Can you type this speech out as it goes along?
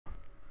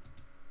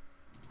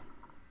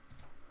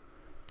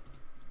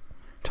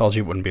Told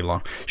you it wouldn't be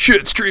long.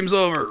 Shit, stream's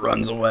over.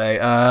 Runs away.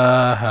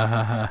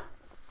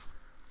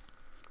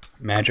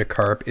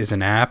 Magikarp is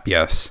an app.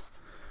 Yes,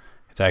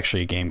 it's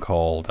actually a game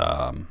called.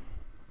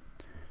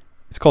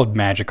 It's called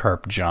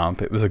Magikarp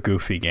Jump. It was a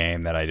goofy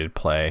game that I did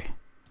play.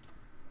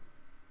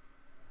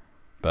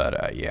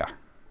 But yeah.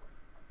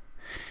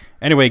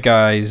 Anyway,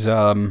 guys.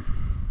 Ooh,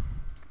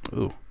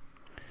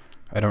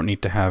 I don't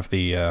need to have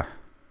the. I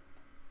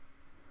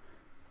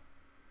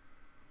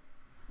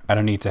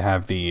don't need to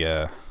have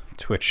the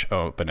Twitch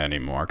open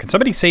anymore. Can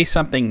somebody say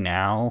something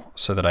now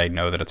so that I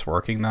know that it's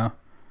working though?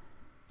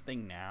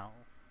 Something now.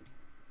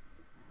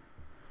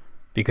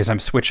 Because I'm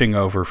switching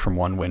over from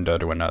one window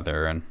to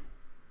another and.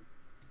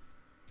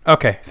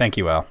 Okay, thank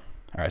you, Al. All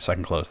right, so I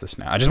can close this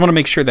now. I just want to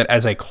make sure that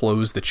as I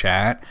close the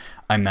chat,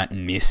 I'm not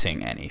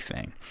missing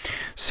anything.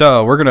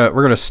 So we're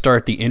gonna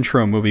start the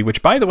intro movie.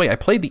 Which, by the way, I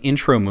played the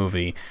intro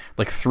movie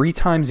like 3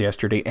 times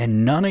yesterday,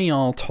 and none of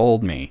y'all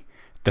told me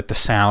that the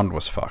sound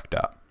was fucked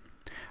up.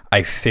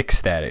 I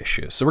fixed that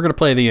issue. So we're gonna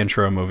play the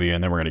intro movie,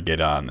 and then we're gonna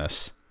get on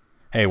this.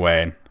 Hey,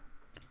 Wayne.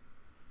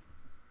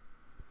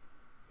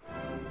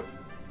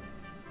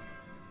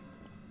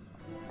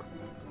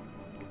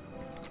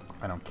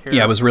 I don't care.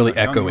 Yeah, it was really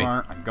echoey.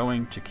 I'm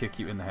going to kick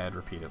you in the head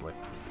repeatedly.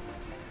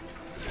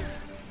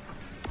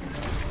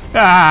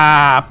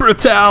 Ah,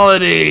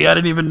 brutality! I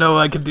didn't even know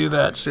I could do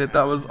that shit.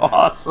 That was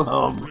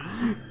awesome.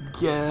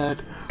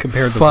 Get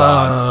compare the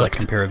VODs. Like,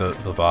 compare the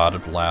VOD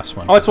of the last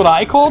one. Oh, that's what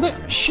I called it?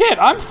 Shit,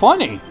 I'm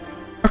funny.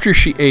 After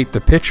she ate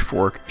the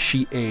pitchfork,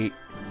 she ate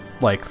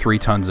like 3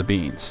 tons of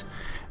beans.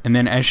 And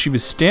then as she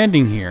was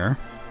standing here,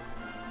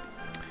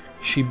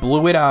 she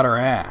blew it out her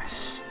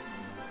ass.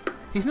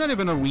 He's not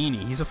even a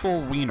weenie. He's a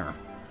full wiener.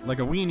 Like,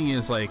 a weenie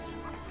is like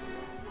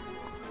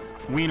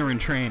wiener in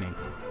training.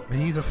 But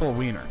he's a full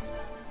wiener.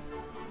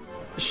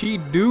 She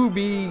do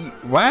be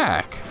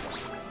whack.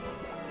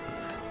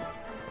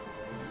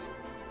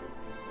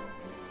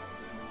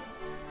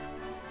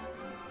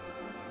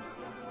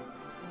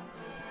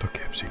 The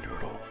Kipsy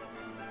noodle.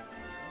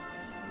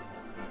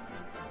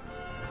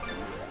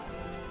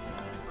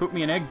 Poop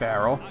me an egg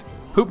barrel.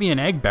 Poop me an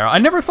egg barrel. I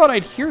never thought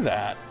I'd hear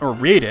that or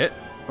read it.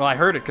 Well, I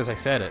heard it because I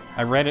said it.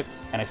 I read it,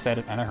 and I said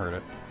it, and I heard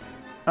it.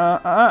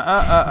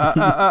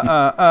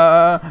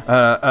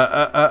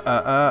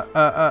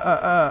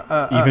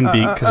 Even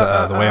being, because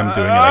the way I'm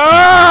doing it, I can't.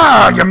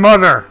 Ah, your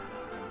mother!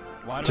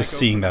 Just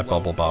seeing that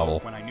bubble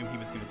bobble. When I knew he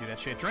was going to do that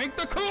shit, drink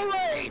the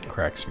Kool-Aid!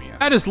 Cracks me up.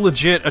 That is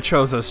legit a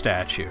Chozo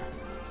statue.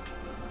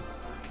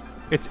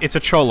 It's a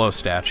Cholo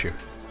statue.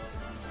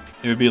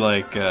 It would be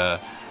like,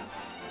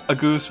 a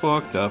goose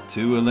walked up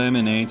to a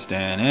lemonade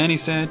stand, and he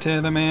said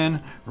to the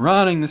man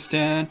running the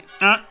stand,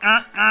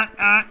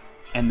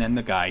 and then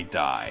the guy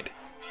died.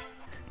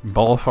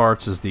 Ball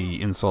farts is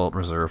the insult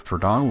reserved for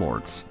dong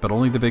lords, but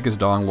only the biggest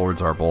dong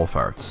lords are ball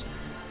farts.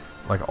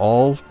 Like,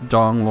 all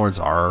dong lords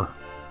are,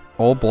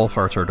 all ball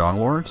farts are dong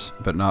lords,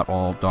 but not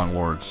all dong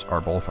lords are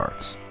ball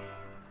farts.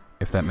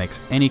 If that makes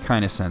any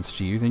kind of sense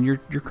to you, then you're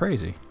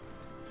crazy.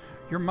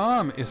 Your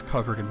mom is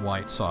covered in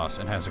white sauce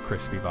and has a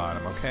crispy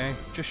bottom, okay?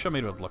 Just show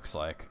me what it looks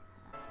like.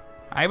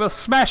 I will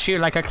smash you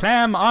like a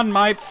clam on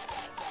my...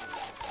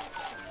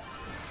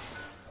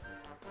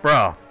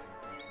 Bro.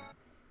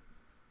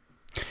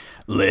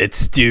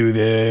 Let's do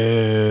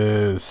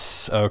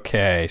this.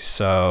 Okay,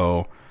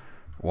 so...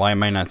 Why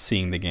am I not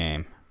seeing the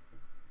game?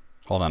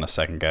 Hold on a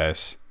second,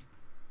 guys.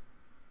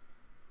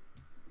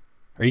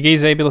 Are you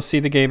guys able to see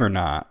the game or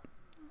not?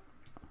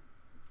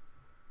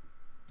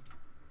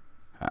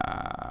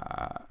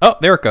 Oh,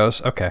 there it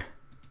goes. Okay.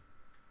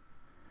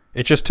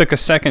 It just took a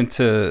second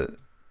to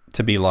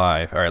be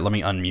live. All right, let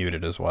me unmute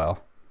it as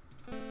well.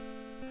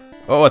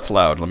 Oh, it's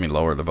loud. Let me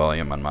lower the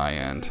volume on my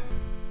end.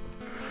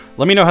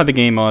 Let me know how the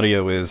game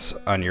audio is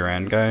on your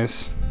end,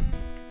 guys.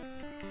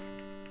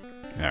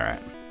 All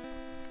right.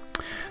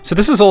 So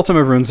this is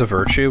Ultima Runes of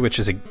Virtue, which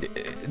is a...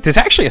 There's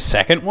actually a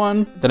second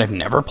one that I've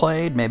never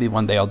played. Maybe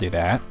one day I'll do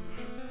that.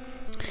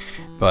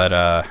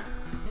 But,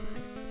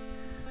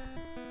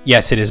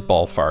 yes, it is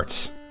ball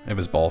farts. It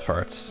was ball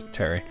farts,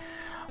 Terry.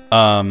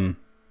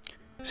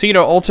 So, you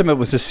know, Ultima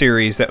was a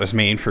series that was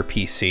made for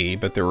PC,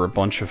 but there were a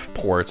bunch of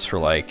ports for,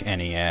 like,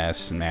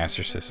 NES,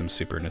 Master System,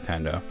 Super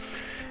Nintendo.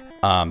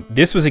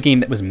 This was a game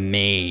that was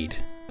made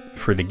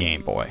for the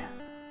Game Boy.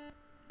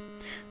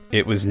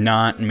 It was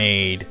not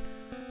made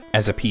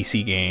as a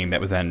PC game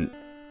that was then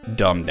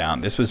dumbed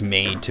down. This was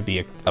made to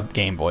be a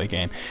Game Boy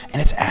game.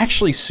 And it's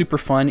actually super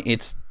fun.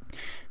 It's...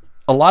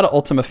 A lot of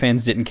Ultima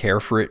fans didn't care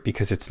for it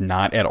because it's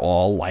not at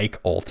all like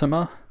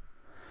Ultima.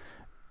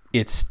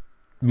 It's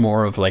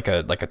more of like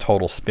a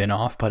total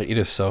spin-off, but it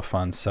is so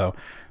fun. So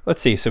let's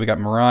see. So we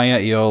got Mariah,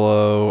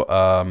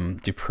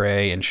 Iolo,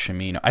 Dupre, and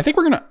Shimino. I think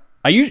we're gonna...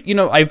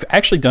 I've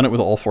actually done it with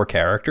all 4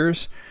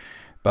 characters,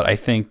 but I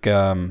think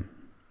no,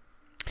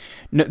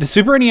 the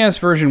Super NES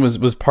version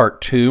was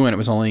part 2, and it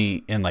was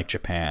only in like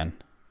Japan.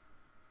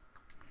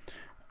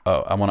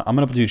 Oh, I'm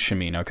gonna do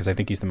Shimino because I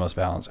think he's the most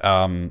balanced.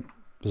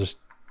 Just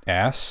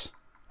ass.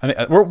 I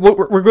think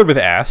we're good with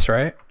ass,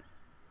 right?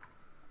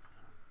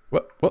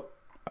 What?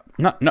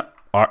 No.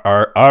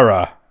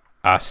 Ara.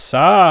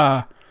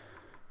 Asa.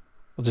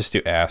 We'll just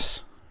do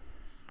ass.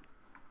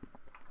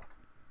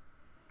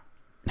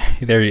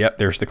 There, yep,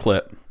 there's the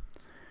clip.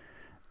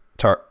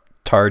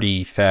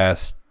 Tardy,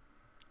 fast,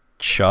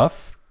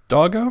 chuff,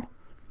 doggo?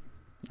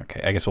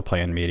 Okay, I guess we'll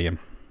play in medium.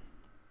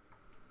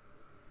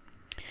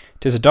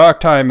 'Tis a dark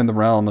time in the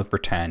realm of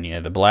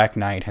Britannia. The Black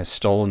Knight has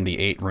stolen the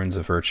 8 runes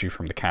of virtue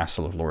from the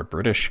castle of Lord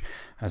British.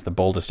 As the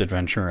boldest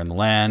adventurer in the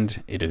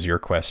land, it is your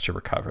quest to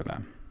recover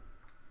them.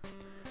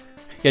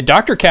 Yeah,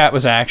 Dr. Cat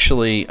was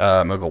actually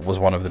was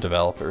one of the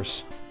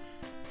developers.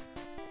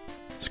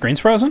 Screen's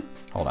frozen?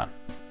 Hold on.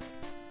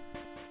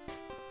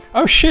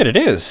 Oh shit, it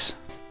is.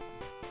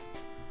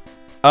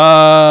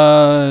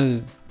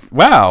 Wow,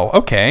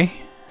 okay.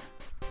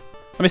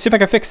 Let me see if I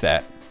can fix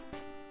that.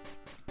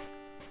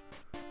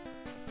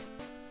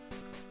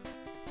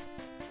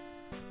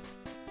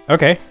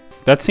 Okay,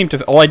 that seemed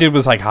to... All I did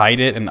was like hide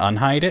it and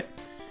unhide it.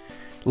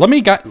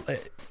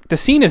 The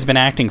scene has been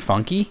acting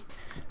funky.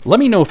 Let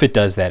me know if it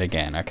does that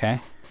again, okay?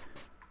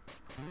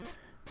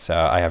 So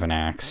I have an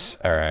axe.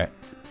 All right.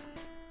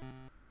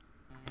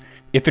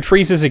 If it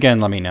freezes again,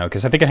 let me know,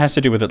 because I think it has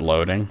to do with it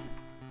loading.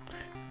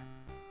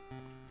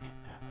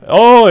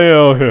 Oh,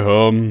 yeah,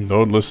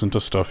 don't listen to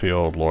stuffy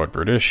old Lord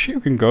British. You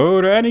can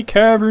go to any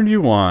cavern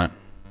you want.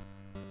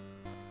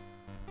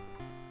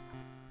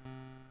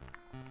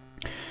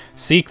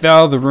 Seek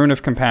thou the rune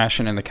of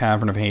compassion in the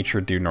cavern of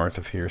hatred due north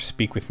of here.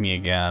 Speak with me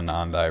again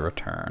on thy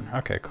return.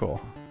 Okay,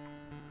 cool.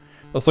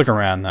 Let's look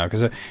around, though,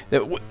 because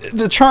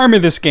the charm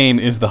of this game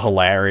is the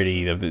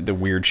hilarity of the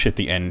weird shit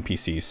the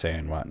NPCs say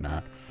and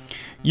whatnot.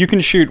 You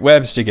can shoot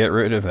webs to get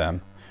rid of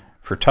them.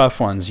 For tough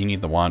ones, you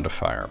need the wand of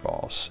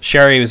fireballs.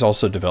 Sherry was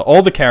also developed.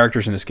 All the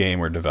characters in this game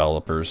were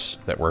developers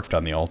that worked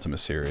on the Ultima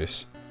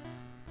series.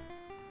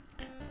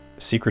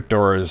 Secret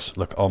doors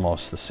look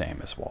almost the same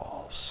as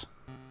walls.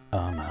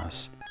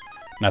 Almost.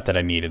 Not that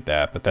I needed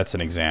that, but that's an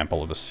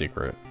example of a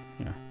secret.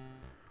 Yeah.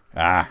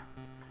 Ah.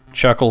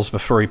 Chuckles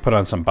before he put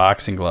on some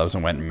boxing gloves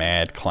and went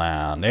mad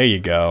clown. There you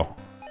go.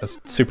 That's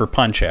super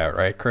punch out,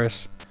 right,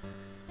 Chris?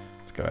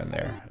 Let's go in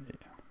there.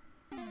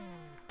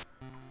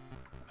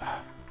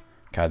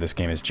 God, this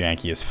game is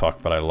janky as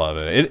fuck, but I love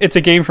it. It's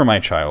a game from my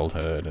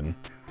childhood, and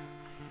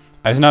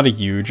I was not a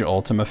huge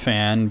Ultima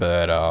fan,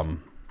 but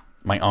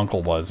my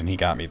uncle was, and he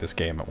got me this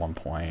game at one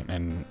point,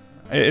 and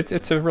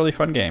it's a really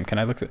fun game. Can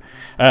I look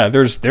at...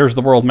 there's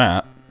the world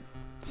map.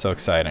 So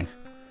exciting.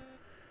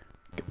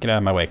 Get out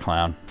of my way,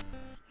 clown.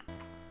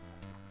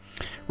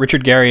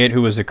 Richard Garriott,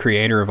 who was the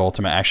creator of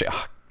Ultima, actually...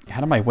 Oh,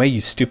 out of my way, you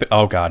stupid...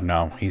 Oh, God,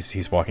 no.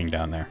 He's walking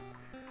down there.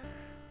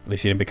 At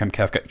least he didn't become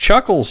Kefka.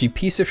 Chuckles, you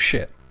piece of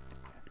shit.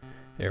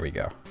 There we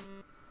go.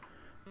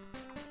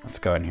 Let's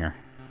go in here.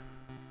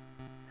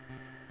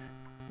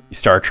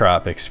 Star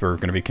Tropics, we're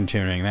going to be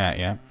continuing that,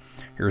 yeah?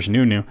 Here's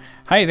Nunu.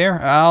 Hi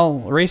there, I'll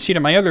race you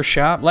to my other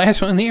shop.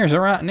 Last one there's a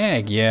rotten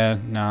egg. Yeah,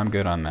 no, I'm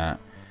good on that.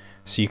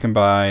 So you can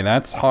buy,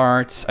 that's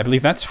hearts. I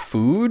believe that's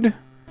food.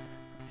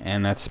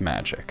 And that's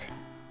magic.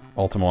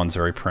 Ultima 1's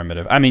very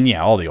primitive. I mean,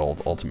 yeah, all the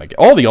Ultima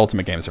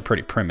games are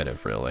pretty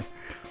primitive, really.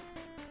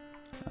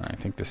 I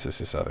think this is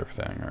this other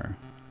thing, or...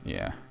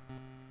 Yeah.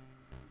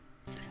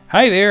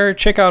 Hi there,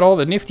 check out all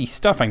the nifty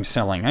stuff I'm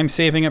selling. I'm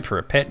saving up for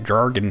a pet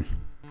jargon.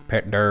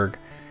 Pet darg.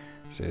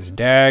 It says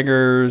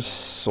daggers,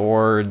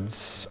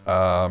 swords,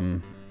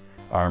 armor,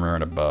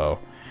 and a bow.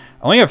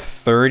 I only have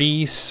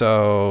 30,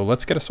 so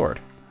let's get a sword.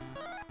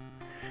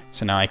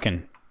 So now I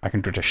can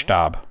do the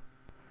stab.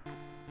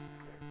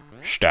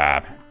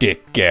 Stab.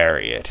 Dick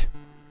Garriott.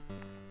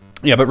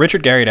 Yeah, but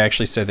Richard Garriott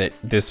actually said that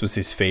this was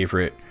his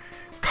favorite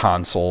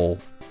console,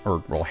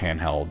 or well,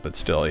 handheld, but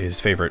still his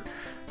favorite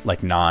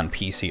like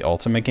non-PC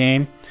Ultima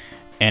game.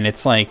 And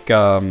it's like, you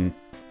know,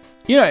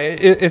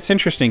 it's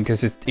interesting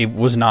because it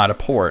was not a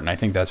port, and I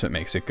think that's what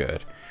makes it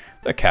good.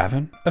 The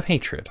Cavern of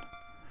Hatred.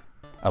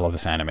 I love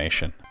this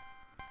animation.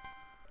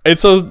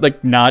 It's so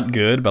like not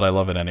good, but I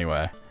love it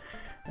anyway.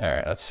 All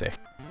right, let's see.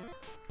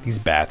 These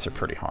bats are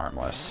pretty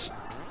harmless.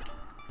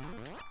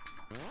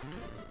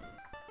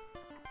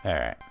 All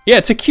right. Yeah,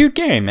 it's a cute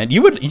game, and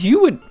you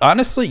would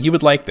honestly, you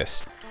would like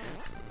this.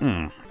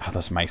 Oh,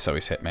 those mice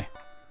always hit me.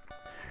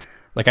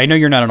 Like, I know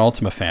you're not an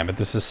Ultima fan, but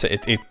this is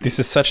this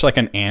is such like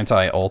an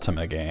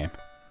anti-Ultima game.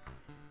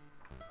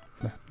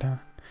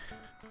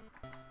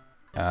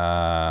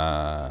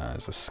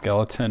 There's a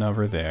skeleton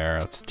over there.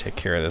 Let's take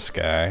care of this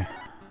guy.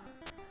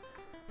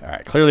 All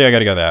right, clearly I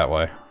gotta go that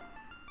way.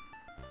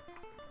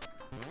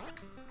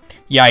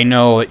 Yeah, I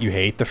know that you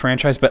hate the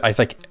franchise, but I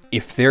like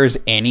if there's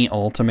any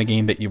Ultima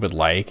game that you would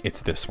like, it's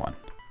this one.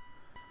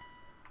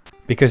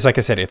 Because, like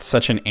I said, it's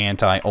such an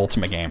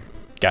anti-Ultima game.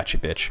 Gotcha,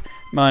 bitch.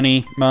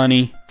 Money,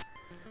 money.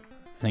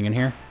 Anything in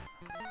here?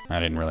 I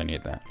didn't really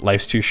need that.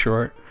 Life's too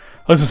short.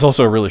 Oh, this is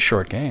also a really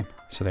short game,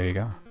 so there you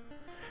go.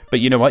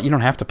 But you know what? You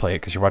don't have to play it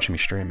because you're watching me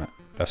stream it.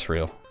 That's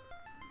real.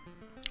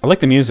 I like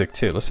the music,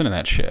 too. Listen to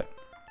that shit.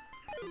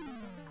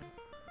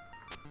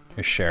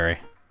 Here's Sherry.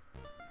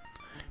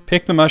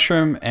 Pick the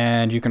mushroom,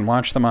 and you can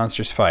watch the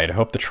monsters fight. I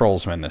hope the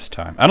trolls win this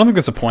time. I don't think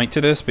there's a point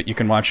to this, but you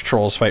can watch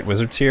trolls fight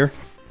wizards here.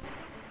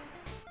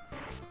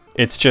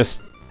 It's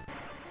just...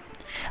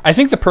 I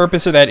think the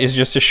purpose of that is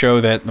just to show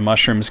that the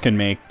mushrooms can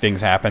make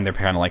things happen. They're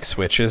kind of like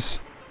switches.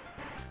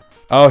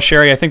 Oh,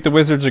 Sherry, I think the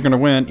wizards are going to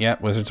win. Yeah,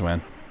 wizards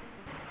win.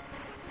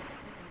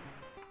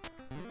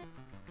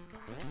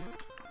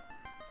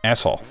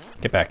 Asshole.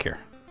 Get back here.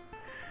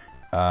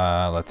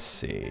 Let's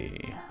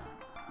see.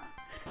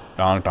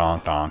 Donk,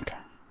 donk, donk.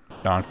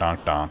 Donk,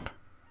 donk, donk.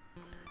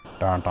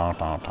 Donk, donk,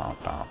 donk,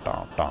 donk, donk,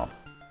 donk, donk.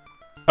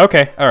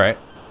 Okay, alright.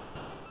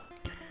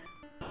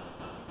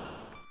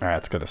 Alright,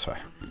 let's go this way.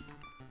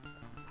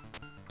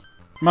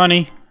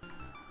 Money.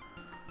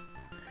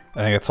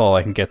 I think that's all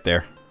I can get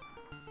there.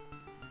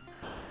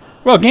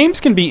 Well, games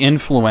can be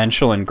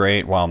influential and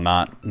great while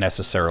not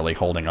necessarily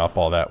holding up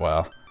all that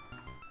well.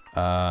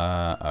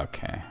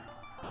 Okay.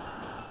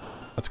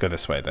 Let's go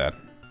this way then.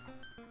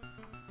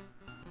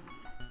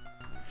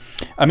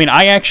 I mean,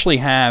 I actually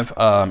have,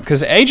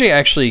 because AJ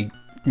actually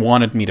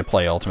wanted me to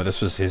play Ultima.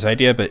 This was his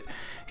idea, but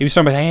he was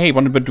talking about, hey,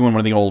 what about doing one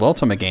of the old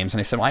Ultima games? And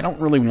I said, well, I don't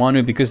really want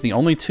to, because the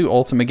only two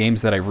Ultima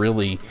games that I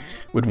really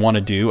would want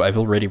to do, I've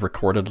already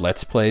recorded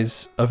Let's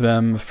Plays of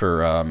them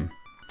for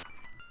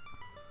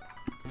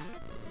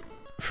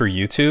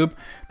YouTube.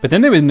 But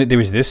then there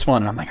was this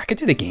one, and I'm like, I could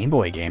do the Game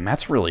Boy game.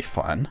 That's really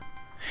fun.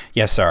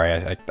 Yeah,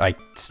 sorry, I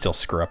still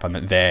screw up on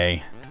the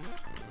they.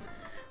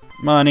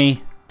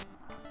 Money.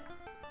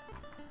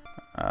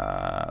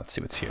 Let's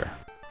see what's here.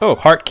 Oh,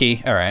 heart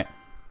key. All right.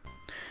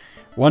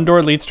 One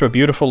door leads to a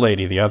beautiful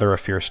lady, the other a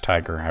fierce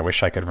tiger. I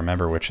wish I could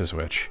remember which is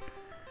which.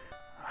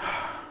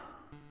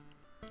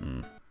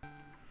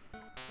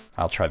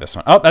 I'll try this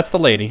one. Oh, that's the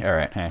lady. All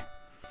right, hey.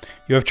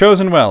 You have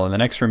chosen well, and the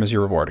next room is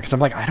your reward. Because I'm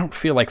like, I don't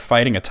feel like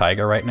fighting a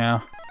tiger right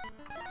now.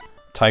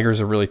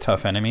 Tigers are really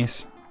tough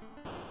enemies.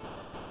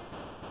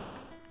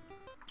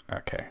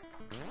 Okay.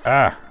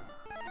 Ah.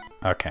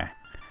 Okay.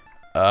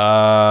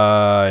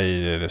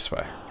 This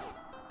way.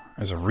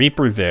 There's a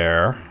Reaper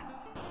there.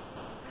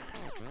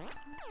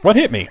 What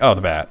hit me? Oh,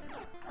 the bat.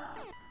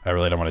 I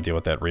really don't want to deal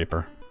with that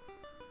Reaper.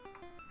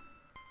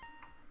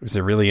 Is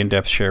it really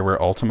in-depth shareware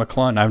Ultima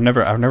clone? I've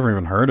never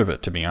even heard of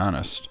it, to be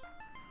honest.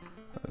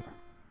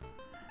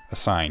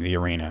 Assign the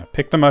arena.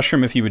 Pick the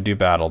mushroom if you would do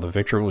battle. The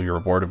victor will be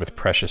rewarded with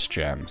precious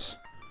gems.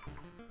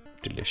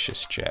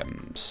 Delicious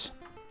gems.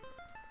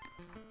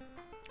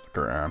 Look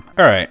around.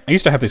 Alright, I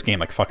used to have this game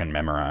like fucking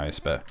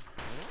memorized, but...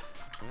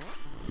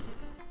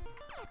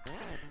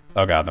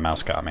 Oh god, the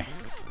mouse got me.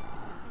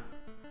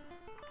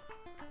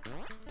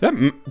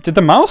 Did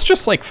the mouse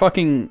just like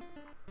fucking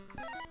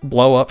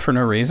blow up for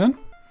no reason?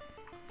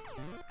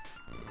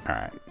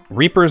 Alright.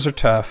 Reapers are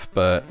tough,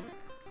 but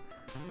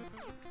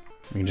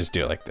we can just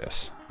do it like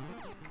this.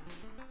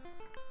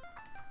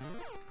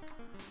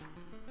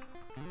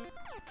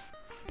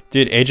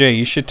 Dude, AJ,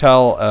 you should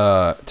tell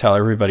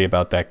everybody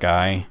about that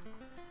guy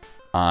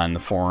on the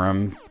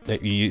forum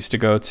that you used to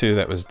go to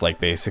that was like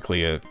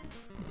basically a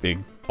big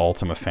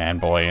Ultima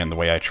fanboy and the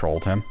way I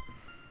trolled him.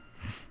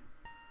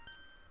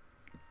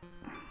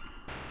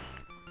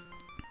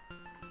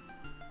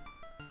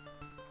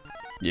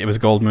 It was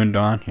Gold Moon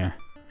Dawn, yeah.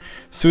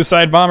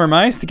 Suicide Bomber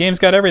Mice, the game's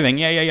got everything.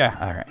 Yeah.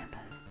 All right.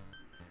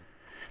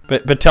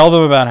 But tell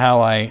them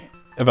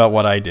about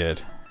what I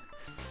did.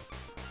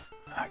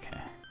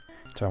 Okay.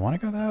 Do I want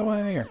to go that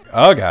way? Or,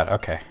 oh god,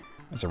 okay.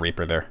 There's a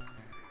Reaper there.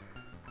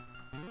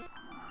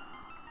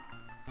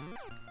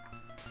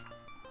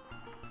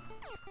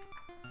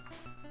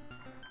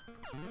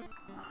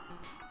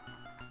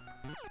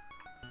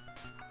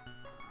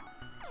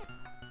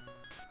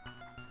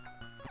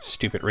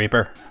 Stupid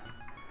Reaper.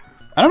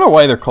 I don't know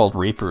why they're called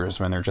Reapers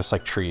when they're just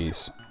like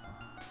trees.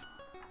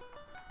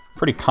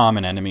 Pretty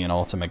common enemy in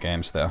Ultima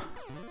games, though.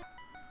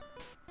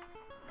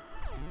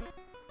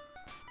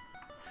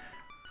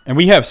 And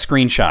we have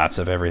screenshots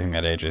of everything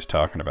that AJ's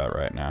talking about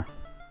right now.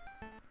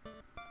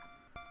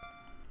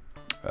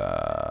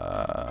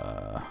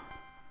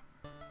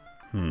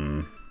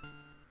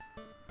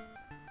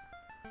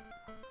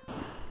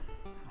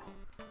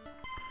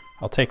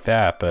 I'll take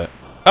that, but...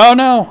 Oh,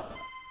 no!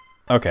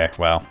 Okay,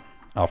 well,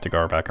 I'll have to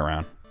go back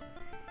around.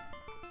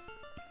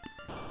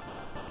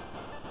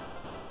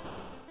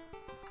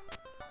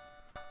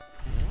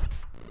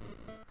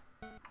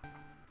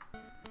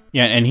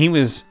 Yeah, and he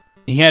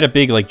had a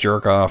big, like,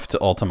 jerk-off to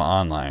Ultima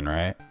Online,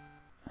 right?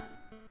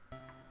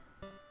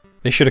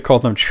 They should have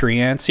called them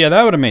tree ants. Yeah,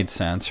 that would have made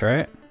sense,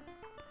 right?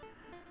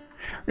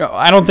 No,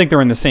 I don't think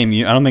they're in the same...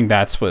 I don't think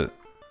that's what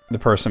the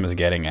person was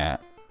getting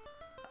at.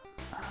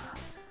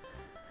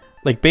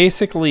 Like,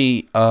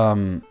 basically,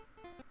 I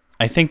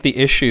think the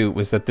issue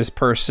was that this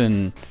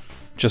person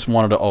just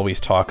wanted to always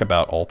talk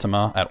about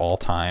Ultima at all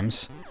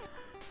times.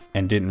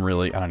 And didn't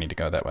really... I don't need to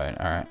go that way.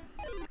 Alright.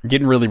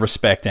 Didn't really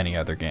respect any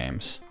other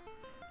games.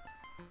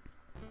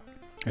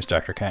 There's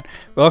Dr. Cat.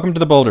 Welcome to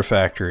the Boulder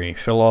Factory.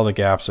 Fill all the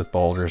gaps with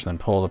boulders, then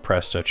pull the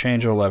Presto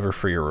Changeo lever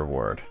for your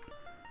reward.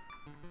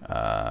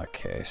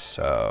 Okay,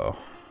 so...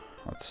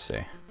 Let's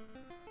see.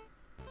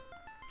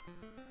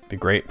 The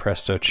Great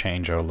Presto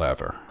Changeo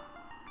lever.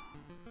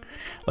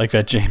 Like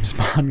that James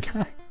Bond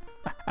guy.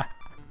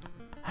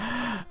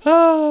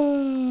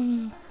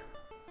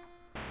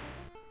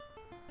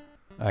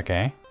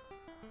 Okay.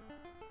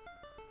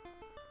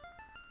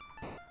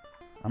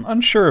 I'm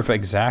unsure if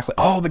exactly...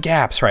 Oh, the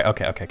gaps, right.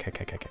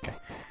 Okay.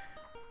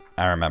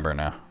 I remember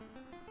now.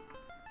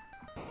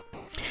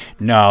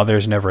 No,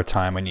 there's never a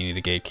time when you need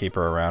a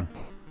gatekeeper around.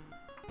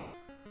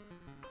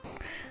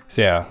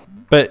 So yeah,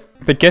 but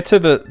get to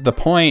the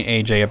point,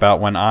 AJ, about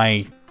when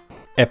I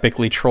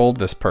epically trolled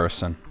this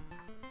person.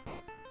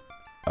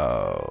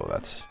 Oh,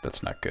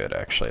 that's not good,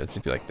 actually. Let's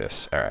do like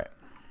this. All right.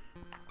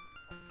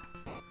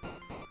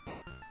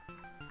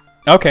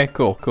 Okay,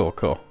 cool.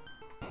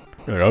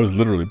 I was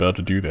literally about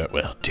to do that.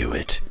 Well, do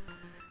it.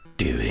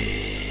 Do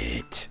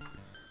it.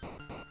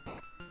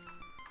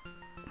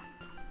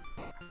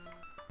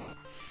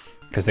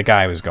 Because the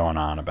guy was going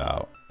on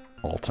about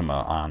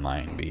Ultima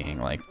Online being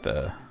like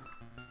the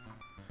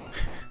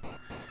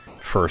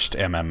first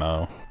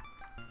MMO.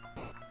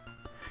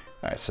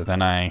 Alright, so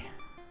then I...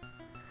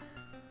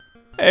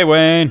 Hey,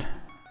 Wayne!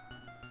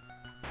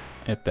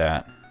 Hit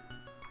that.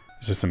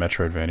 Is this a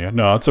Metroidvania?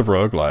 No, it's a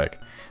roguelike.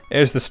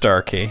 There's the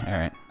star key.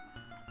 Alright.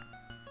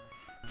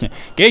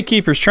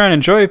 Gatekeepers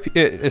trying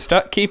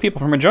to keep people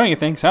from enjoying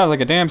anything. Sounds like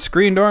a damn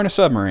screen door in a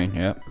submarine.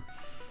 Yep.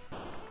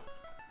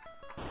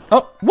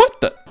 Oh, what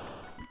the?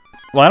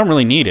 Well, I don't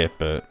really need it,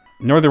 but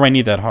nor do I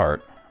need that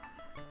heart.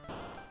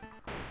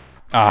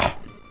 Ah.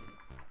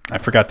 I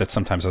forgot that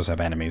sometimes those have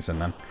enemies in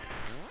them.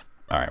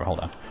 Alright, well,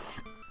 hold on.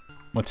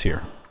 What's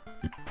here?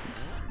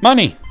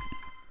 Money!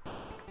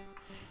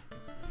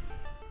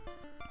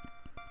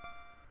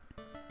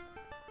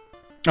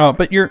 Oh,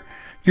 but you're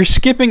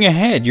skipping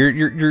ahead.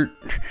 You're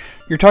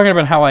talking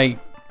about how I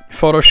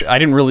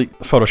didn't really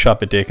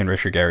Photoshop a dick in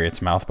Richard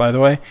Garriott's mouth, by the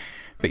way,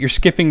 but you're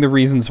skipping the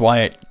reasons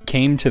why it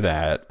came to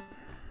that.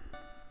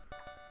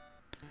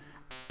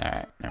 All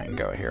right, now we can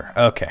go here.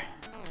 Okay.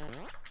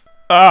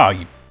 Oh,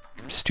 you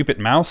stupid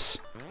mouse!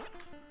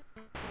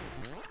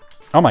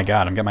 Oh my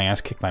god, I'm getting my ass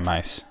kicked by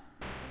mice.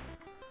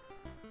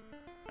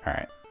 All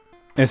right,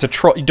 there's a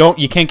troll.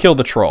 You can't kill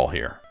the troll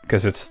here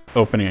because it's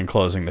opening and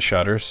closing the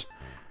shutters.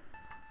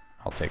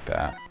 I'll take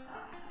that.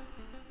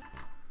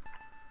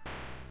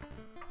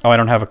 Oh, I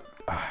don't have a...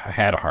 I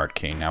had a heart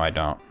key, now I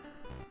don't.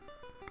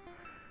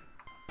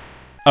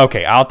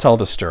 Okay, I'll tell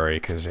the story,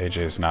 because AJ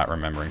is not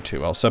remembering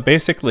too well. So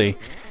basically,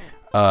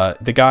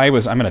 the guy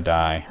was... I'm gonna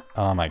die.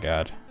 Oh my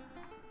god.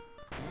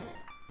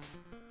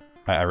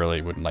 I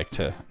really would like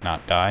to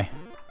not die.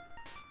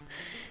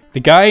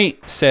 The guy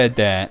said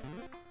that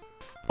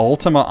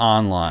Ultima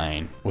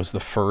Online was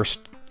the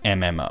first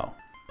MMORPG.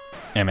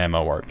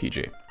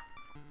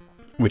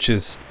 Which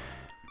is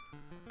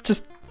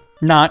just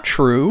not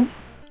true.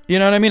 You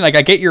know what I mean? Like,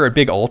 I get you're a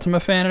big Ultima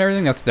fan and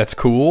everything. That's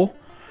cool.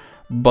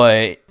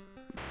 But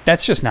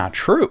that's just not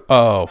true.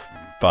 Oh,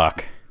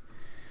 fuck.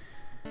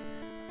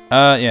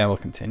 Yeah, we'll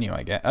continue,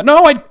 I guess.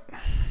 No, I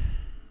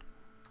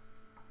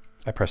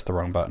pressed the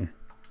wrong button.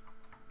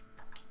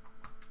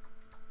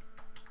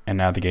 And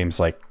now the game's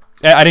like...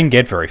 I didn't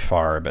get very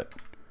far, but...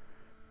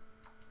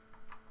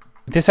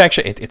 This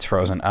actually... It's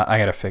frozen. I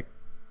gotta fix...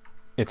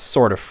 It's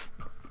sort of...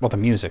 Well, the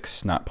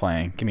music's not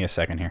playing. Give me a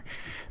second here.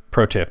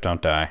 Pro tip,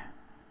 don't die.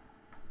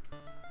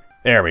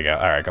 There we go.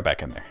 All right, go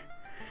back in there.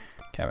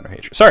 Cabinet of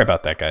Hatred. Sorry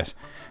about that, guys.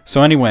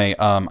 So anyway,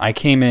 I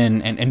came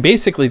in, and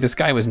basically this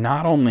guy was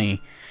not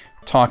only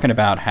talking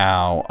about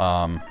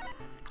how...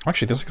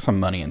 actually, there's like some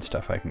money and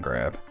stuff I can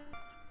grab.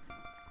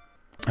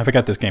 I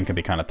forgot this game can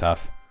be kind of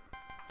tough.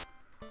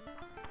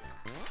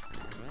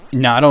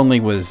 Not only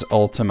was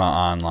Ultima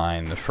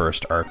Online the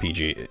first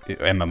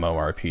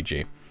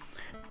MMORPG,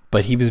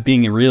 but he was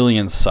being really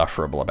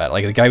insufferable about it.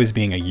 Like, the guy was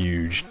being a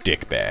huge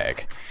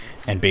dickbag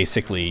and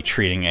basically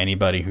treating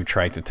anybody who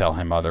tried to tell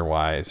him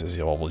otherwise as,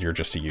 oh, well, you're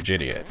just a huge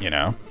idiot, you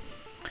know?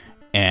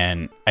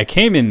 And I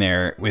came in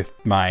there with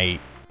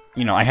my,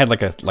 you know, I had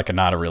like a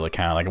not a real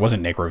account. Like, it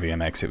wasn't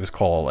NecroVMX. It was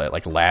called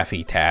like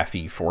Laffy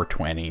Taffy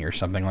 420 or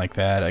something like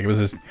that. Like, it was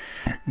this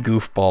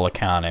goofball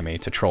account I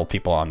made to troll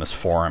people on this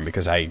forum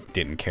because I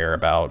didn't care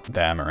about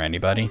them or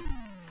anybody.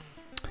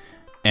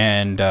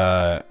 And,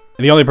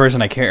 the only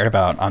person I cared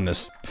about on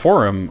this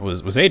forum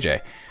was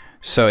AJ.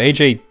 So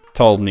AJ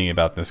told me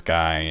about this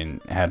guy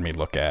and had me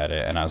look at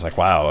it, and I was like,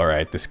 wow, all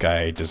right, this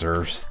guy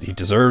deserves the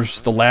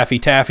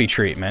Laffy Taffy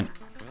treatment.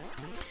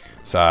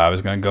 So I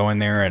was gonna go in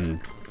there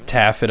and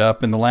taff it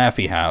up in the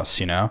Laffy house,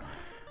 you know?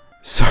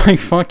 So I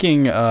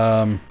fucking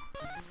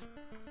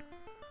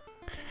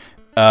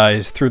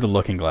is Through the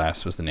Looking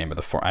Glass was the name of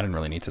the forum. I didn't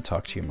really need to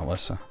talk to you,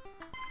 Melissa.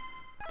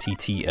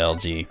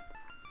 TTLG.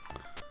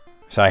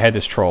 So I had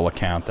this troll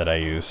account that I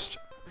used,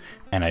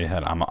 and I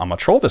said, I'm gonna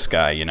troll this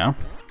guy, you know?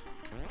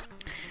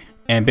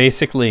 And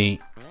basically,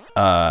 you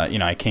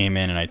know, I came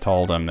in and I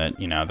told him that,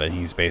 you know, that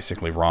he's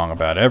basically wrong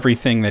about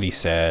everything that he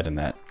said, and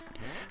that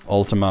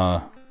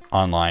Ultima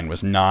Online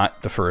was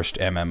not the first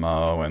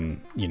MMO, and,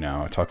 you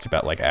know, I talked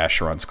about, like,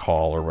 Asheron's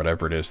Call or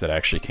whatever it is that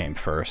actually came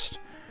first.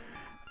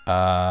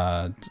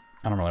 I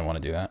don't really want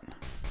to do that.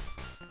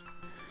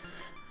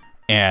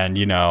 And,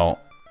 you know...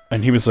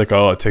 And he was like,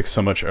 oh, it takes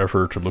so much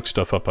effort to look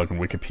stuff up on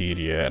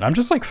Wikipedia. And I'm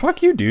just like,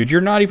 fuck you, dude. You're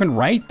not even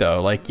right,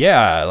 though. Like,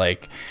 yeah,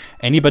 like,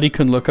 anybody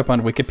can look up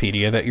on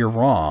Wikipedia that you're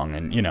wrong.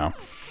 And, you know.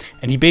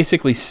 And he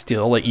basically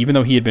still, like, even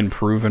though he had been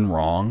proven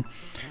wrong,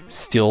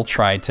 still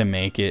tried to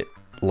make it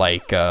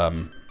like, that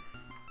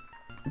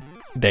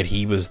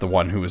he was the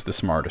one who was the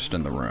smartest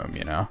in the room,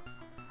 you know?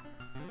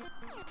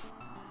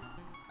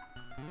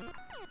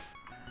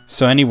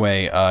 So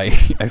anyway, I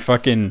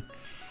fucking...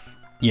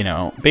 you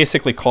know,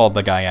 basically called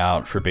the guy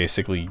out for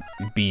basically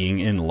being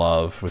in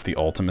love with the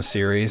Ultima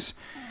series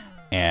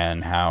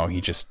and how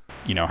he just,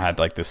 you know, had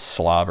like this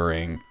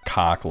slobbering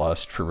cock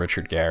lust for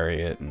Richard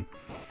Garriott. And,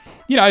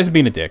 you know, I was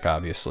being a dick,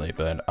 obviously,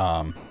 but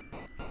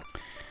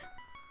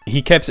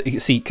he kept,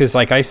 see, because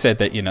like I said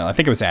that, you know, I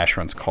think it was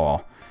Ashrun's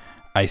call.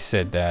 I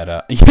said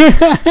that,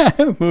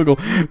 Moogle,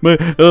 my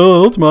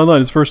Ultima Online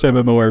is first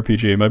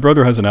MMORPG. My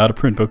brother has an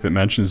out-of-print book that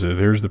mentions it.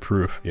 Here's the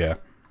proof. Yeah.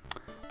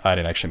 I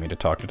didn't actually mean to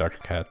talk to Dr.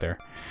 Cat there.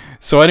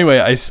 So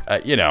anyway,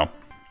 you know,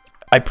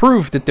 I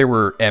proved that there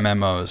were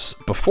MMOs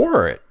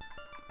before it,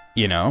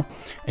 you know?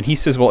 And he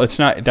says, well, it's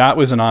not, that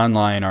was an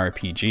online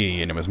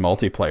RPG and it was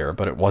multiplayer,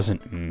 but it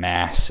wasn't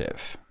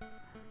massive.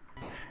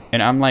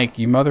 And I'm like,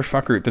 you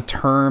motherfucker, the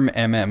term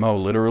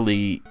MMO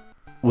literally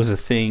was a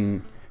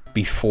thing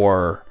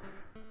before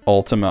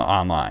Ultima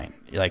Online.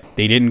 Like,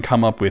 they didn't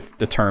come up with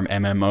the term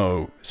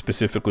MMO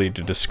specifically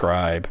to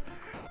describe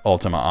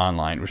Ultima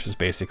Online, which is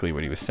basically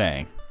what he was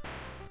saying.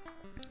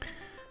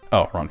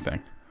 Oh, wrong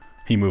thing.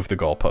 He moved the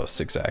goalposts,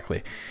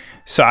 exactly.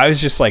 So I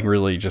was just like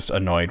really just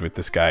annoyed with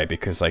this guy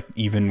because like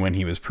even when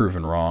he was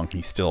proven wrong,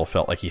 he still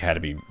felt like he had to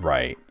be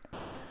right.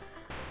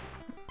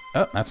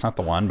 Oh, that's not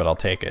the one, but I'll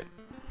take it.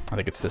 I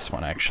think it's this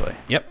one actually.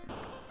 Yep.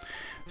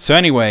 So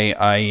anyway,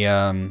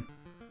 and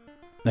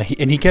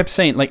he kept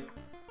saying like,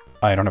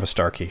 I don't have a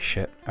star key.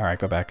 Shit. All right,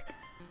 go back.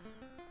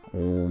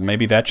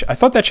 Maybe that. I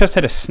thought that chest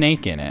had a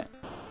snake in it,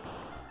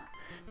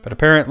 but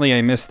apparently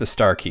I missed the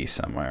star key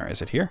somewhere.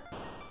 Is it here?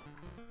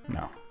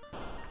 No.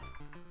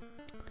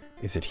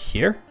 Is it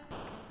here?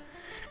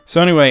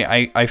 So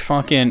anyway, I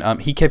fucking,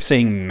 he kept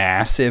saying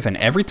massive, and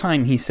every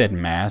time he said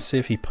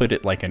massive, he put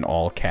it like in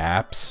all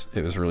caps.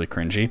 It was really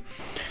cringy.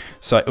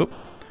 So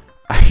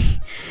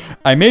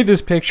I made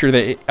this picture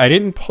that I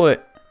didn't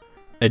put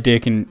a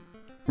dick in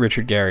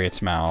Richard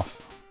Garriott's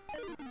mouth,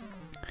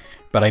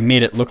 but I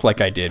made it look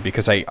like I did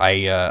because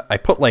I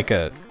put like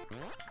a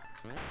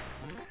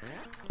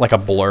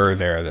blur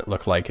there that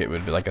looked like it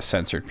would be like a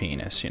censored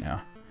penis, you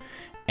know.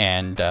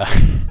 And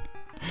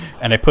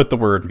and I put the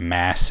word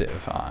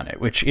massive on it,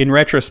 which in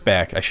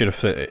retrospect I should have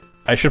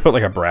put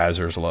like a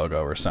Brazzers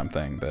logo or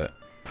something, but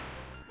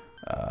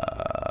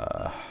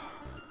all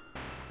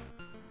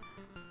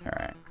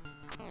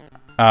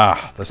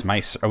right. This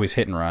mice always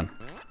hit and run.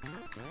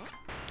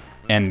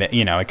 And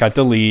you know, it got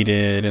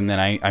deleted, and then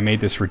I made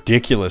this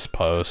ridiculous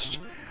post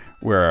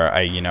where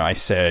I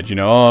said, you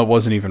know, oh, it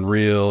wasn't even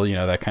real, you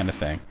know, that kind of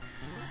thing.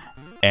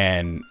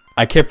 And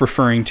I kept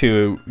referring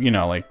to, you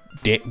know, like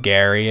Dick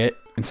Garriott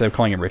instead of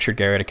calling him Richard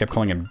Garriott. I kept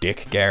calling him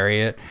Dick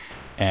Garriott,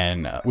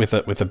 and with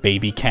a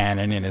baby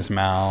cannon in his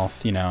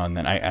mouth, you know. And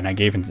then I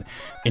gave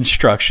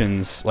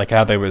instructions like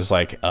how there was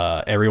like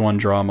everyone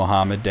draw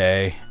Muhammad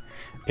Day.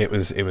 It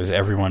was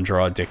everyone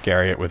draw Dick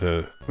Garriott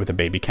with a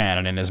baby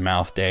cannon in his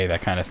mouth day,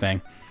 that kind of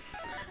thing.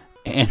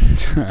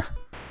 And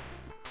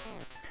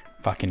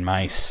fucking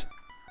mice.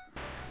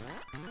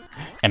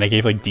 And I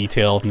gave like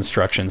detailed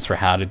instructions for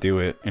how to do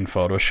it in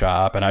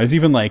Photoshop. And I was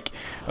even like,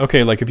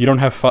 okay, like if you don't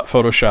have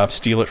Photoshop,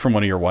 steal it from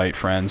one of your white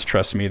friends.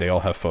 Trust me, they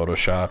all have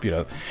Photoshop. You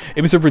know,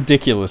 it was a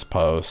ridiculous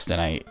post,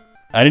 and I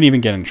didn't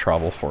even get in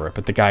trouble for it.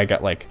 But the guy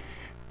got like,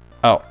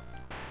 oh,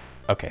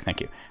 okay,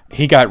 thank you.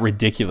 He got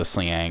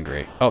ridiculously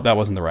angry. Oh, that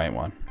wasn't the right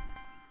one.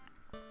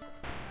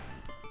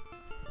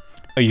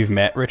 Oh, you've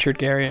met Richard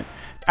Garriott?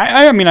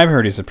 I mean, I've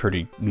heard he's a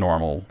pretty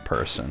normal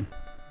person.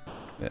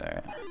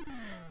 That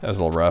was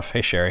a little rough.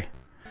 Hey, Sherry.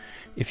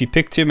 If you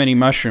pick too many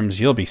mushrooms,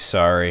 you'll be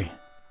sorry.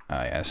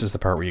 Oh, yeah, this is the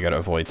part where you gotta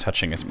avoid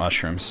touching his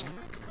mushrooms.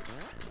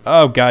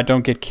 Oh, God,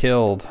 don't get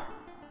killed.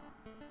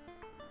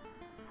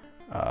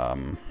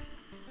 Okay,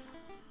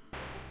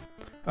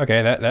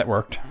 that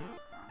worked.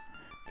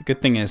 The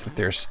good thing is that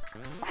there's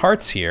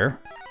hearts here,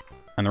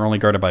 and they're only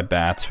guarded by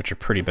bats, which are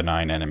pretty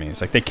benign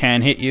enemies. Like, they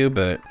can hit you,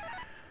 but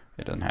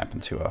it doesn't happen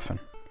too often.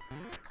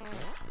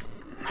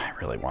 I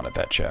really wanted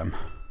that gem.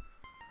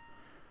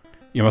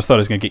 You almost thought I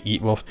was going to get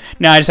eat wolf.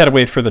 Nah, I just had to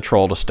wait for the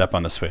troll to step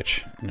on the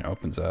switch, and it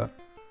opens up.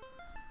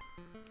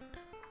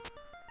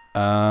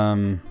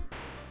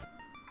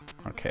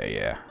 Okay,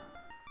 yeah.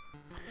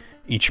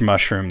 Each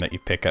mushroom that you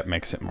pick up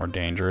makes it more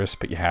dangerous,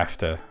 but you have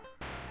to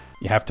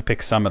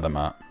pick some of them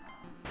up.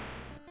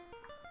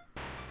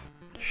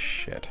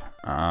 Shit.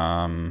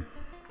 I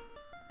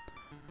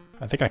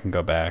think I can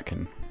go back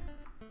and...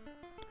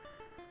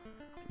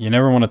 You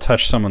never want to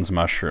touch someone's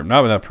mushroom,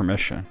 not without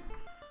permission.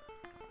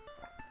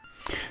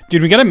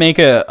 Dude, we gotta make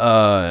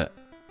a,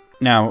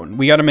 now,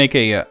 we gotta make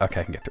a,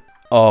 okay, I can get through.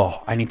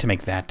 Oh, I need to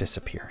make that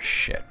disappear.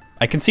 Shit.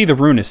 I can see the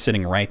rune is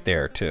sitting right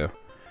there, too.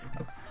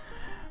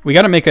 We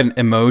gotta make an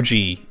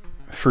emoji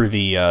for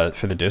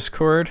the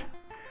Discord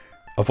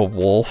of a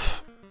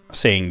wolf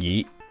saying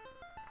yeet.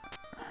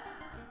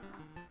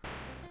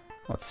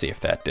 Let's see if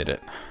that did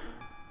it.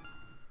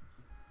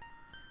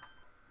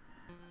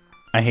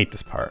 I hate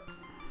this part.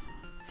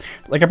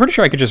 Like, I'm pretty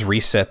sure I could just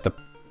reset the...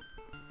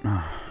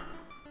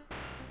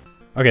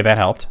 Okay, that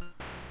helped.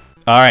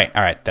 Alright,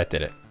 that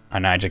did it.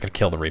 And now I just gotta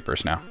kill the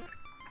Reapers now.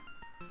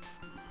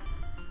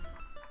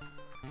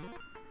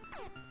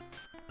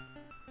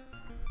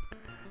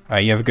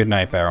 Alright, you have a good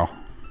night, Barrel.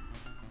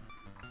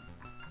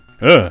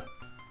 Ugh.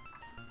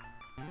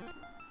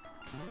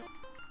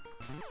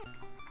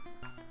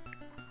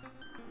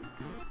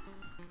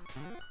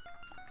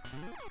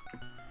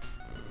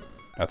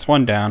 That's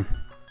one down.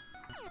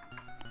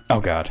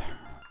 Oh god.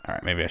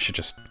 Alright, maybe I should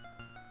just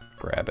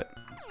grab it.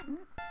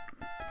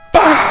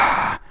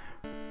 Bah!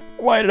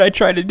 Why did I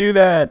try to do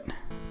that?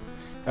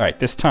 Alright,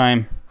 this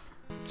time,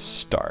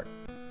 start.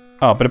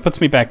 Oh, but it puts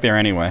me back there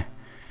anyway.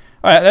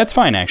 Alright, that's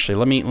fine actually.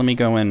 Let me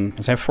go in.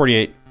 As I have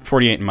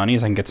 48 money,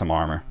 so I can get some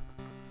armor.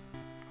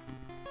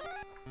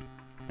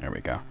 There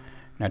we go.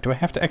 Now, do I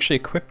have to actually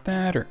equip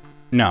that or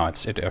no,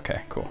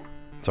 okay, cool.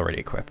 It's already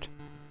equipped.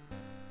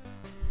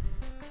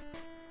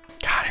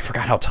 God, I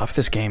forgot how tough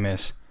this game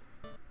is.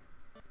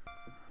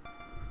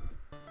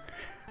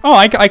 Oh,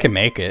 I can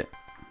make it.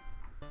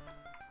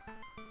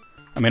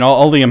 I mean,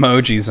 all the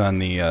emojis on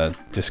the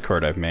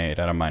Discord I've made,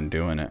 I don't mind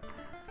doing it.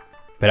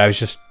 But I was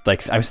just,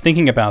 like, I was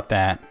thinking about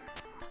that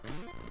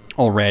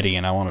already,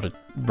 and I wanted to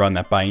run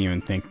that by you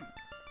and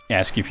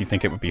ask you if you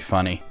think it would be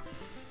funny.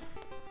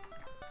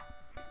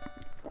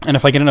 And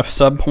if I get enough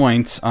sub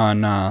points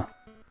on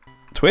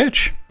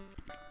Twitch,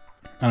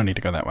 I don't need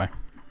to go that way,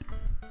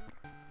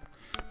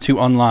 to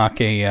unlock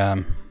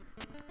a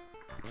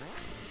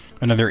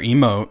another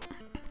emote,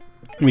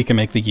 we can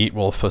make the Yeet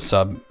Wolf a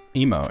sub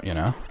emote, you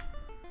know?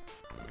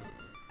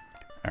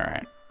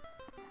 Alright.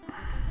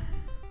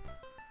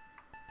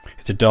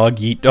 It's a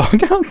dog eat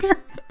dog out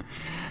there.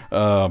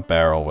 Oh,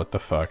 Barrel, what the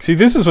fuck? See,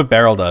 this is what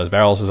Barrel does.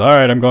 Barrel says,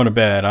 alright, I'm going to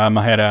bed, I'm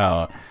gonna head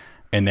out,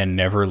 and then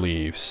never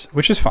leaves,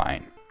 which is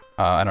fine.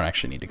 I don't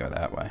actually need to go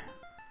that way.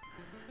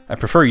 I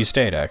prefer you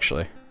stayed,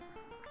 actually.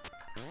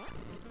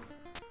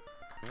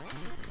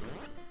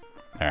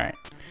 Alright.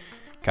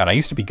 God, I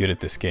used to be good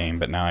at this game,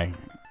 but now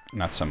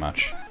not so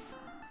much.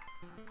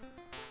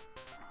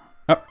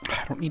 Oh,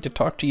 I don't need to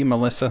talk to you,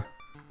 Melissa.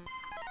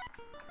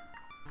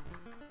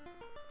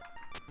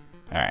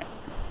 Alright.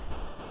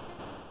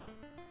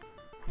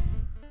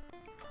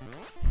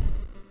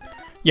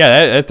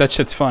 Yeah, that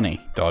shit's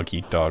funny. Dog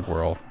eat dog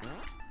world.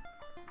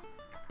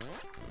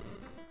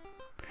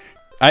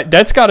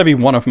 That's got to be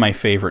one of my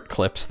favorite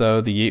clips,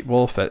 though, the Yeet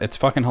Wolf. It's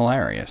fucking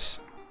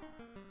hilarious.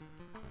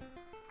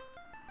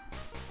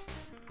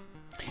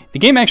 The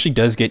game actually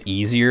does get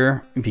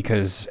easier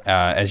because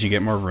as you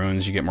get more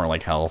runes, you get more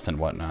like health and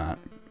whatnot.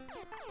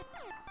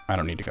 I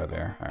don't need to go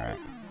there. Alright.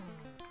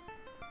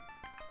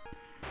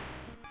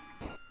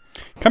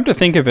 Come to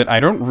think of it,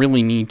 I don't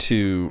really need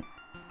to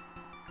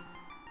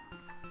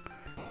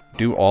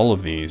do all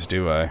of these,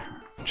 do I?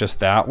 Just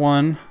that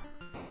one.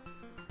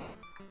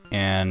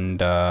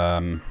 And,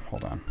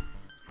 hold on.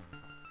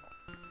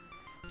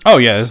 Oh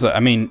yeah, I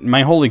mean,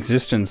 my whole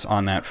existence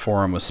on that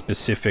forum was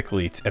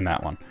specifically, and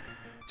that one,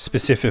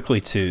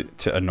 specifically to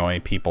annoy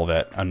people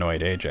that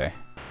annoyed AJ.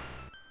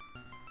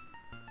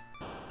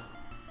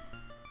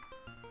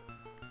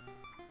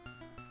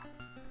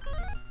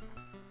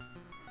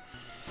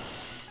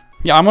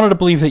 Yeah, I wanted to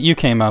believe that you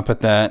came up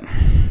at that,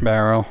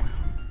 Barrel.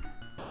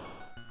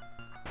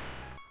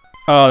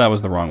 Oh, that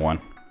was the wrong one.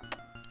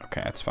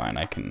 Okay, that's fine.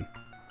 I can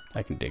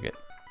dig it.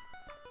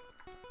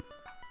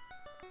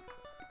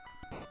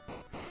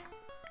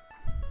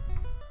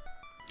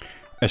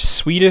 A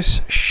Swedish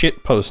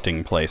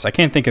shitposting place. I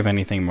can't think of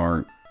anything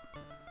more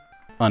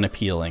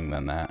unappealing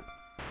than that.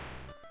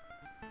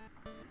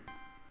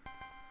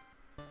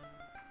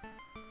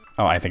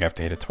 Oh, I think I have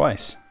to hit it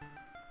twice.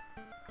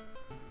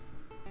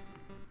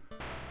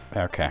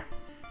 Okay.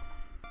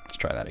 Let's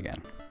try that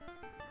again.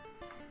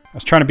 I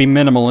was trying to be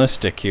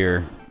minimalistic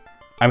here.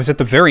 I was at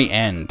the very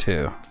end,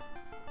 too.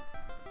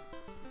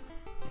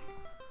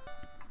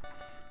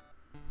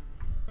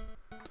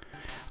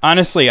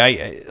 Honestly,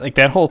 I like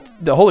the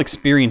whole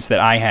experience that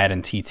I had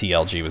in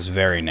TTLG was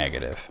very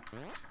negative.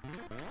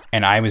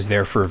 And I was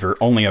there for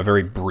only a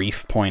very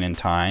brief point in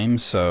time,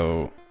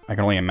 so I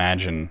can only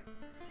imagine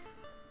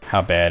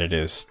how bad it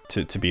is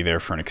to be there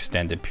for an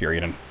extended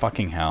period, and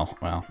fucking hell.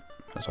 Well,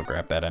 might as well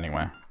grab that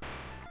anyway.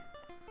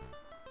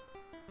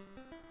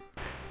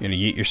 You gonna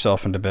yeet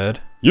yourself into bed?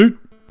 Yeet!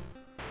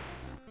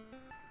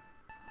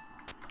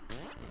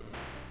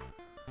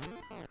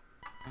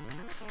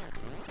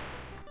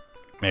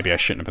 Maybe I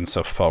shouldn't have been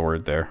so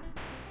forward there.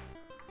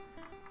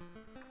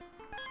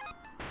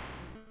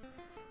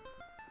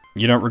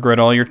 You don't regret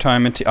all your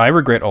time in I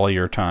regret all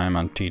your time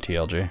on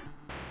TTLG.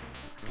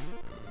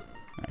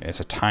 There's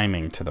a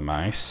timing to the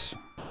mice.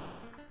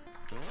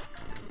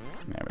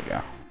 There we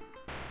go.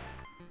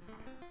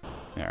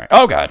 Alright.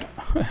 Oh god!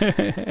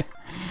 I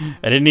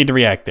didn't need to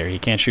react there. He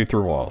can't shoot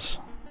through walls.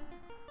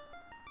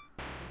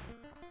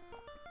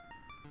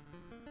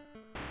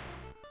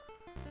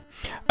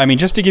 I mean,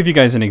 just to give you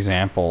guys an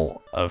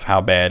example of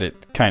how bad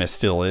it kind of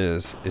still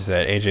is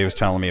that AJ was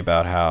telling me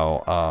about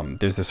how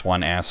there's this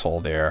one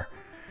asshole there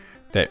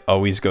that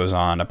always goes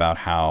on about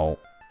how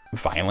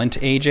violent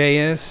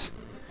AJ is.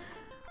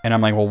 And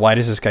I'm like, well, why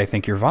does this guy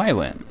think you're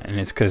violent? And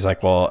it's because,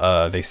 like,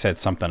 well, they said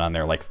something on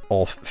there, like,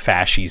 all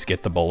fascists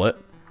get the bullet.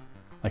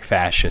 Like,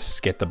 fascists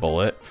get the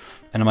bullet.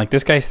 And I'm like,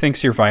 this guy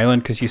thinks you're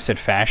violent because you said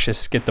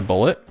fascists get the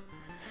bullet?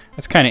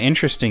 That's kind of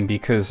interesting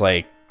because,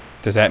 like,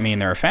 does that mean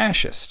they're a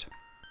fascist?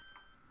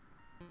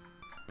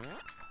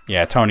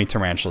 Yeah, Tony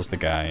Tarantula's the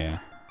guy, yeah.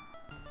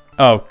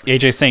 Oh,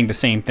 AJ's saying the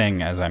same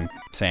thing as I'm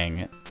saying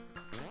it.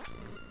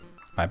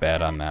 My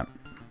bad on that.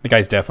 The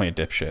guy's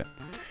definitely a dipshit.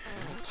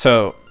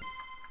 So,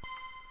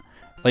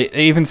 like,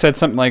 they even said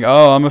something like,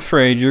 oh, I'm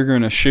afraid you're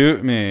gonna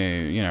shoot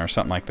me, you know, or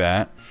something like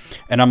that.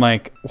 And I'm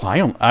like,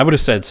 well, I would have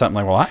said something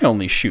like, well, I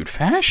only shoot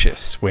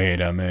fascists.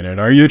 Wait a minute,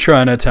 are you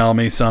trying to tell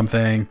me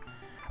something?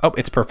 Oh,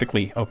 it's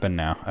perfectly open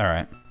now. All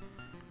right.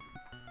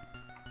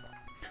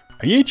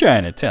 Are you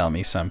trying to tell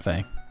me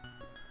something?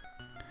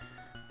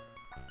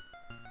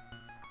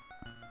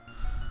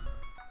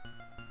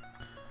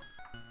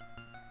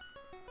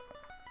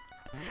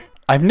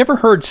 I've never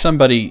heard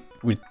somebody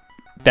with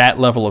that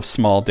level of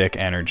small dick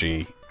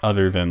energy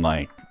other than,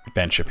 like,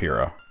 Ben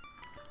Shapiro.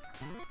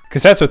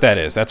 Because that's what that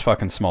is. That's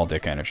fucking small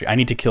dick energy. I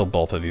need to kill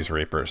both of these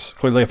Reapers.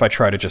 Clearly, if I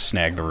try to just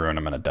snag the rune,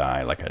 I'm gonna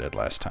die like I did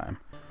last time.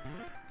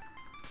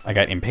 I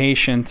got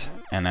impatient,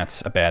 and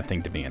that's a bad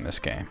thing to be in this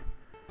game.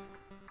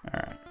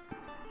 Alright.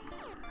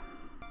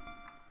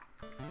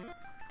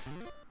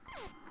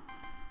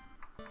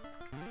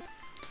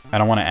 I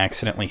don't want to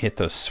accidentally hit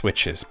those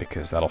switches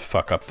because that'll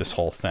fuck up this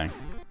whole thing.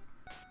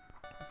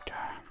 God.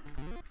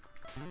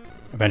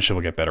 Eventually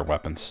we'll get better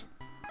weapons.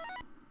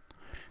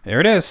 There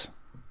it is.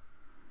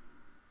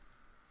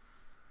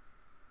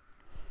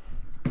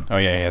 Oh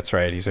yeah, that's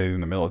right. He's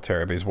in the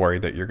military, but he's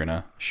worried that you're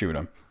gonna shoot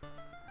him.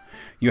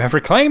 You have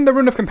reclaimed the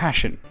Rune of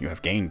Compassion. You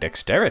have gained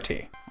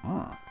dexterity.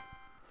 Oh.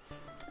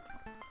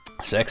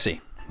 Sexy.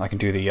 I can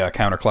do the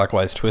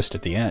counterclockwise twist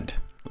at the end.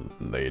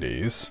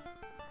 Ladies.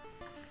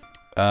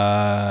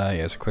 Yeah,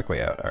 it's a quick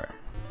way out. Alright.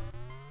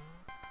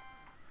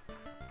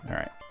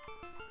 Alright.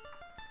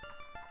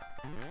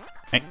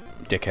 Hey,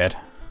 dickhead.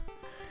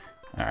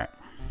 Alright.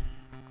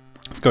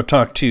 Let's go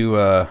talk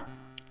to,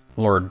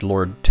 Lord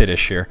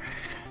Tiddish here.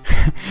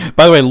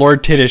 By the way,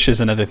 Lord Tiddish is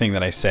another thing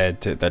that I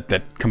said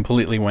that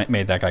completely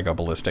made that guy go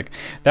ballistic.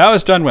 Thou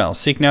hast done well.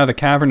 Seek now the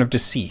Cavern of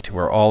Deceit,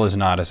 where all is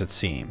not as it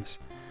seems.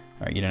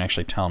 Alright, you didn't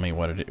actually tell me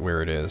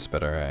where it is,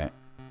 but alright.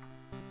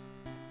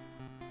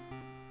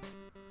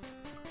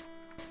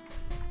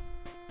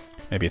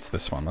 Maybe it's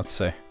this one, let's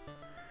see.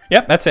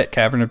 Yep, that's it,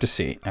 Cavern of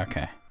Deceit.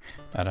 Okay.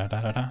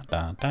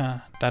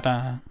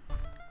 Da-da-da-da-da-da-da-da.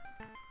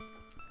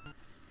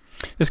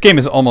 This game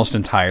is almost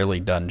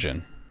entirely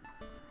dungeon.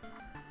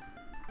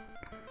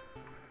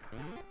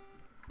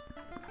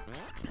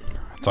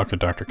 Talk to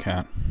Dr.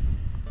 Cat.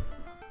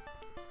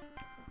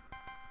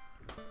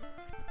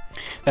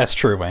 That's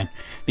true, Wayne.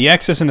 The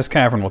X's in this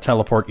cavern will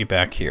teleport you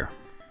back here.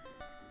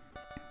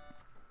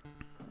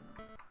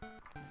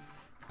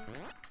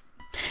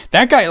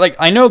 That guy, like,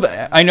 I know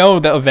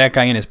of that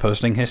guy in his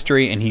posting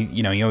history, and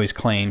he always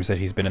claims that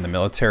he's been in the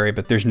military,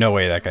 but there's no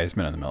way that guy's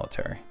been in the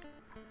military.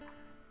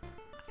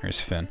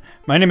 Here's Finn.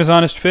 My name is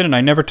Honest Finn, and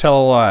I never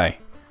tell a lie.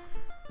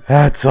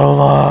 That's a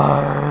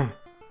lie.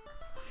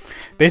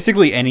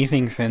 Basically,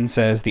 anything Finn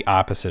says, the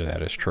opposite of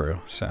that is true,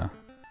 so.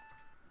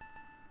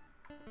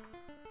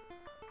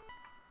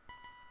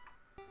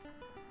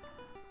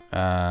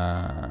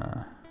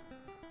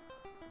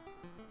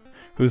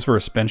 Who's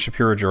worse, Ben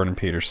Shapiro or Jordan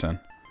Peterson?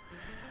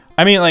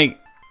 I mean, like,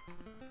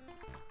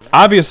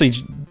 obviously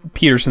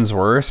Peterson's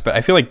worse, but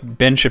I feel like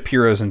Ben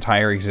Shapiro's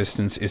entire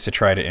existence is to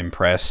try to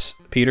impress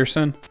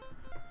Peterson.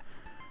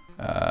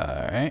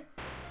 Alright.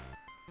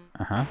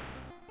 Uh-huh.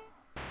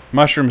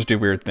 Mushrooms do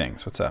weird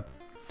things. What's up?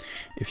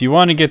 If you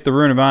want to get the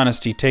Rune of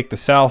Honesty, take the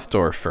south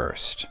door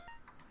first.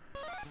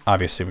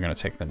 Obviously, we're going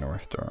to take the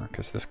north door,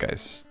 because this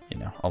guy's, you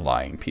know, a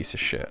lying piece of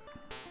shit.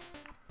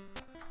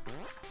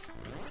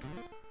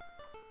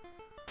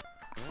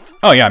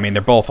 Oh, yeah, I mean,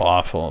 they're both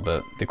awful,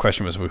 but the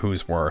question was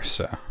who's worse,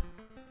 so.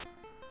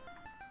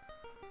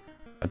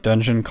 A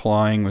dungeon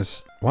clawing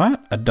was...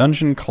 What? A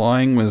dungeon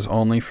clawing was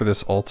only for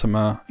this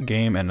Ultima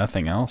game and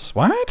nothing else?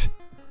 What?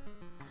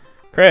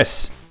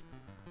 Chris,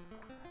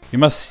 you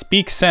must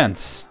speak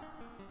sense.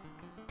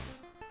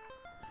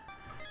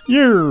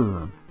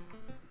 Yeah.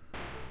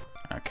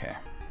 Okay.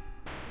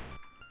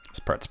 This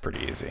part's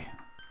pretty easy.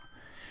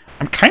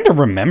 I'm kind of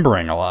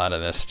remembering a lot of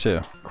this,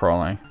 too.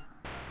 Crawling.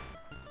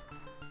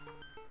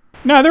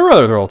 No, there were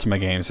other Ultima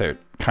games that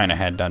kind of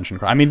had dungeon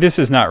crawl. I mean, this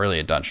is not really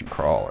a dungeon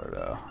crawler,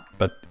 though.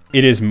 But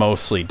it is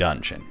mostly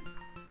dungeon.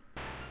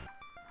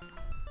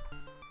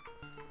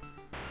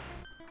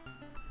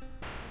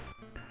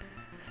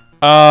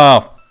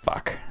 Oh,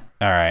 fuck.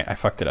 Alright, I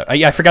fucked it up.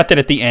 I forgot that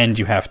at the end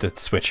you have to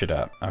switch it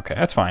up. Okay,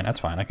 that's fine, that's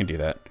fine. I can do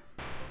that.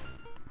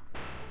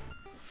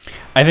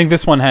 I think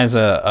this one has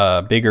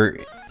a bigger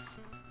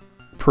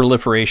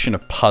proliferation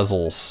of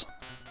puzzles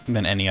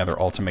than any other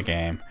Ultima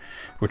game,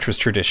 which was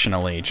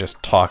traditionally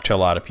just talk to a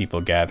lot of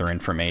people, gather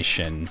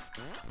information.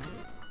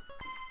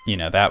 You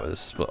know, that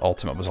was what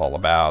Ultima was all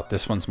about.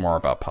 This one's more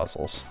about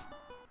puzzles.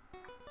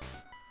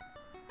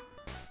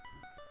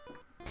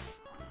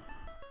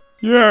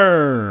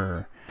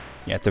 Yeah.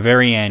 Yeah, at the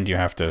very end you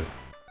have to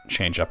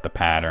change up the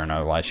pattern,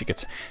 otherwise you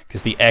get...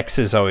 Because the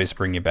X's always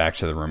bring you back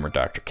to the room where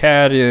Dr.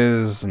 Cat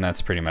is, and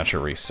that's pretty much a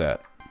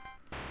reset.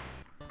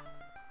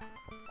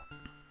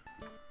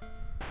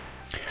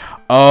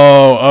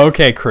 Oh,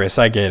 okay, Chris,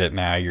 I get it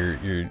now.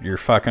 You're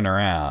fucking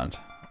around.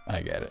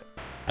 I get it.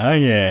 Oh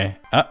yeah.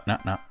 Oh,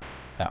 no.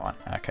 That one.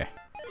 Okay.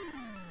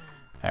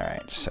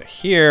 Alright, so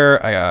here,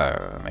 I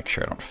gotta make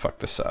sure I don't fuck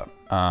this up.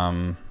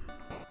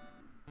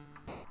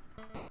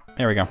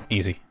 There we go.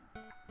 Easy.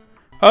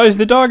 Oh, it's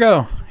the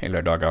doggo!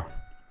 Hello, doggo.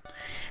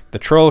 The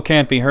troll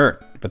can't be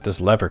hurt, but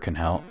this lever can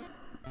help.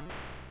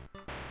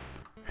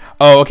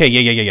 Oh, okay,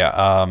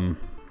 yeah.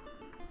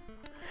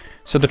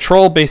 So the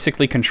troll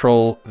basically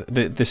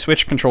the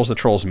switch controls the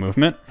troll's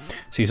movement,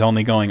 so he's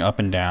only going up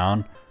and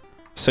down.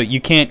 So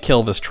you can't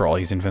kill this troll,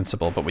 he's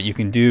invincible, but what you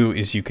can do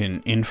is you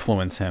can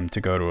influence him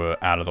to go to an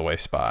out-of-the-way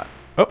spot.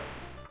 Oh!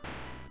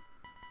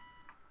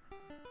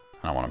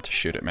 I don't want him to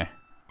shoot at me.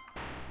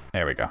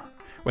 There we go.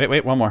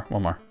 Wait, one more.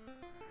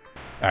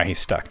 Alright, he's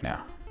stuck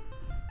now.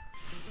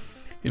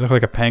 You look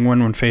like a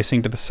penguin when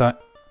facing to the side.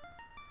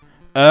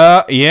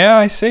 Yeah,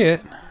 I see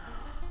it.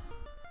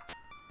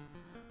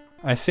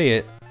 I see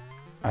it.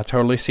 I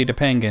totally see the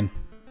penguin.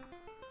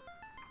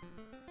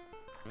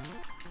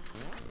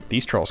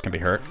 These trolls can be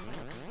hurt.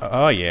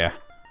 Oh, yeah.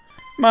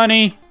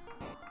 Money!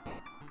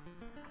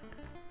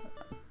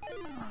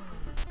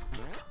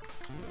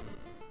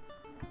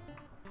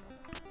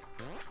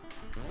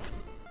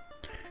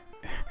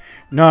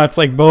 No, it's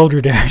like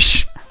Boulder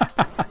Dash.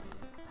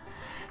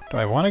 Do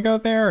I want to go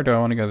there, or do I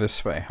want to go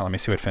this way? Let me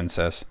see what Finn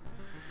says.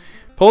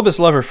 Pull this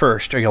lever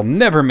first, or you'll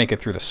never make it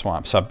through the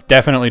swamp. So I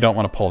definitely don't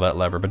want to pull that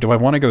lever, but do I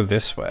want to go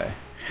this way?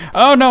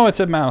 Oh, no, it's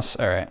a mouse.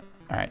 All right.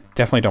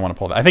 Definitely don't want to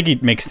pull that. I think he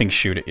makes things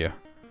shoot at you.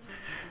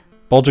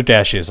 Boulder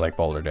Dash is like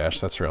Boulder Dash.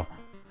 That's real.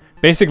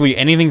 Basically,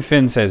 anything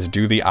Finn says,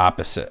 do the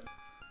opposite,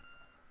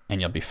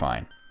 and you'll be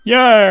fine.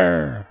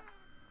 Yeah.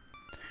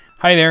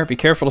 Hi there. Be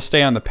careful to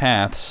stay on the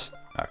paths.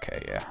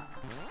 Okay, yeah.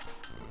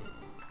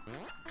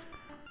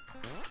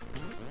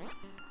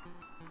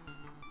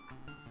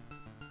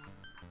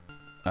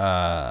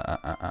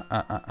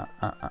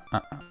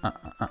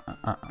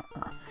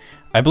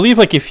 I believe,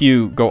 like, if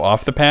you go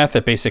off the path,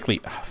 that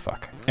basically... Oh,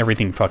 fuck.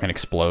 Everything fucking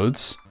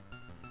explodes.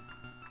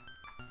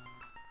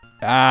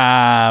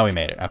 Ah, we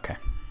made it. Okay.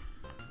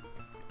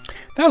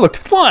 That looked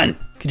fun!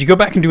 Could you go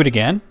back and do it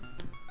again?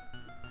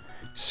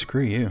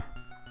 Screw you.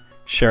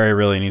 Sherry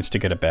really needs to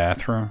get a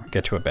bathroom.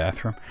 Get to a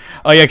bathroom.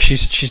 Oh, yeah,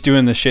 she's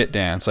doing the shit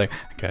dance. Like,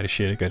 I gotta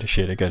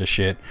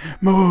shit.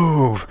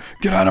 Move!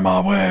 Get out of my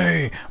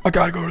way! I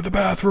gotta go to the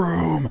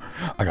bathroom!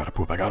 I gotta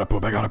poop.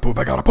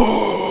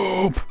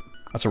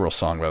 That's a real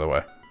song, by the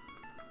way.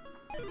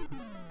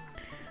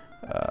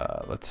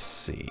 Let's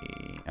see.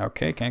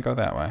 Okay, can't go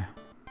that way.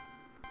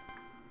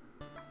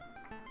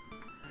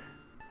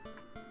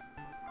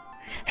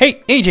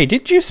 Hey, AJ,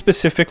 did you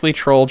specifically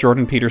troll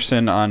Jordan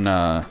Peterson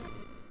on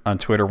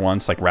Twitter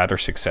once, like, rather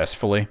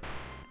successfully?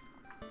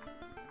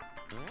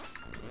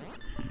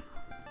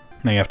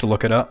 Now you have to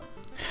look it up.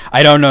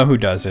 I don't know who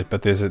does it,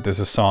 but there's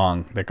a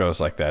song that goes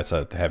like that. It's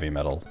a heavy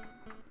metal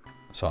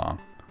song.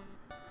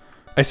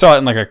 I saw it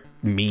in, like, a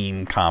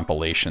meme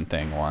compilation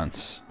thing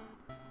once.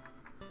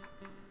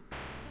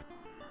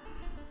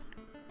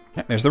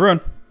 Yeah, there's the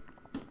rune.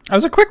 That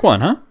was a quick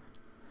one, huh?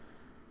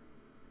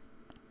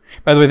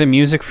 By the way, the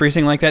music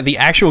freezing like that, the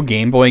actual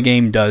Game Boy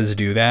game does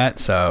do that,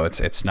 so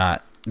it's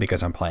not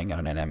because I'm playing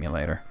on an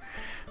emulator.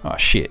 Oh,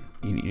 shit.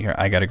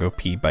 I gotta go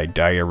pee by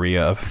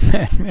diarrhea of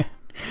madman.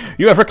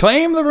 You have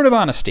reclaimed the Rune of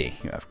Honesty.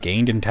 You have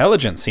gained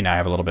intelligence. See, now I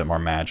have a little bit more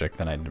magic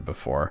than I did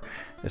before.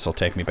 This will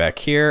take me back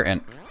here,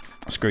 and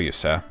screw you,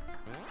 sir.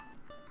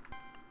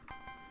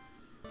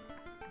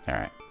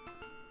 Alright.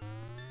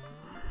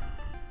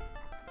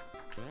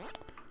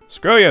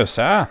 Screw you,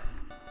 sir.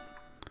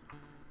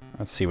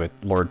 Let's see what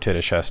Lord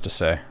Tiddish has to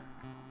say.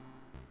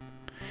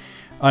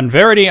 On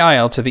Verity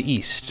Isle to the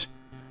east,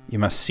 you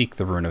must seek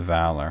the Rune of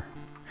Valor.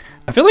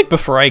 I feel like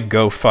before I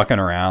go fucking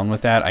around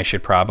with that, I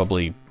should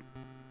probably,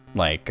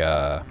 like,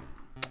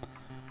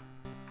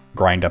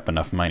 grind up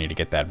enough money to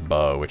get that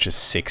bow, which is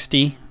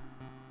 60.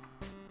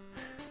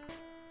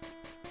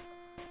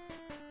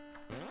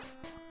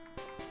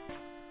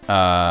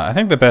 I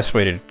think the best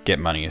way to get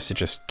money is to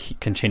just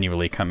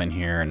continually come in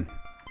here and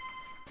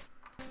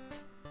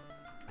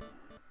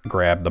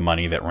grab the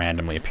money that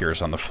randomly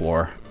appears on the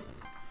floor.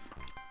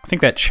 I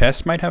think that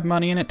chest might have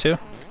money in it too.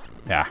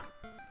 Yeah.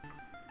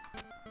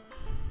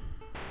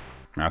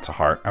 That's a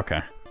heart.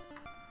 Okay.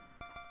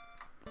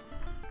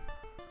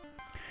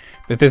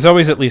 But there's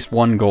always at least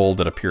one gold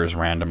that appears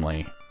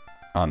randomly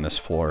on this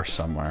floor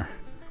somewhere.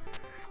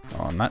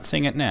 Oh, I'm not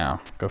seeing it now.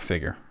 Go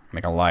figure.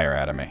 Make a liar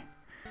out of me.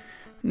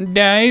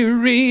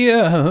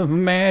 Diarrhea of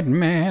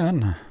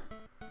madman.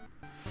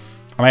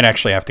 I might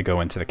actually have to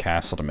go into the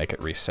castle to make it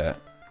reset.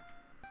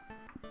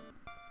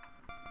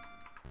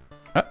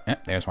 Oh, yeah,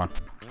 there's one.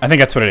 I think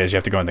that's what it is. You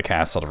have to go in the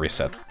castle to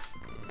reset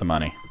the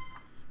money.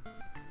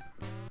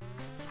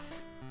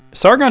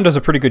 Sargon does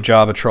a pretty good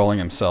job of trolling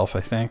himself,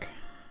 I think.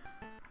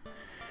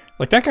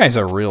 Like, that guy's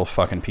a real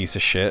fucking piece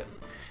of shit.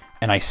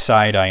 And I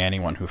side-eye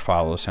anyone who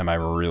follows him, I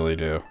really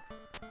do.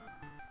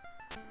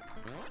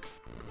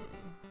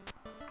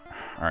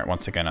 Alright,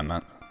 once again, I'm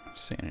not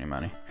seeing any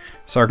money.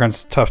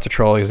 Sargon's tough to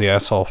troll because the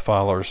asshole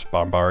followers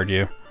bombard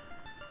you.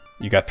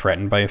 You got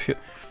threatened by a few...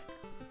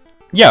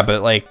 Yeah,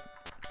 but, like...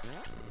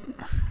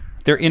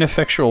 They're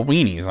ineffectual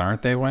weenies,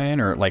 aren't they,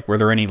 Wayne? Or, like, were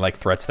there any, like,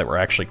 threats that were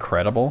actually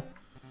credible?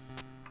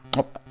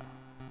 Oh.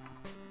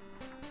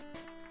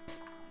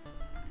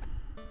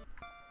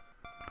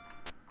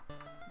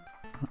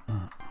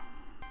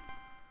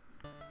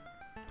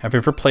 Have you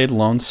ever played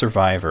Lone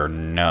Survivor?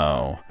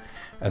 No.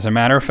 As a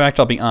matter of fact,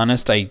 I'll be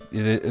honest,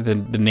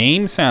 the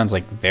name sounds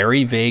like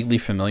very vaguely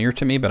familiar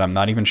to me, but I'm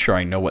not even sure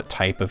I know what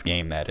type of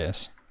game that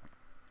is.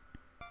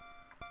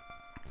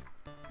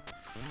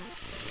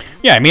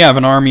 Yeah, I may have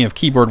an army of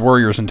keyboard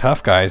warriors and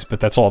tough guys, but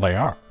that's all they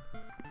are.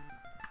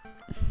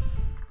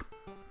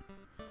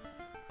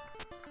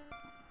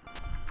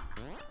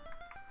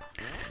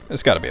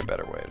 There's got to be a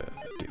better way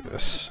to do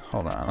this.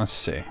 Hold on, let's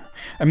see.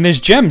 I mean, there's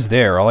gems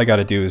there. All I got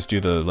to do is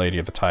do the Lady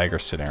of the Tiger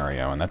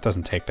scenario, and that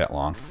doesn't take that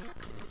long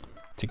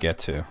to get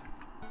to.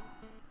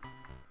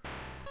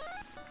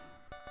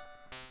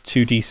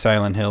 2D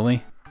Silent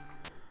Hill-y.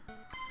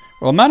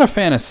 Well, I'm not a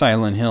fan of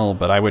Silent Hill,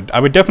 but I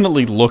would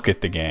definitely look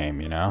at the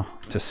game, you know,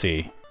 to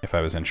see if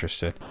I was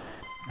interested.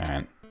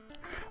 And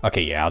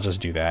okay, yeah, I'll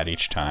just do that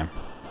each time.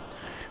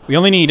 We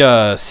only need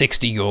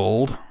 60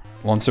 gold.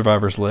 Lone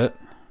Survivor's lit.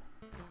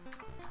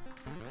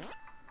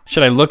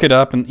 Should I look it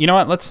up? And you know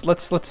what? Let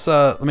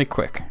me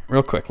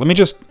real quick. Let me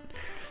just,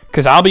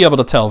 because I'll be able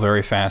to tell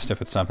very fast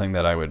if it's something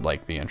that I would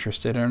like be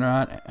interested in or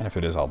not, and if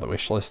it is, I'll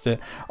wish list it.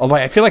 Although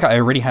I feel like I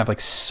already have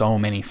like so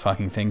many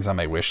fucking things on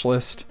my wish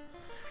list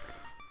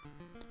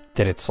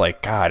that it's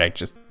like, God, I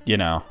just, you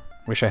know,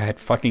 wish I had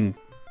fucking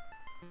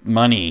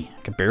money.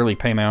 I could barely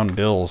pay my own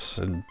bills,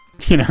 and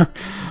you know.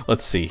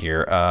 Let's see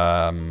here.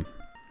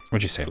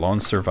 What'd you say?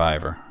 Lone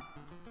Survivor.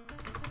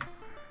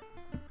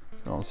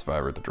 Lone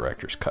Survivor, the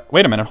director's cut.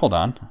 Wait a minute, hold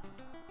on.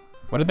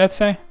 What did that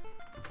say?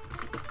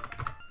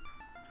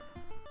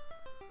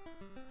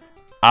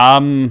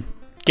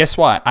 Guess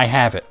what? I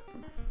have it.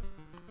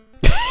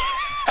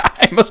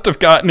 I must have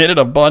gotten it in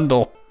a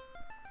bundle.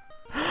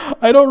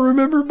 I don't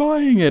remember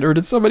buying it, or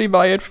did somebody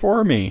buy it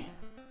for me?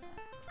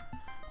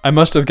 I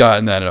must have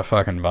gotten that in a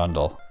fucking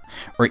bundle.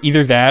 Or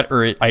either that,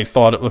 or I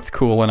thought it looked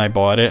cool and I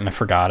bought it and I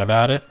forgot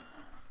about it.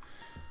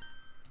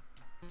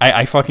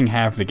 I fucking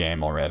have the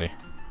game already.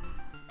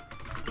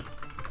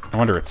 I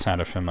wonder if it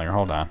sounded familiar.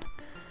 Hold on.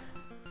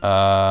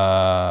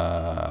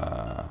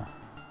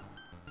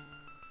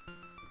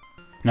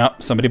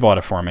 Nope, somebody bought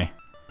it for me.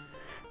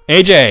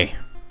 AJ!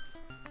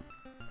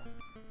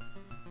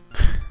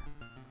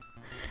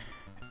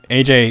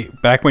 AJ,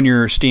 back when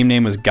your Steam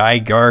name was Guy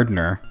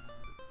Gardner,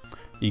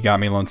 you got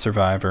me Lone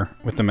Survivor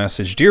with the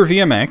message, Dear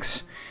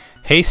VMX,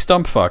 hey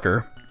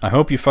Stumpfucker, I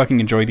hope you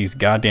fucking enjoy these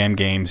goddamn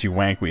games, you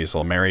wank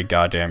weasel. Merry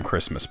goddamn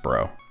Christmas,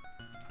 bro.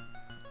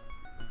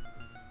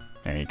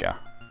 There you go.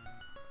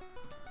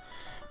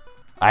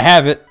 I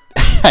have it.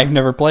 I've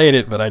never played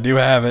it, but I do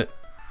have it.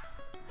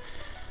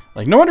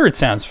 Like, no wonder it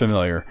sounds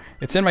familiar.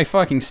 It's in my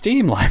fucking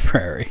Steam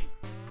library.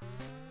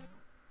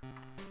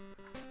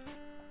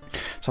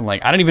 So I'm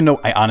like, I don't even know.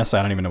 Honestly,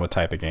 I don't even know what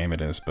type of game it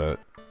is, but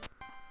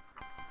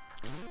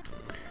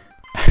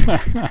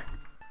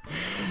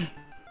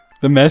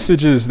the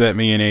messages that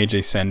me and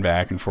AJ send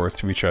back and forth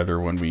to each other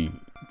when we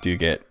do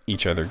get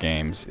each other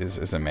games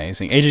is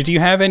amazing. AJ, do you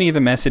have any of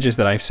the messages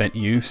that I've sent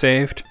you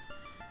saved?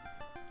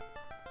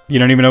 You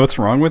don't even know what's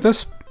wrong with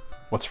this?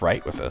 What's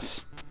right with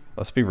this?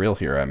 Let's be real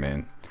here, I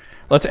mean.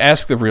 Let's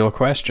ask the real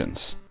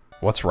questions.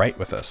 What's right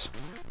with us?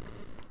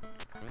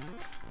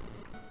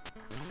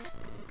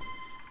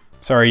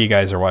 Sorry you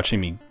guys are watching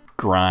me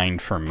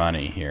grind for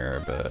money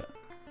here, but...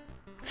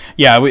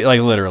 Yeah,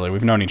 like literally,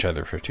 we've known each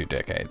other for 2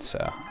 decades,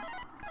 so...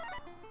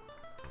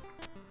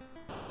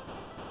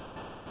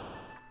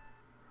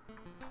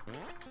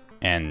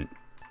 And...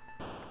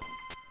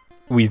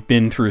 we've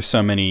been through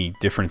so many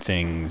different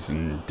things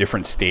and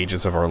different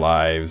stages of our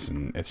lives,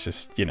 and it's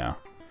just, you know.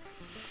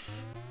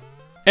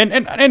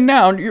 And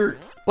now you're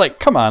like,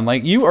 come on,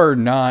 like you are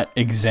not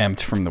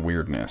exempt from the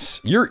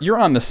weirdness. You're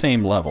on the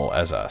same level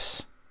as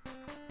us.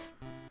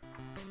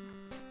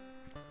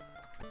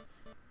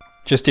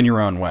 Just in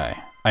your own way.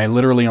 I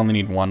literally only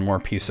need one more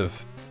piece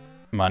of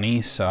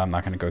money, so I'm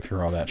not going to go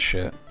through all that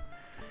shit.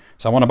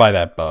 So I want to buy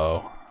that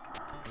bow.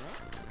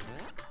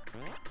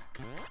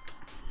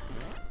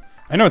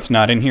 I know it's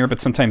not in here, but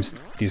sometimes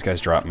these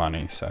guys drop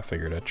money, so I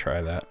figured I'd try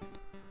that.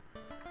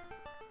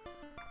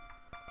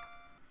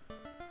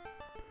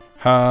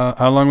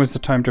 How long was the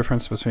time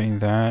difference between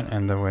that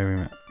and the way we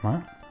met?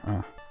 What?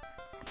 Oh.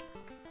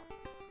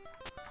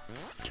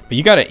 But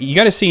you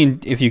gotta see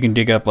if you can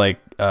dig up like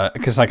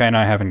because like I know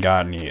I haven't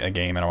gotten a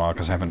game in a while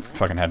because I haven't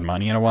fucking had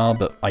money in a while,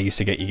 but I used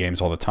to get you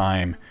games all the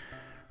time.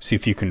 See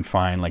if you can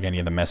find like any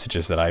of the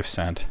messages that I've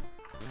sent.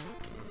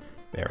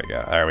 There we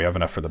go. All right, we have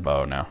enough for the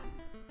bow now.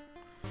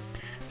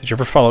 Did you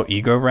ever follow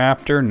Ego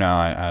Raptor? No,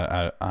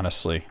 I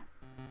honestly,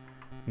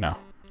 no.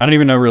 I don't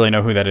even really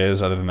know who that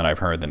is, other than that I've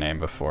heard the name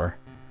before.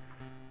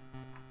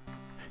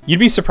 You'd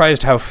be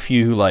surprised how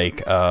few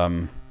like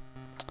no.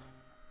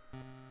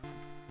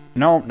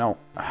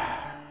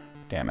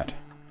 Damn it.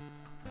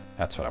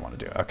 That's what I want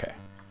to do. Okay.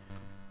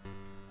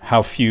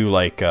 How few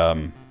like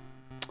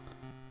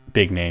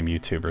big name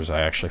YouTubers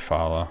I actually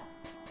follow.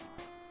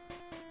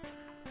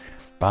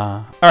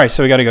 All right,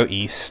 so we got to go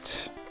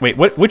east. Wait,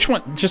 what? Which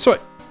one? Just so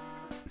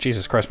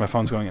Jesus Christ, my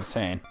phone's going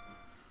insane.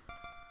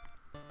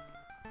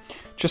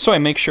 Just so I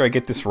make sure I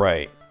get this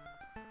right,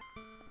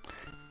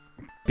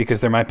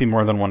 because there might be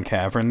more than one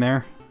cavern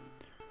there.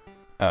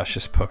 It's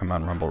just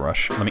Pokemon Rumble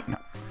Rush.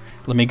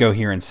 Let me go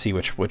here and see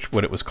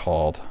what it was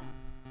called.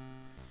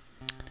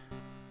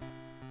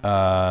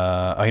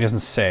 Oh, he doesn't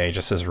say. It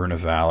just says Rune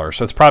of Valor,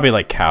 so it's probably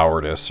like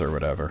Cowardice or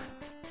whatever.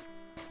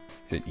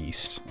 Is it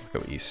east?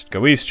 Go east.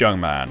 Go east, young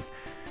man.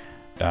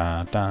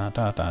 Da da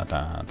da da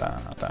da da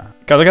da.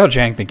 God, look how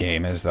jank the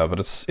game is, though. But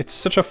it's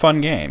such a fun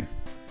game.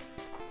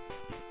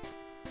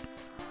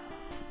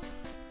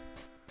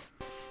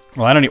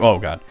 Well, I don't. Oh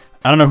God,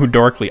 I don't know who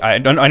Dorkly. I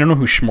don't know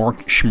who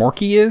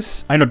Schmorky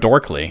is. I know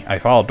Dorkly. I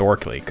follow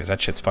Dorkly because that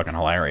shit's fucking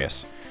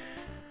hilarious.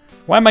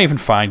 Why am I even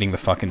finding the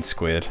fucking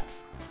squid?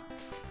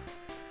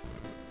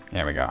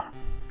 There we go.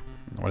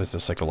 What is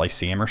this, like the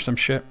Lyceum or some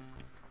shit?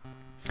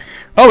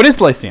 Oh, it is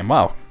the Lyceum.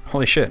 Wow.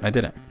 Holy shit, I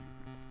did it.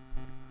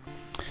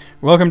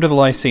 Welcome to the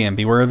Lyceum.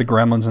 Beware of the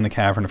gremlins in the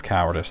Cavern of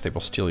Cowardice. They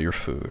will steal your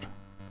food.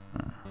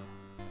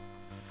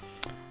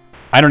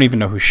 I don't even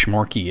know who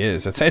Schmorky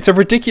is. It's a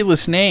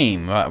ridiculous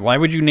name. Why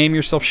would you name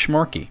yourself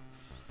Schmorky?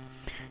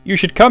 You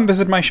should come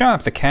visit my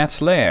shop, the Cat's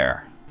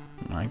Lair.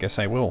 I guess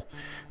I will.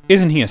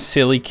 Isn't he a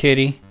silly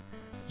kitty?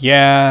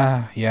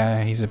 Yeah,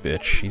 he's a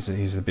bitch.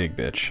 He's a big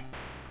bitch.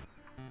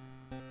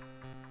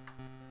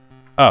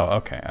 Oh,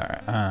 okay,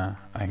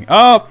 alright.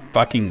 Oh,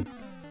 fucking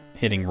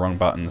hitting wrong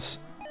buttons.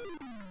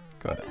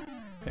 Good.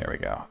 There we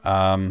go.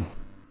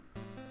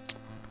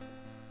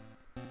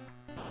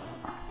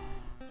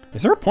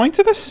 Is there a point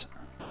to this?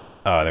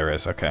 Oh, there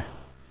is, okay.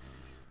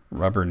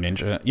 Rubber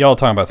Ninja. Y'all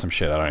talking about some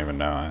shit I don't even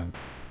know.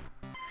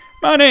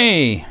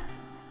 Money!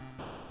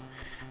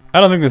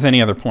 I don't think there's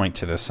any other point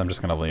to this. I'm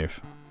just gonna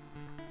leave.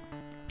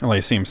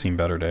 Lyceum's seen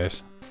better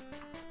days.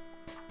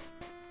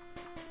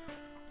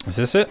 Is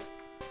this it?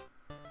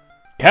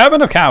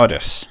 Cavern of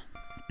Cowardice.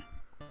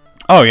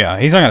 Oh yeah,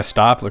 he's not gonna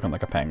stop looking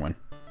like a penguin.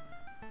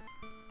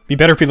 Be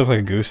better if he looked like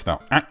a goose,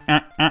 though.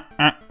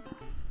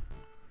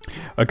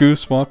 A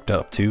goose walked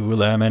up to a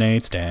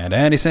lemonade stand,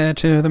 and he said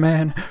to the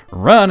man,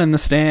 "Run in the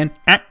stand."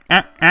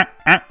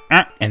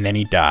 And then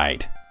he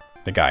died.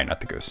 The guy, not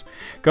the goose.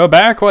 Go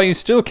back while you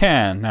still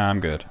can. Nah, I'm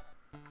good.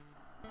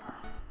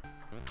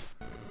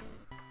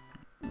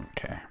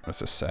 Okay, what's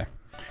this say?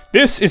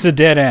 This is a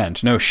dead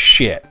end. No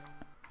shit.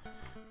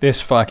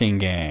 This fucking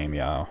game,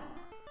 yo.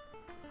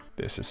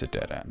 This is a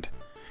dead end.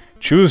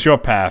 Choose your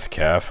path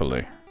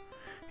carefully.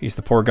 He's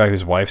the poor guy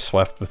whose wife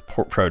slept with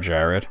Pro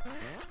Jared.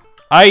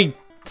 I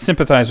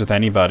sympathize with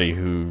anybody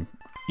who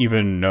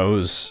even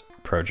knows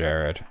Pro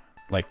Jared.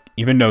 Like,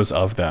 even knows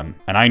of them.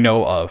 And I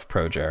know of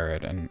Pro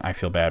Jared, and I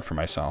feel bad for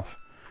myself.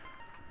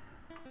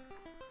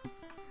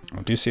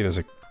 I do see there's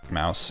a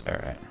mouse.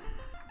 Alright.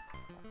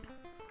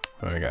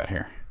 What do we got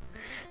here?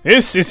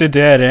 This is a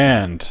dead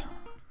end.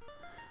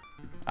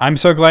 I'm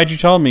so glad you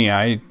told me.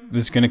 I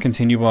was going to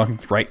continue walking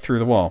right through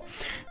the wall.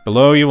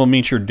 Below you will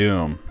meet your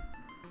doom.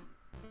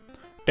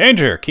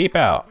 Danger! Keep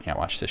out! Yeah,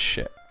 watch this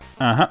shit.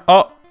 Uh-huh.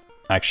 Oh!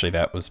 Actually,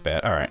 that was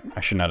bad. Alright,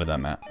 I should not have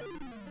done that.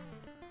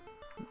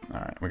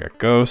 Alright, we got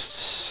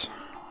ghosts.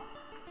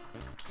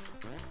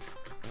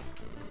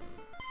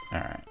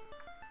 Alright.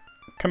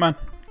 Come on.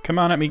 Come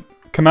on at me.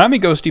 Come at me,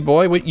 ghosty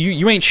boy. Wait,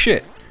 you ain't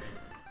shit.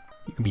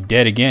 You can be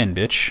dead again,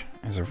 bitch.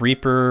 There's a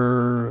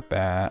reaper, a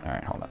bat.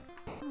 Alright, hold on.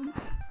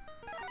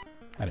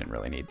 I didn't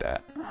really need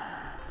that.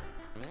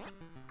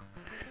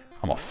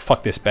 I'm gonna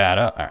fuck this bat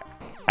up. Alright.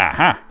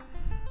 Aha!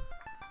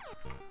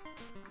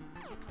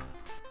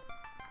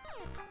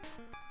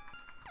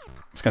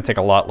 It's gonna take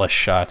a lot less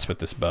shots with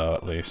this bow,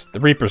 at least. The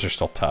Reapers are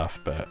still tough,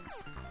 but...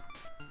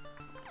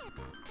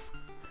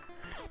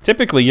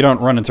 Typically, you don't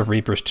run into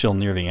Reapers till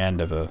near the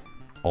end of a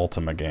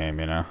Ultima game,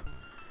 you know?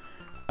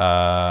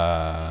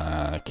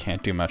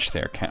 Can't do much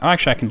there. Oh,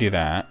 actually, I can do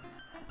that.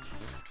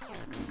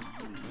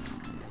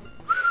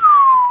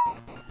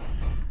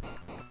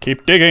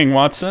 Keep digging,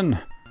 Watson!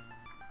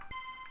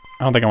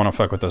 I don't think I want to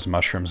fuck with those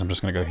mushrooms. I'm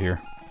just gonna go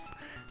here.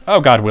 Oh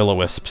god,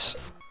 will-o-wisps.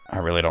 I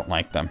really don't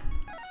like them.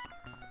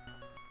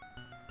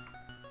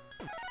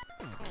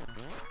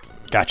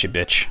 Gotcha,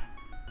 bitch.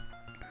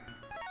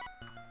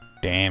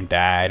 Damn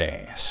died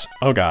ass.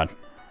 Oh god.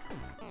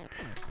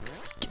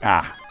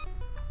 Ah.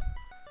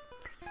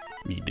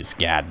 Need this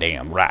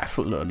goddamn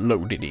rifle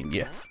unloaded in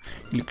ya.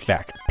 You look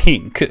like a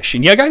Pink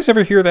cushion. Yeah, guys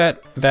ever hear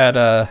that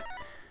the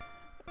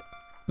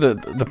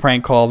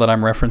prank call that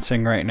I'm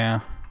referencing right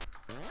now?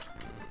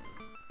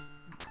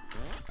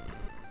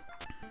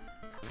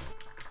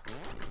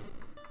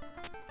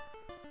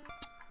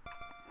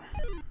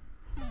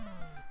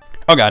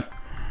 Oh god.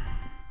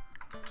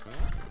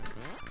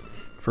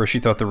 First you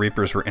thought the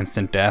Reapers were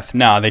instant death.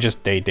 No,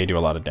 they do a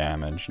lot of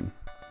damage.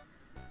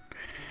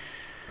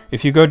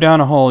 If you go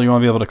down a hole, you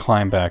won't be able to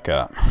climb back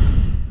up.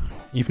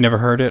 You've never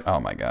heard it?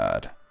 Oh my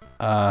god.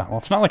 Well,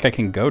 it's not like I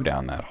can go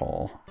down that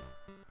hole.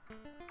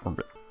 Or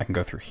I can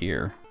go through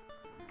here.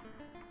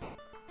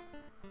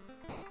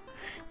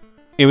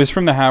 It was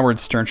from the Howard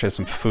Stern show,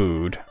 some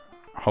food.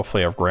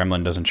 Hopefully a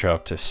gremlin doesn't show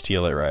up to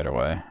steal it right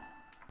away.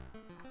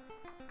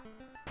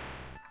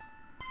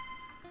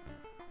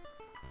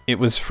 It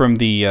was from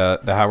the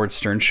Howard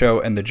Stern show,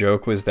 and the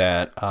joke was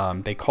that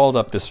they called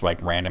up this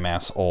like random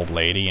ass old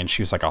lady, and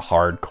she was like a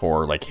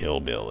hardcore like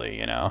hillbilly,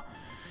 you know.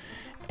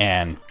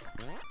 And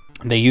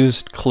they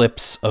used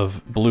clips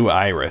of Blue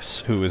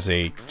Iris, who was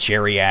a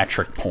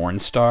geriatric porn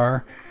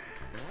star,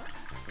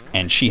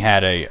 and she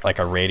had a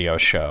radio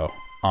show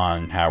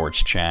on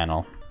Howard's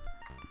channel.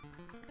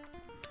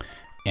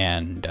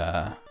 And do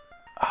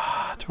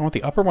I want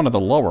the upper one or the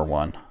lower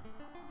one?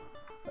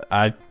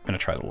 I'm gonna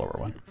try the lower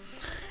one.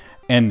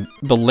 And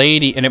the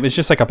lady, and it was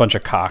just like a bunch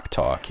of cock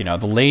talk, you know.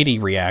 The lady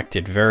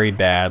reacted very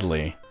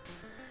badly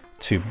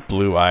to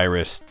Blue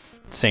Iris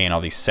saying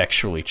all these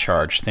sexually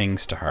charged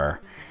things to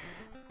her,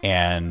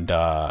 and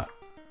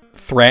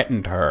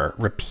threatened her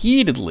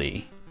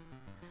repeatedly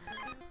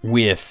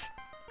with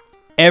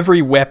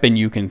every weapon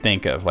you can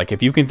think of. Like,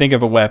 if you can think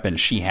of a weapon,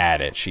 she had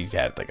it. She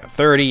had like a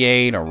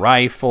 38, a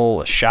rifle,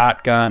 a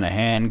shotgun, a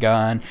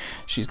handgun.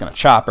 She's gonna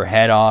chop her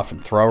head off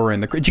and throw her in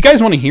the... Do you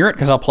guys want to hear it?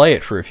 Because I'll play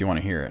it for if you want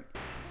to hear it.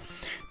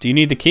 Do you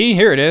need the key?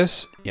 Here it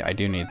is. Yeah, I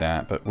do need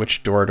that, but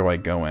which door do I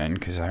go in?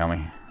 Because I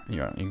only...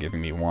 You're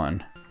giving me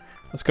one.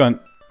 Let's go in...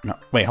 No,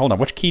 wait, hold on.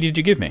 Which key did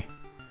you give me?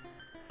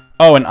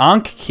 Oh, an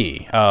Ankh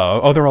key.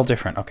 Oh, they're all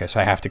different. Okay, so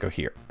I have to go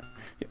here.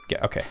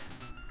 Yeah, okay.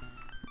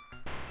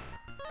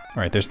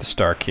 Alright, there's the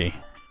star key.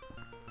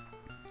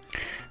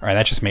 Alright,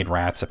 that just made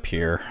rats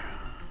appear.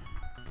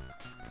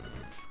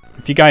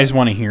 If you guys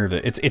want to hear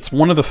that, it's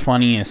one of the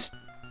funniest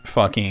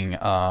fucking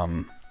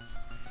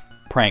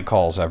prank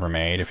calls ever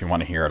made. If you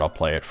want to hear it, I'll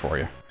play it for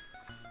you.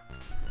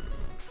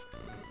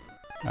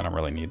 I don't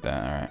really need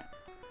that. Alright.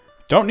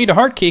 Don't need a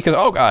heart key, because...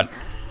 Oh, God.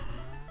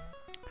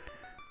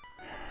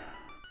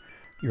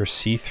 You're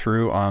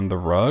see-through on the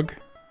rug?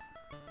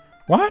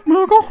 What,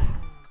 Moogle?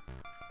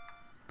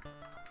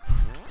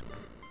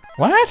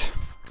 What?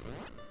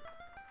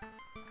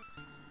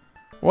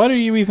 What are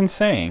you even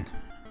saying?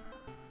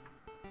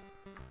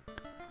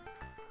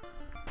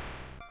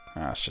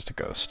 Ah, it's just a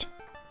ghost.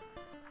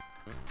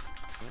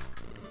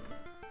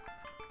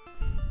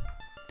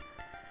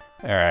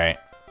 Alright.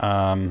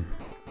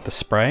 The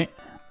sprite?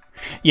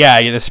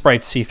 Yeah, the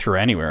sprite's see-through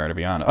anywhere, to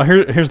be honest. Oh,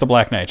 here's the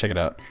Black Knight. Check it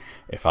out.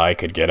 If I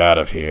could get out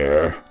of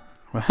here.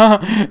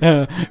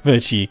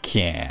 But you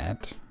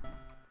can't.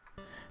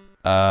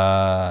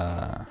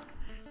 I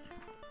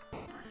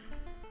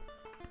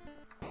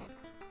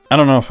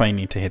don't know if I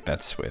need to hit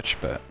that switch,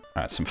 but...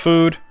 Alright, some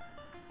food.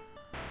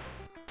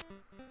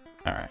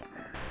 Alright.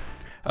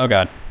 Oh,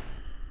 God.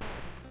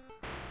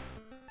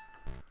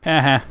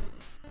 Haha.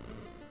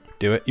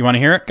 Do it. You want to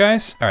hear it,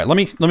 guys? Alright, let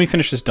me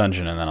finish this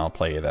dungeon, and then I'll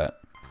play you that.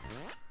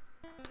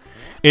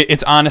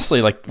 It's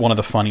honestly, like, one of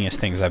the funniest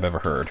things I've ever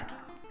heard.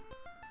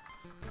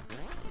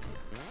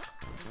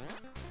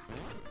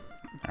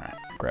 Alright,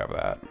 grab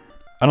that.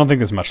 I don't think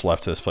there's much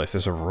left to this place.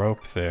 There's a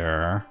rope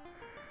there.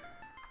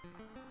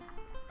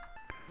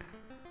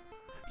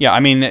 Yeah, I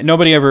mean,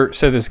 nobody ever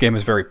said this game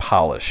was very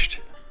polished.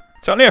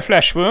 It's only a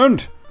flesh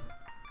wound.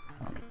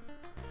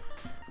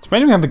 It's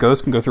amazing how the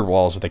ghosts can go through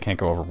walls, but they can't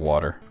go over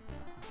water.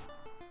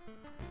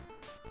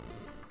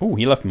 Ooh,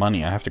 he left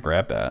money. I have to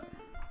grab that.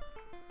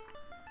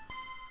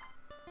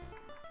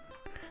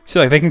 See,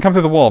 like, they can come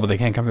through the wall, but they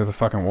can't come through the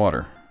fucking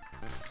water.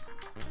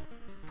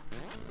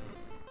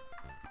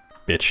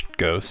 Bitch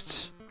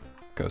ghosts.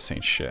 Ghosts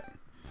ain't shit.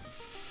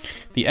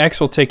 The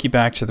X will take you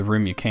back to the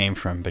room you came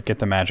from, but get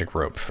the magic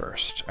rope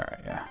first.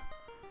 Alright, yeah.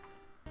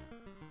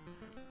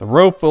 The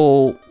rope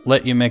will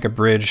let you make a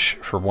bridge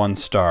for 1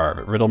 star,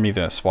 but riddle me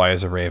this. Why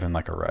is a raven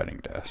like a writing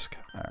desk?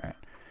 Alright.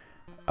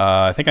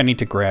 I think I need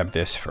to grab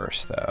this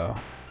first, though.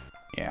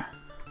 Yeah.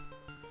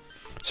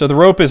 So the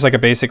rope is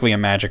like basically a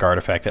magic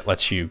artifact that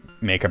lets you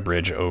make a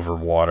bridge over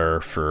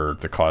water for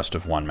the cost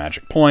of 1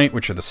 magic point,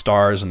 which are the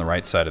stars on the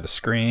right side of the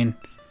screen.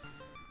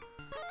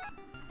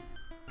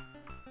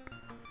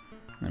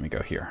 Let me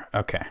go here.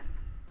 Okay.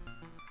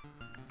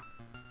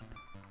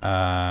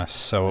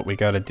 So what we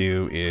gotta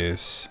do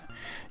is...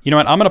 You know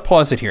what? I'm gonna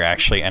pause it here,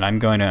 actually, and I'm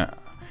going to...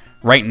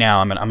 Right now,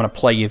 I'm gonna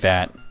play you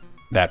that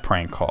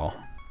prank call.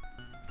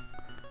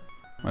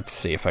 Let's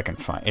see if I can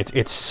find...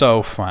 It's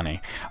so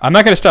funny. I'm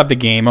not gonna stop the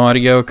game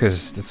audio,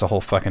 because it's a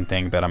whole fucking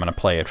thing, but I'm gonna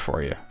play it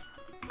for you.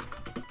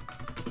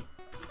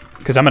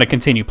 Because I'm gonna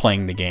continue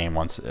playing the game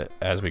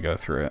as we go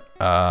through it.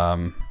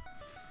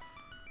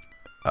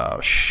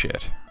 Oh,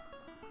 shit.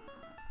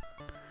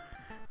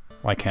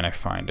 Why can't I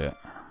find it?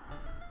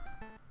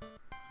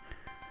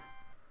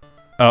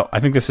 Oh, I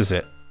think this is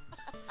it.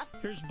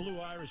 Here's Blue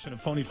Iris and a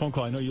phony phone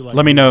call. I know you like.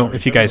 Let me know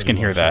if you guys can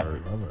hear that.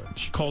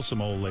 She calls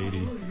some old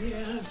lady. Oh,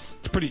 yes.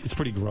 It's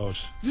pretty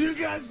gross. Do you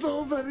guys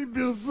know of any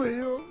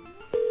museum?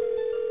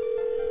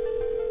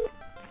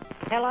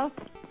 Hello?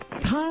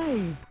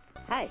 Hi,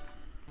 Hey.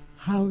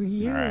 how are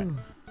you? All right.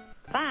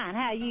 Fine,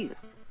 how are you?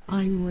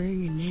 I'm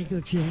wearing a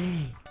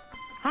negligee.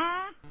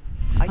 Huh?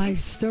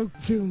 I've stoked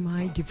through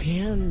my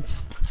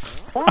defense.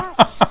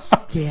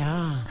 What?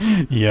 Yeah.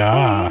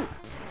 Yeah.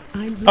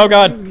 I'm Oh,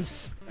 God.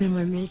 Iris. Am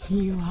I making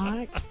you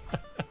hot?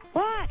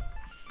 What?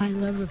 I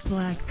love a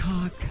black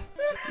cock.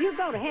 You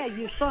go to hell,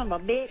 you son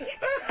of a bitch.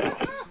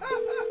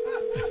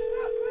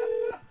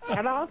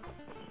 Hello?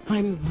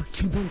 I'm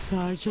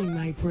massaging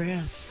my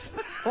breasts.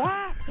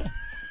 What?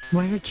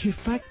 Why don't you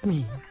fuck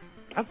me?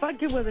 I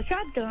fucked you with a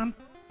shotgun.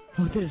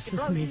 Oh, this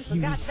is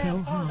making me so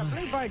The hot.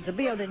 bluebirds are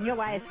building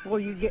your ass before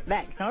you get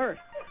back to Earth.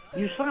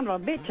 You son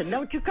of a bitch, and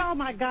don't you call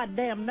my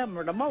goddamn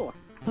number no more.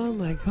 Oh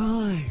my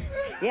God.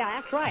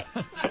 Yeah, that's right.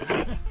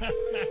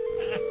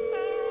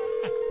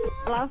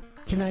 Hello?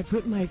 Can I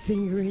put my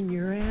finger in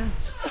your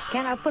ass?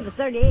 Can I put a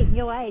 38 in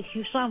your ass,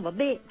 you son of a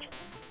bitch?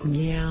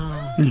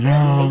 Yeah.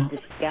 Yeah. This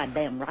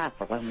goddamn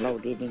rifle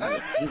unloaded in you.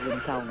 You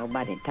wouldn't call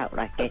nobody and talk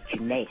like that, you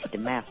nasty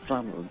mouth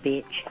son of a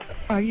bitch.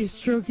 Are you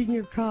stroking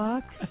your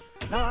cock?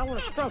 No, I want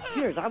to stroke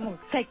yours. I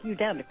want to take you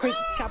down the creek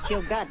and chop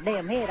your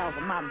goddamn head off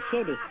of my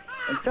machete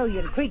and throw you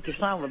in the creek, you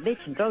son of a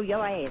bitch, and throw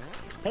your ass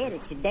head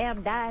at your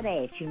damn dying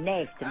ass, you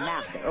nasty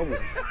mouth, oh,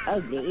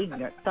 ugly,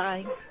 ignorant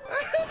thing.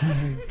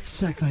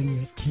 Suck on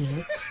your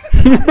tits.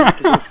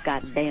 This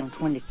goddamn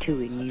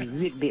 22 in you.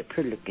 You'd be a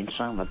pretty looking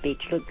son of a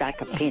bitch. Look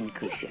like a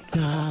pincushion.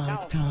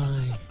 Oh,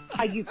 God.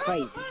 Are you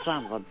crazy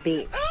son of a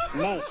bitch?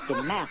 Nasty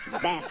mouth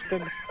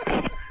bastard.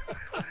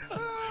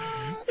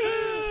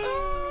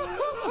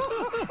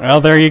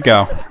 Well, there you go.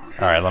 All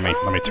right, let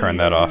me turn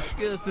that off.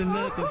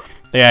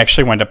 They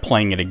actually wound up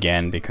playing it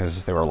again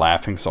because they were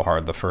laughing so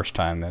hard the first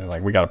time. They're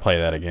like, we got to play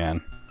that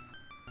again.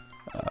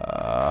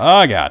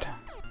 Oh God.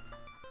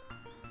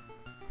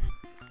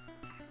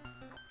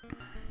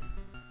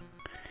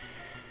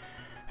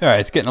 All right,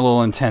 it's getting a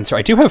little intense here.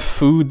 I do have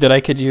food that I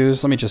could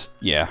use. Let me just,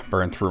 yeah,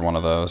 burn through one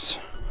of those.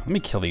 Let me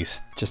kill these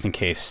just in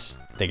case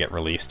they get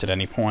released at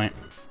any point.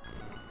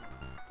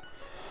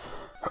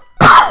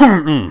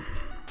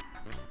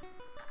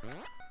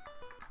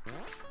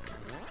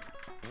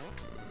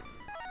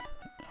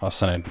 All of a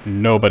sudden,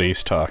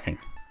 nobody's talking.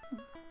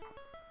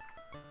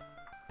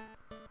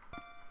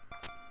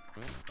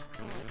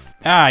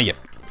 Ah, yep.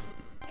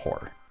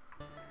 Whore.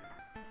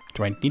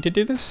 Do I need to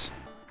do this?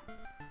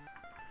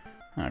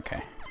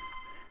 Okay.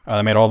 Oh,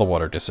 that made all the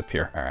water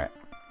disappear. Alright.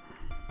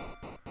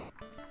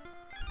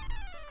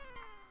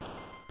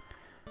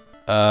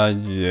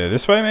 Yeah,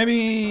 this way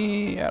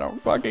maybe? I don't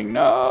fucking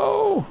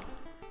know.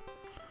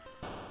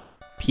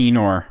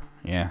 Pinor.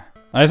 Yeah.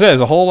 Like I said,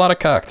 there's a whole lot of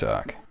cock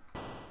talk.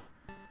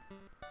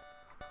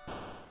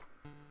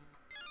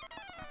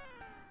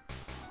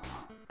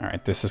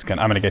 Alright, this is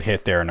gonna... I'm gonna get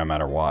hit there no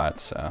matter what,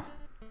 so...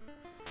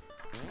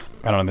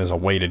 I don't know if there's a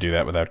way to do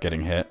that without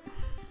getting hit.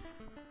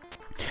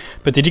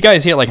 But did you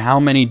guys hear, like, how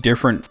many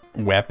different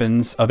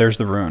weapons... Oh, there's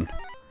the rune.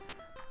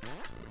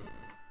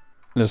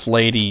 This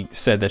lady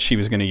said that she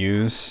was gonna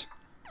use...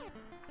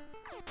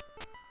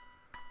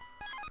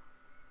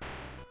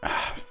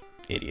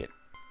 Idiot.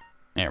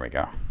 There we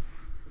go.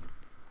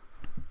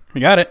 We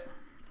got it.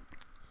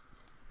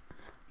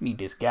 Need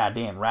this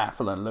goddamn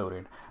rifle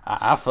unloaded.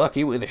 I'll fuck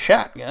you with a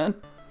shotgun.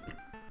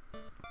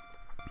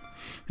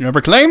 You have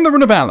reclaimed the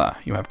Rune of Valor.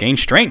 You have gained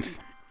strength.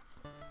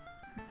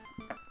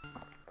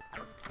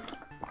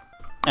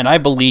 And I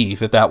believe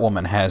that that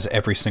woman has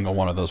every single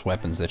one of those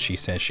weapons that she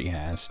says she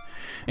has.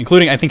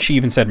 Including, I think she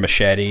even said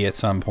machete at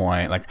some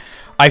point. Like,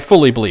 I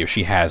fully believe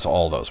she has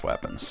all those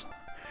weapons.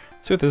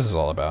 Let's see what this is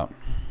all about.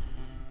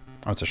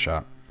 Oh, it's a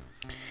shop.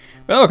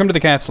 Welcome to the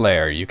Cat's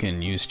Lair. You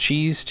can use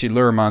cheese to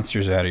lure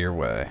monsters out of your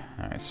way.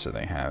 Alright, so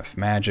they have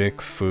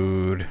magic,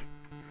 food,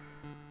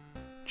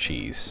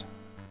 cheese.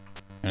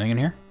 Anything in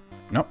here?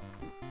 Nope.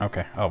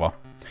 Okay, oh well.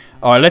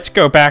 Alright, let's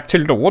go back to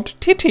Lord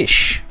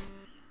Titish.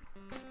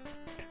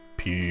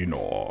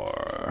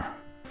 Pinor.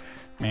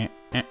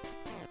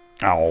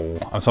 Oh,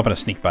 I was hoping to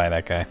sneak by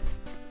that guy.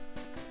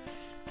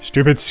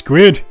 Stupid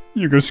squid!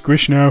 You go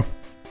squish now.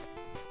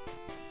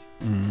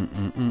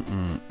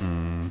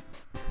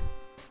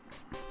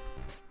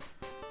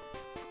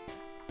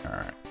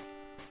 Alright.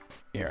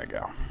 Here I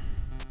go.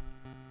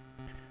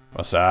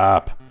 What's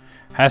up?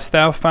 Hast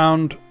thou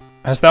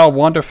a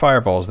wand of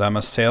fireballs? Thou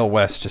must sail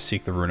west to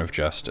seek the Rune of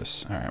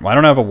Justice. Alright, well I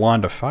don't have a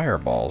wand of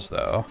fireballs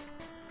though.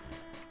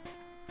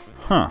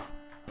 Huh.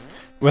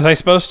 Was I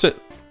supposed to...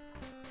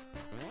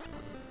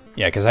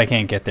 Yeah, because I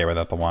can't get there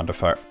without the wand of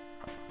fire...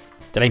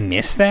 Did I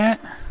miss that?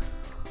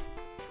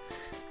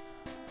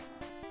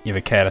 You have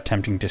a cat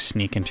attempting to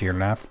sneak into your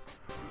lap?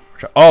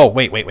 Oh,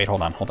 wait,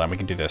 hold on, we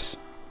can do this.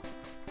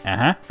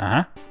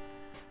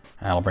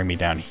 That'll bring me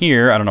down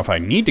here. I don't know if I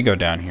need to go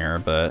down here,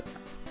 but...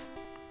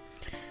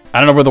 I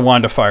don't know where the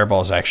wand of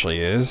fireballs actually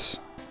is.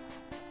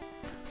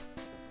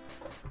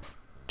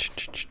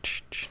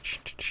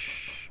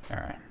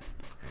 Alright.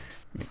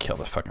 Let me kill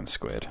the fucking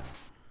squid.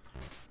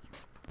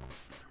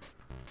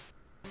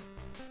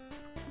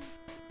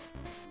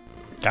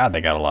 God,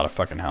 they got a lot of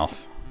fucking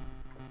health.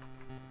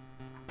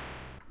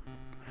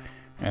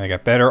 And they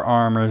got better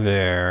armor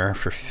there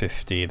for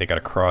 50. They got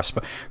a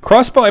crossbow.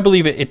 Crossbow, I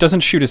believe it doesn't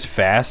shoot as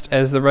fast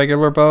as the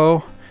regular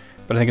bow,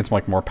 but I think it's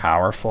like more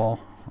powerful.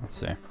 Let's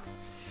see.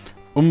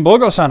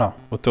 Umbogo Sano.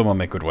 Ultima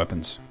make good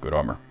weapons, good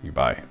armor. You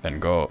buy. Then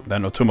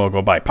Ultima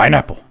go buy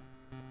pineapple.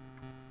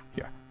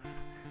 Yeah.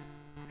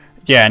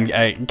 Yeah,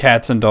 and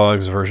cats and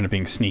dogs' version of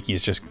being sneaky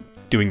is just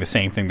doing the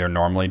same thing they're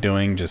normally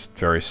doing, just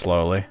very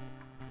slowly.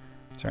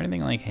 Is there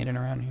anything like hidden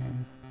around here?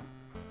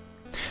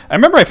 I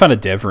remember I found a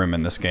dev room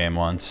in this game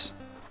once.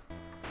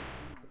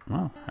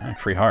 Oh,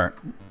 free heart.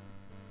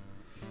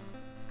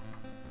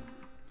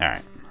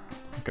 Alright.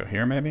 Go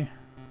here, maybe?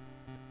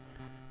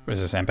 What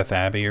is this, Empath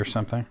Abbey or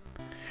something?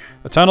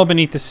 A tunnel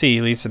beneath the sea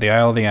leads to the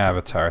Isle of the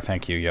Avatar.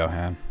 Thank you,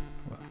 Johan.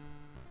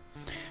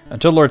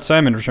 Until Lord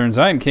Simon returns,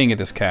 I am king of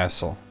this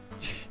castle.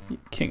 You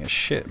king of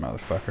shit,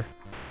 motherfucker.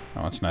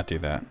 Oh, let's not do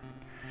that.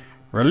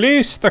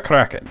 Release the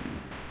Kraken.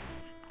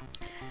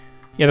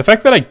 Yeah, the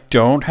fact that I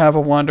don't have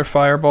a wand of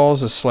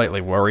fireballs is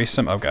slightly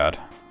worrisome. Oh, God.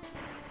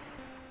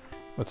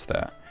 What's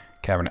that?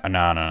 Cavern.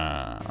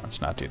 No.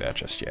 Let's not do that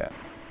just yet.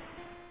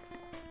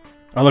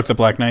 Oh, look, the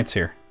Black Knight's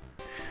here.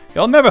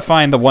 You'll never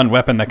find the one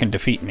weapon that can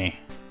defeat me.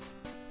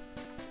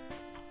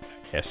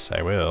 Yes,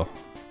 I will.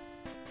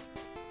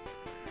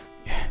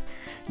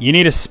 You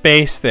need a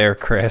space there,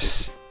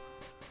 Chris.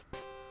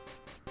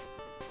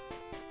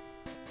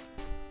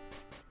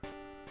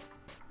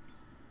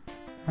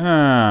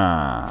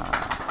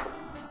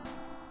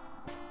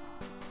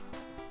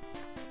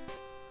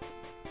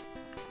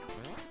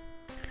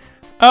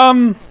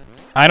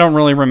 I don't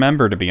really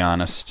remember, to be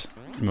honest,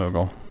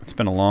 Moogle. It's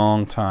been a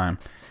long time.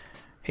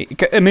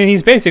 I mean,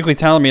 he's basically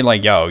telling me,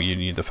 like, yo, you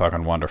need the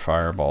fucking Wonder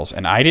Fireballs,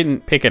 and I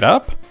didn't pick it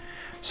up,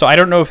 so I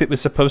don't know if it was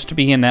supposed to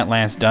be in that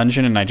last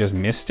dungeon and I just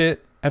missed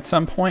it at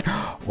some point.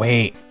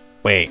 Wait,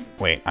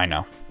 I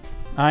know.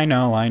 I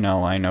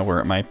know where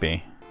it might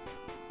be.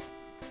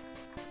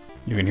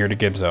 You can hear the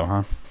Gibzo,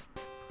 huh?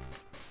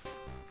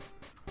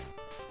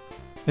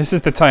 This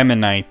is the time of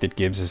night that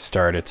Gibbs has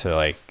started to,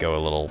 like, go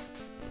a little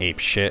ape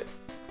shit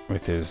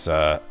with his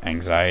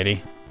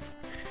anxiety.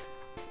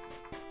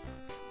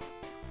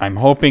 I'm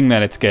hoping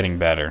that it's getting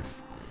better.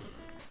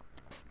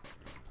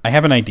 I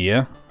have an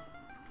idea.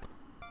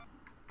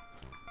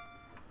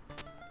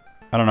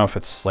 I don't know if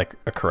it's like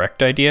a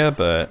correct idea,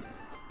 but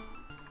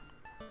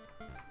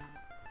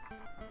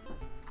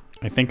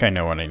I think I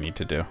know what I need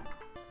to do.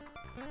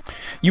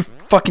 You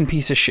fucking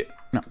piece of shit.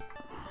 No.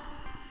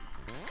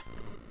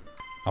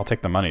 I'll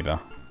take the money though.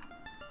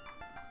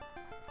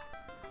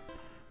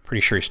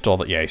 Pretty sure he stole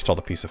the, yeah, he stole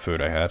the piece of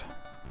food I had.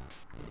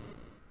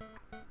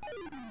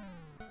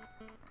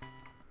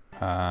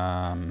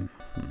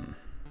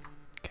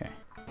 Okay.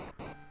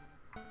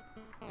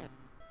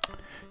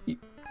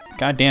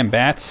 Goddamn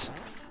bats.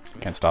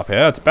 Can't stop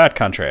here. It's bat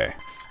country.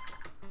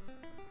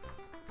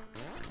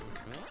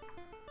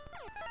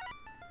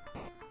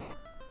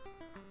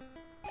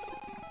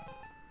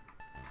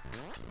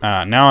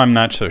 Now I'm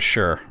not so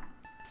sure.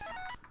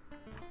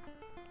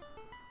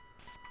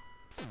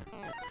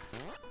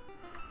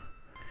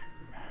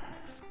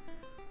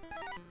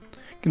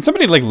 Can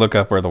somebody, like, look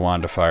up where the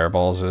Wand of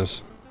Fireballs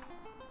is?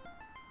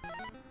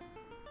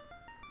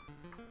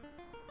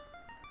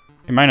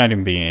 It might not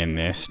even be in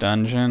this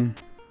dungeon.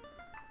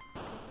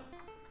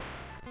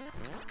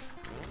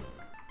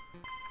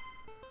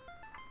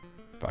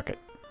 Fuck it.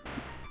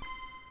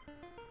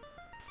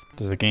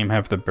 Does the game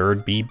have the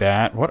bird bee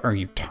bat? What are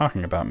you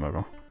talking about,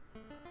 Moogle?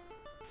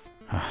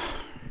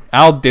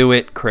 I'll do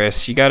it,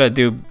 Chris. You gotta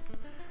do...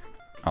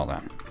 Hold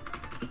on.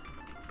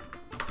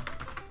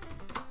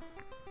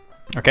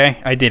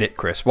 Okay, I did it,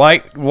 Chris.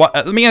 Why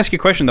let me ask you a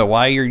question, though.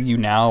 Why are you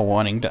now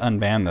wanting to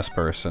unban this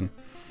person?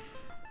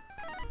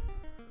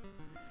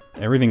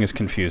 Everything is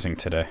confusing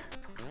today.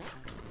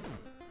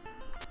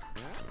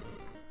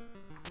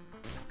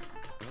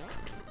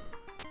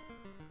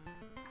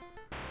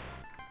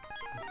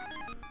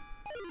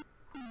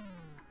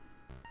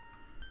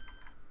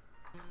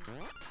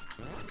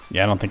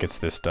 Yeah, I don't think it's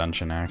this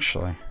dungeon,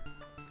 actually.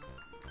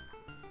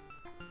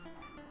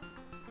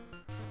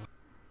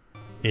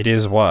 It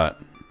is what?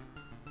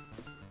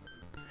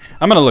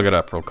 I'm gonna look it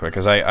up real quick,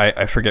 because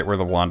I forget where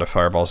the Wand of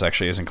Fireballs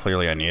actually is, and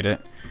clearly I need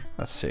it.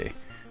 Let's see.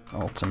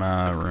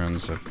 Ultima,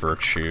 Runes of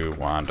Virtue,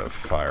 Wand of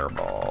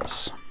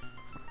Fireballs.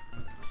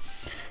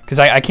 Because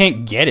I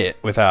can't get it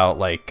without,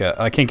 like,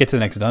 I can't get to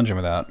the next dungeon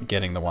without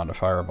getting the Wand of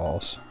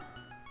Fireballs.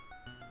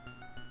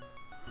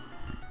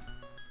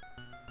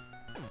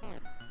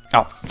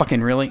 Oh,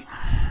 fucking really?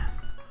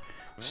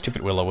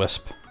 Stupid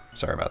Will-O-Wisp.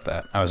 Sorry about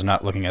that. I was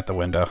not looking at the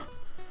window.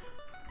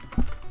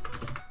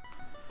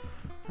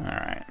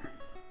 Alright.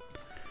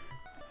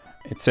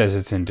 It says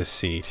it's in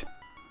Deceit.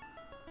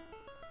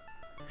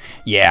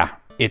 Yeah.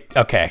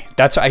 Okay.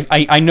 That's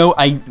I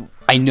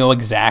know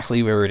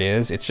exactly where it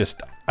is. It's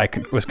just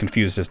was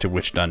confused as to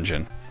which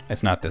dungeon.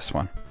 It's not this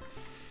one.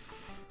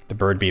 The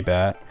bird bee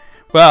bat.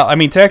 Well, I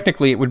mean,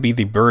 technically it would be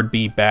the bird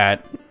bee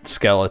bat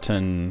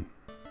skeleton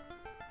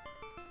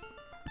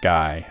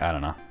guy. I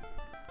don't know.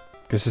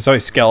 Because there's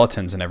always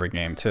skeletons in every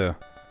game, too.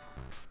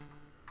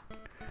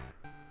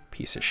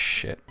 Piece of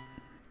shit.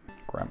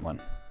 Gremlin.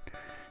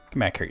 Come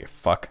back here, you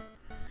fuck.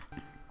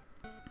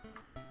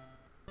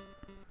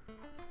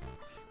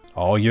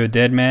 Oh, you're a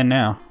dead man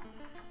now.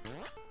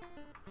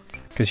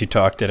 Because you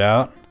talked it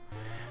out?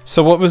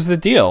 So what was the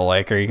deal?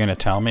 Like, are you going to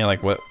tell me,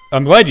 like, what...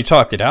 I'm glad you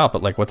talked it out,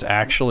 but, like, what's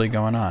actually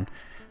going on?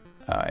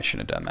 I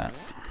shouldn't have done that.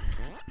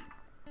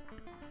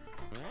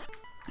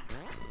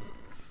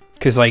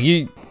 Because, like,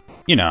 you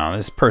know,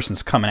 this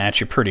person's coming at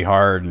you pretty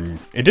hard, and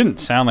it didn't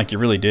sound like you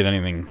really did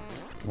anything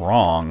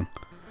wrong.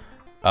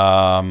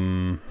 I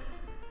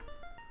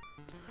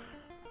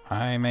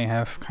may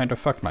have kind of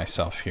fucked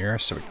myself here,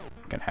 so we're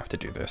gonna have to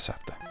do this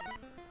after.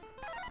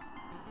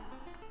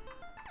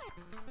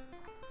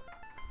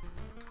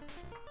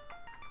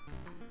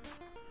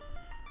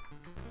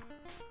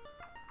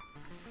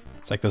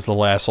 It's like those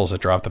little assholes that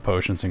drop the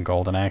potions in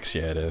Golden Axe.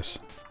 Yeah, it is.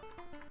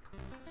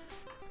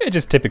 It's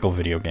just typical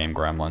video game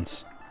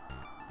gremlins.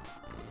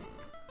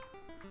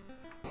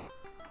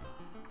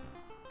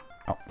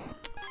 Oh.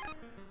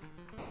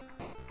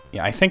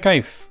 Yeah, I think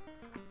I've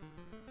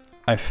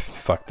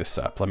fucked this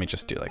up. Let me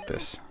just do like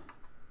this.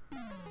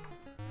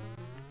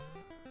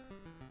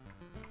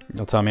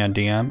 You'll tell me on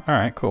DM?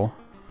 Alright, cool.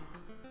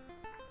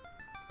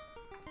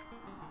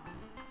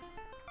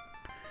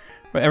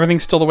 But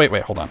everything's still the wait,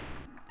 hold on.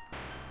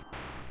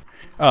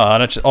 Oh,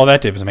 that's just, all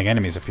that did was make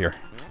enemies appear.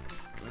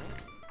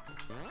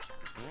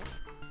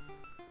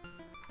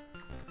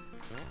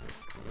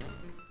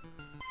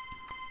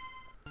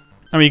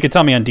 I mean, you could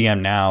tell me on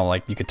DM now,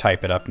 like, you could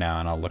type it up now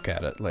and I'll look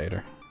at it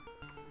later.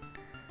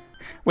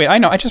 Wait, I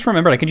know, I just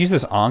remembered I could use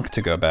this Ankh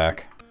to go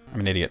back. I'm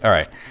an idiot.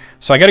 Alright,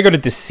 so I gotta go to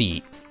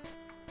Deceit.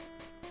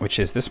 Which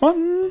is this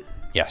one?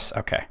 Yes,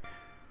 okay.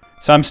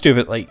 So I'm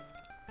stupid, like,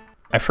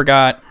 I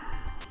forgot.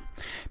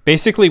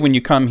 Basically, when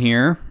you come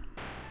here,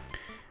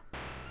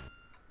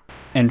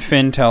 and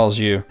Finn tells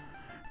you,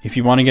 if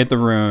you want to get the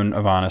Rune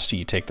of Honesty,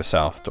 you take the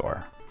south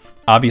door.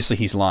 Obviously,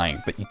 he's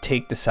lying, but you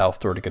take the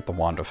south door to get the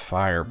Wand of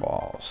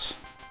Fireballs.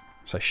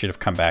 So I should have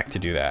come back to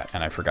do that,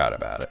 and I forgot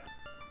about it.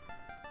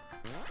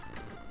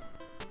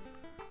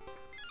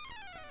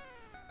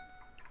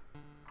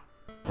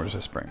 Where does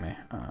this bring me?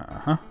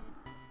 Uh-huh.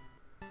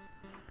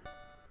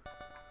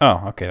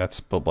 Oh, okay,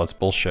 that's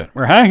bullshit.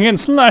 We're hanging and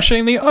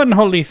slashing the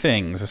unholy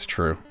things. It's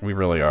true. We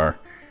really are.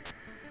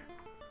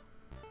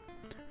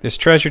 This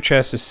treasure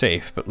chest is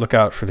safe, but look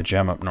out for the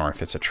gem up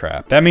north. It's a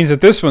trap. That means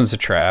that this one's a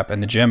trap,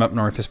 and the gem up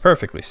north is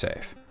perfectly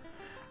safe.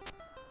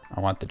 I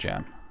want the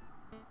gem.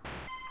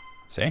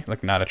 See?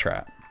 Look, not a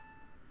trap.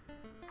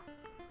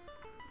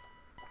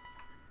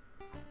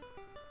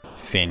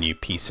 Finn, you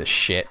piece of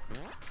shit.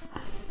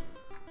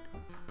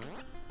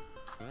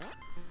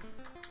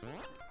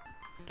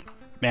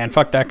 Man,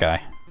 fuck that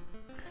guy.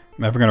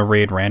 I'm ever gonna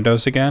raid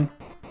randos again?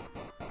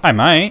 I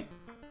might.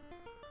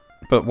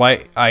 But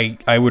why?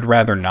 I would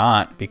rather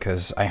not,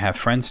 because I have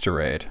friends to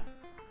raid.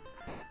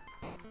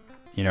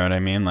 You know what I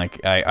mean?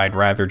 Like, I'd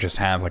rather just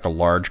have like a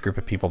large group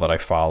of people that I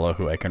follow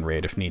who I can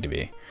raid if need to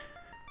be.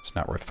 It's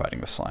not worth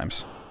fighting the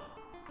slimes.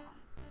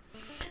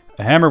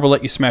 A hammer will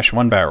let you smash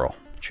one barrel.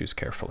 Choose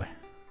carefully.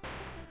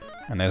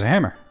 And there's a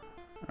hammer.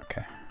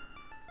 Okay.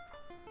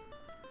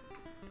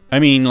 I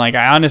mean, like,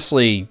 I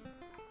honestly,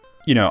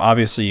 you know,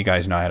 obviously you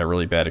guys know I had a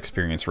really bad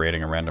experience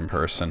raiding a random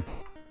person.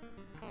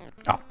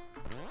 Oh,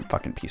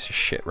 fucking piece of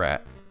shit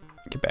rat.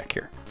 Get back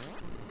here.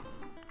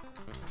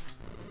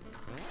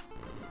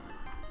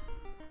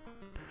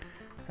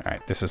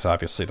 Alright, this is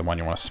obviously the one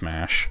you want to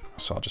smash,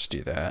 so I'll just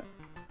do that.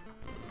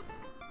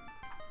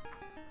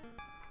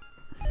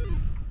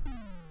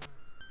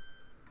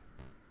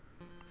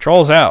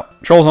 Trolls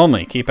out. Trolls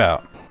only. Keep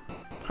out.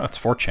 Oh, it's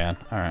 4chan.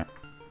 Alright.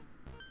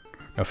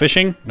 No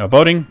fishing, no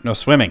boating, no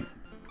swimming.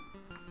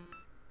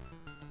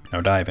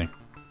 No diving.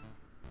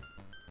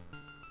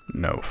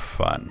 No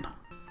fun.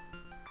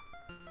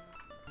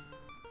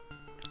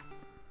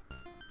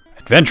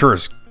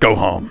 Adventurers, go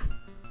home.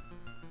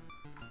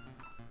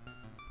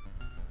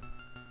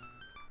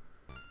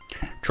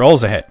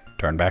 Trolls ahead.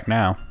 Turn back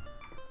now.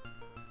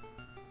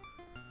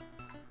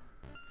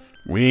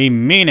 We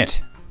mean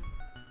it.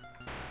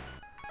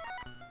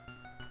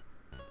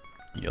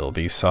 You'll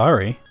be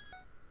sorry.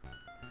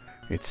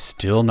 It's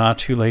still not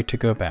too late to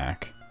go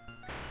back.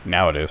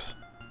 Now it is.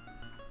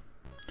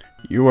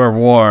 You are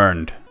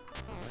warned.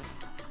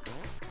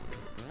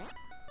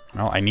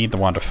 Well, I need the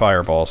Wand of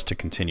Fireballs to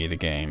continue the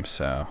game,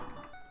 so...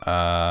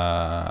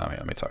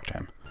 let me talk to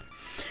him.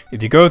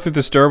 If you go through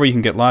this doorway, you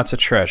can get lots of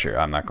treasure.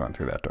 I'm not going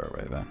through that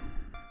doorway, then.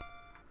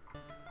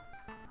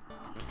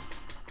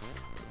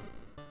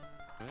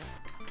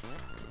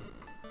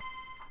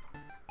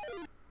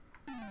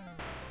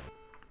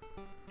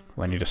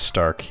 Well, I need a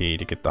star key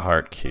to get the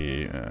heart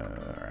key.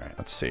 Alright,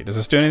 Let's see. Does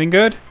this do anything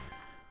good?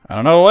 I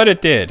don't know what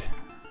it did.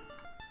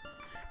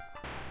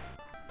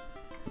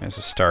 There's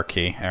a star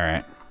key.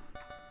 Alright.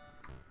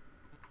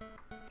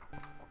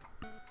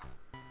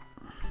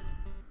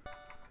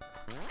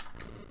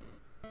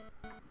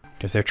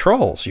 Because they're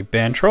trolls. You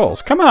ban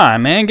trolls. Come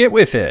on, man. Get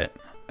with it.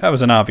 That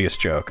was an obvious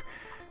joke.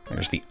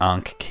 There's the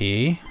Ankh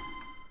key.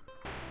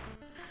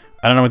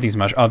 I don't know what these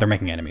oh, they're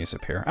making enemies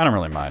appear. I don't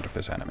really mind if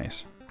there's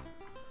enemies.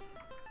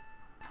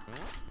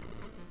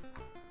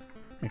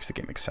 Makes the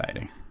game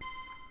exciting.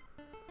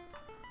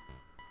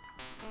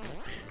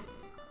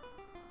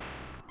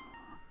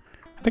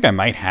 I think I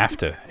might have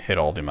to hit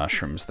all the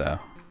mushrooms, though.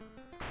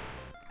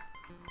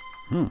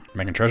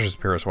 Making treasures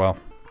appear as well.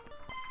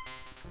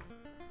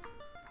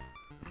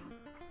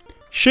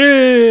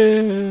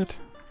 Shit!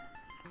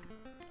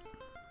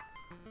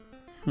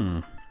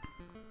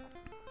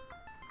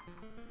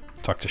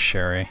 Talk to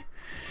Sherry.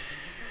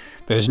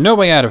 There's no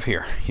way out of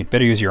here. You'd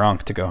better use your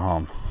Ankh to go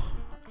home.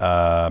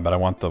 But I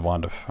want the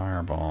wand of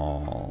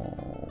fireballs.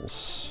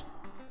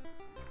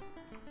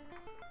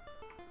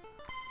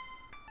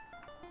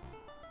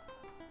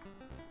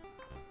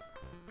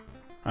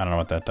 I don't know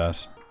what that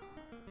does.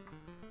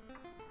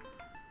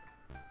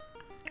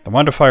 The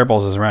wand of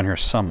fireballs is around here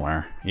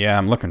somewhere. Yeah,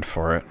 I'm looking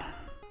for it.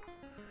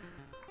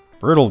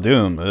 Brutal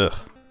Doom. Ugh.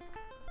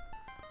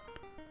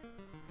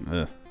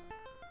 Ugh.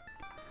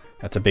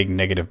 That's a big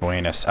negative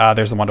bonus. Ah,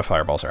 there's the wand of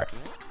fireballs. Alright.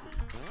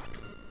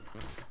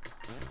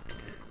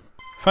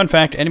 Fun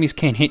fact, enemies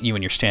can't hit you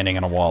when you're standing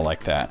on a wall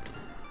like that.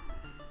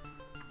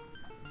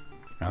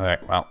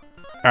 Alright, well.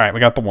 Alright, we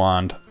got the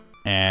wand.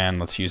 And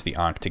let's use the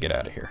Ankh to get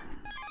out of here.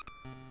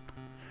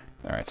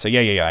 Alright, so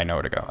yeah, I know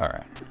where to go.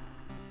 Alright.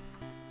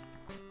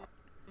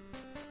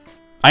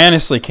 I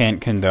honestly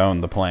can't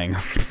condone the playing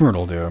of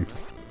Brutal Doom.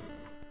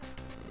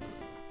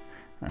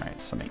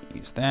 Alright, so let me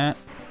use that.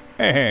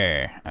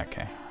 Hey,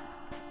 okay.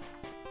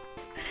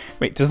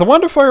 Wait, does the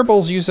Wand of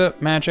Fireballs use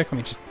up magic? Let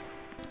me just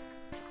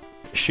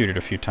shoot it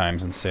a few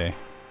times and see.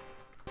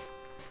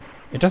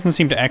 It doesn't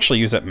seem to actually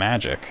use up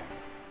magic.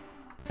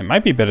 It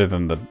might be better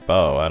than the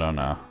bow, I don't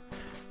know.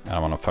 I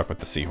don't want to fuck with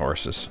the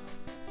seahorses.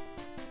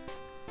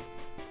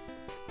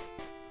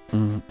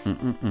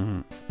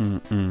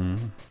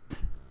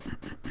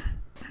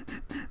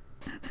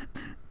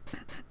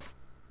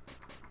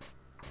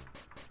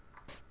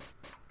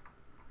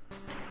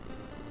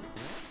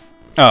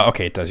 Oh,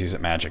 okay, it does use it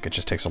magic. It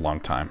just takes a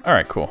long time.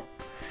 Alright, cool.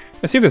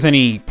 Let's see if there's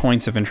any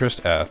points of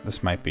interest.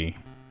 This might be...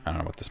 I don't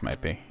know what this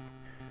might be.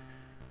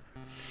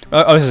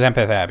 Oh, this is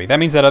Empath Abbey. That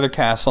means that other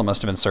castle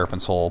must have been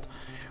Serpent's Hold.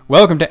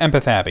 Welcome to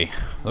Empath Abbey.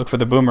 Look for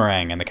the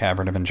boomerang in the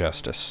Cavern of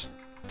Injustice.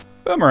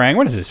 Boomerang?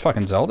 What is this,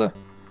 fucking Zelda?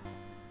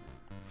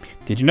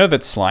 Did you know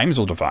that slimes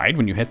will divide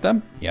when you hit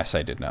them? Yes,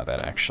 I did know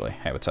that, actually.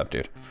 Hey, what's up,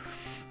 dude?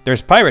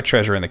 There's pirate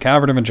treasure in the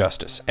Cavern of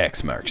Injustice.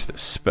 X marks the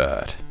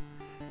spot.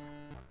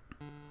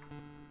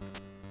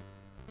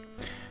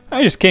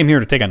 I just came here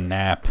to take a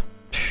nap.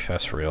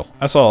 That's real.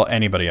 That's all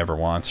anybody ever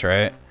wants,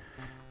 right?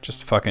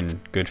 Just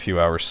fucking good few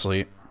hours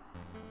sleep.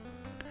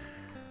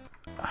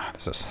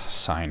 There's a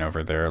sign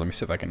over there. Let me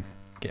see if I can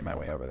get my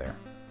way over there.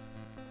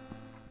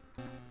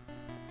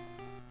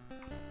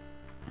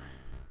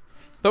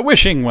 The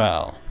Wishing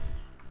Well.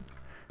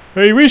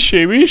 I wish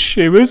I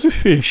was a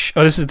fish.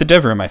 Oh, this is the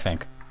Dev Room, I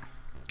think.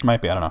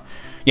 Might be, I don't know.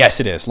 Yes,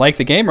 it is. Like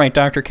the game, write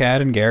Dr.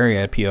 Cat and Gary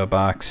at P.O.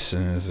 Box,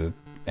 and there's an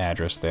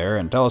address there,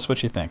 and tell us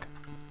what you think.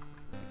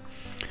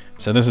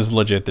 So this is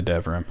legit the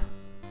Dev Room.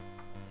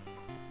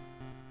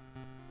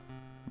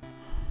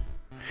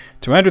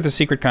 To enter the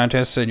secret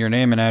contest, send your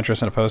name and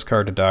address on a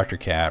postcard to Dr.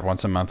 Cat.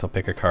 Once a month, he'll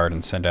pick a card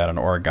and send out an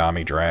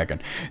origami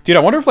dragon. Dude, I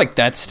wonder if like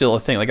that's still a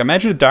thing. Like,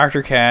 imagine if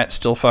Dr. Cat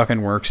still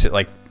fucking works at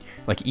like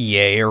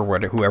EA or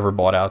whoever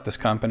bought out this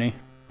company.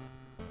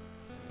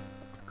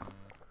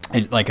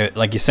 And like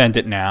you send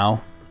it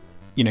now,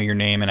 you know, your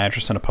name and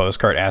address on a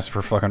postcard, ask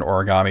for fucking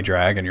origami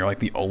dragon. You're like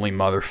the only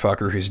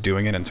motherfucker who's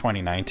doing it in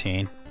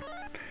 2019.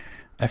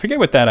 I forget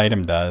what that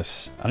item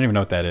does. I don't even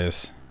know what that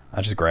is.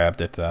 I just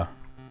grabbed it though.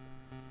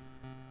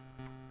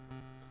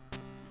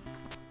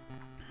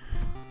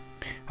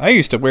 I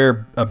used to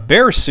wear a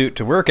bear suit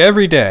to work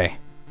every day.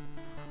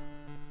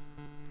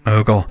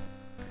 Mogul,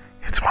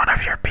 it's one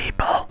of your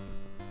people.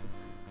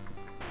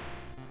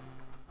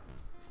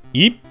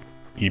 Eep,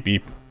 eep,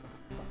 eep.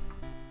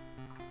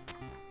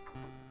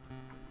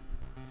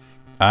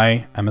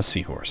 I am a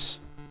seahorse.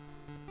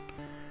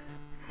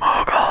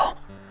 Mogul,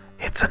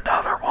 it's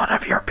another one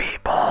of your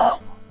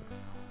people.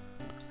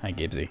 Hi,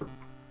 Gibbsy.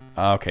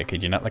 Okay,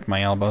 could you not lick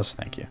my elbows?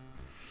 Thank you.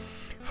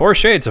 4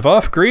 shades of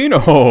off green?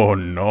 Oh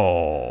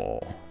no.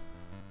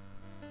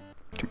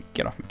 Come on,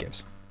 get off me,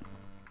 Gibbs.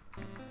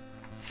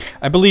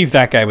 I believe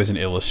that guy was an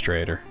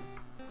illustrator.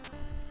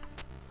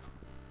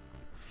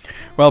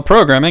 While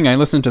programming, I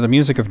listen to the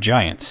music of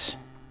giants.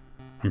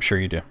 I'm sure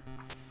you do.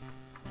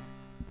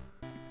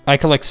 I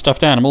collect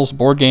stuffed animals,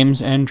 board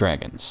games, and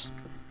dragons.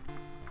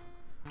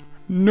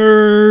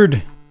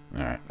 Nerd!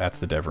 Alright, that's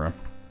the Dev Room.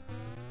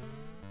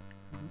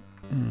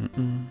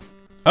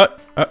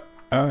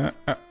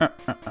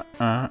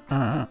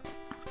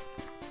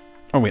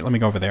 wait, let me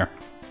go over there.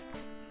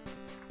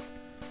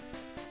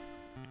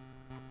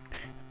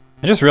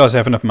 I just realized I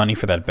have enough money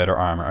for that better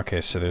armor.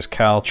 Okay, so there's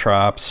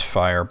caltrops,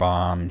 fire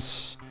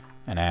bombs,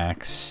 an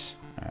axe.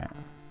 Alright.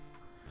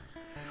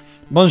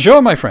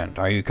 Bonjour, my friend.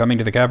 Are you coming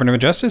to the Cavern of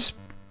Injustice?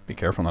 Be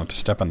careful not to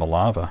step in the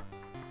lava.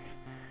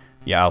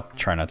 Yeah, I'll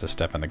try not to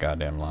step in the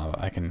goddamn lava.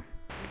 I can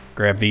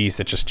grab these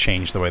that just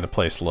change the way the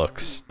place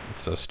looks.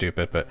 It's so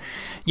stupid, but...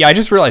 Yeah, I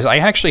just realized I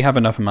actually have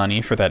enough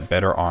money for that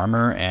better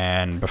armor,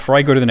 and before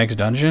I go to the next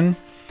dungeon,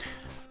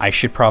 I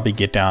should probably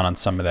get down on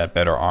some of that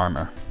better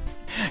armor.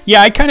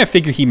 Yeah, I kind of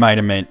figure he might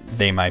have meant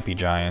they might be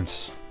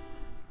giants.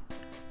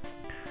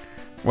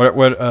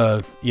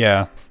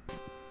 Yeah.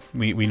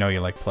 We know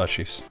you like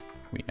plushies.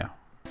 We know.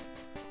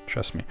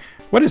 Trust me.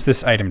 What does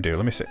this item do?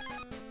 Let me see.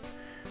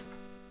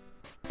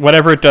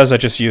 Whatever it does, I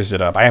just used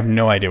it up. I have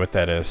no idea what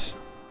that is.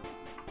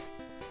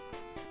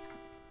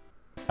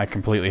 I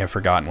completely have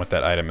forgotten what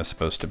that item is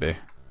supposed to be. It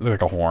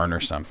looks like a horn or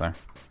something.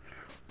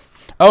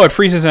 Oh, it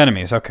freezes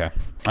enemies. Okay.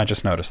 I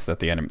just noticed that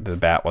the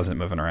bat wasn't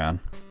moving around.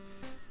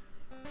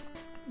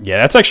 Yeah,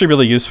 that's actually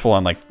really useful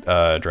on, like,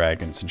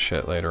 dragons and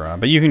shit later on.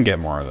 But you can get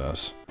more of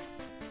those.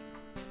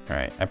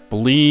 Alright, I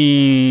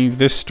believe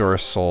this store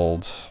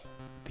sold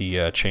the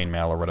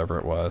chainmail or whatever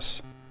it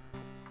was.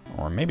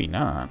 Or maybe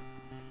not.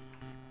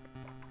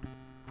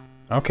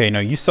 Okay, no,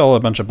 you sell a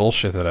bunch of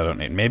bullshit that I don't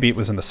need. Maybe it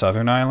was in the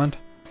southern island?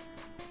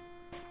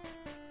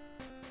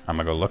 I'm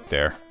gonna go look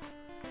there.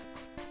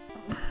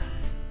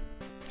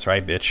 That's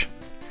right, bitch.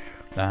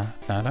 Da,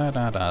 da, da,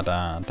 da, da,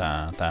 da,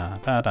 da,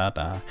 da, da,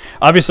 da.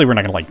 Obviously, we're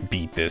not gonna like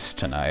beat this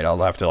tonight. I'll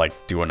have to like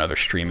do another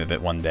stream of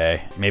it one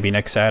day, maybe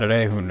next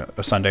Saturday,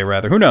 Sunday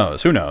rather. Who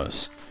knows? Who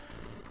knows?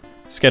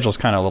 Schedule's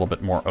kind of a little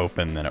bit more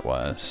open than it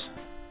was.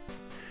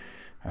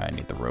 I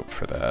need the rope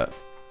for that.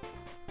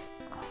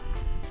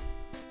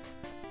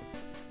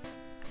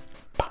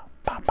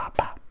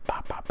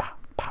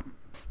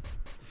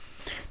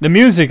 The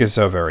music is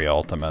so very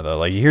Ultima, though.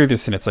 Like you hear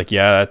this and it's like,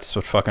 yeah, that's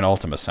what fucking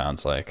Ultima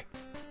sounds like.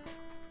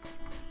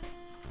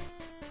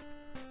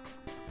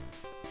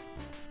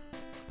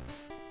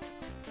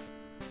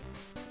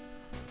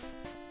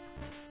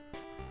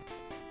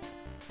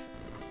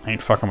 I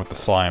ain't fucking with the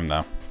slime,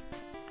 though.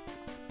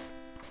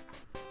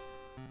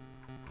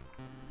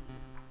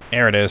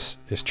 There it is.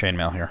 There's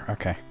chainmail here.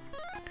 Okay.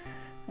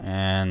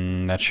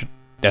 And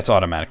that's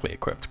automatically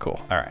equipped.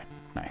 Cool. Alright.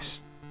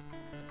 Nice.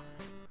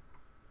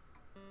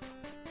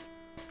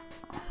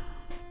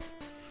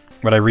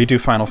 Would I redo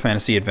Final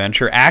Fantasy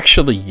Adventure?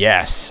 Actually,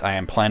 yes. I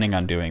am planning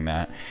on doing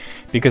that.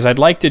 Because I'd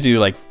like to do,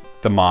 like,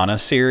 the Mana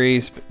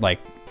series, like...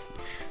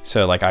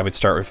 So, like, I would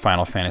start with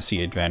Final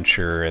Fantasy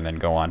Adventure and then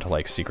go on to,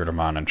 like, Secret of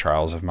Mana and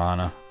Trials of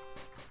Mana.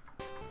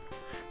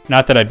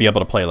 Not that I'd be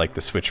able to play, like,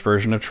 the Switch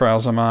version of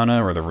Trials of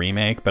Mana or the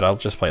remake, but I'll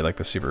just play, like,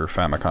 the Super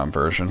Famicom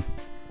version.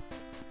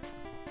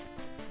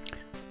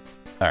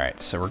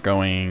 Alright, so we're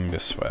going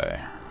this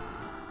way.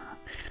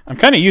 I'm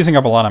kind of using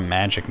up a lot of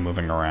magic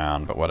moving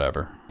around, but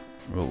whatever.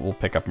 We'll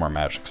pick up more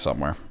magic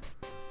somewhere.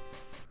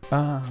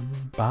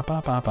 Bum, ba,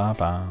 ba, ba, ba,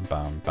 bum,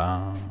 bum,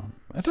 bum.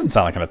 That doesn't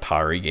sound like an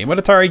Atari game. What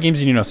Atari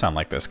games do you know sound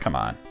like this? Come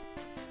on.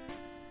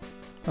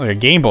 Like a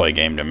Game Boy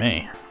game to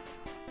me.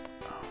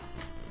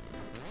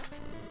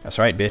 That's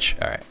right, bitch.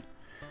 Alright.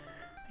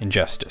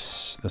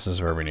 Injustice. This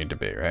is where we need to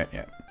be, right?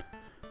 Yeah.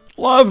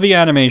 Love the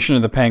animation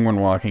of the penguin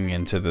walking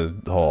into the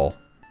hole.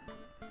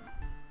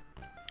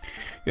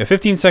 You have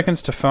 15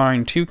 seconds to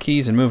find 2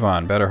 keys and move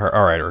on. Better hurry.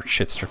 Alright, or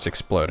shit starts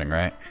exploding,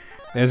 right?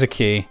 There's a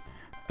key.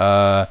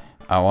 I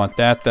want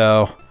that,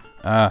 though.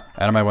 Out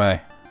of my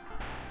way.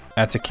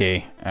 That's a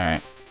key.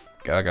 Alright.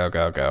 Go, go,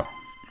 go, go.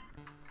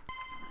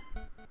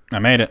 I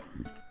made it.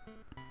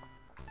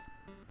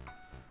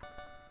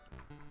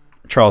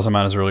 Trials of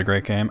Mana is a really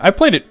great game. I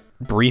played it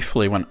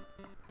briefly when...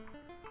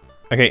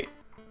 Okay.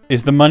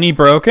 Is the money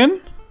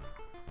broken?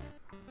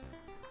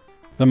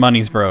 The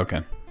money's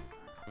broken.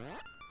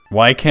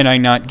 Why can I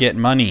not get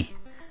money?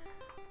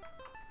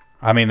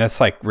 I mean,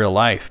 that's like real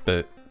life,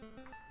 but...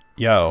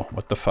 Yo,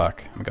 what the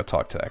fuck? I'm gonna go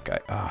talk to that guy.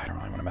 Oh, I don't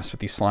really want to mess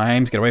with these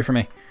slimes. Get away from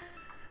me.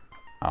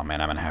 Oh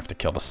man, I'm gonna have to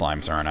kill the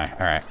slimes, aren't I?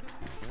 Alright.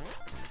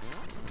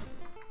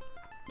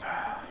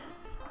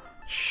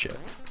 Shit.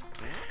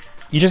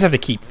 You just have to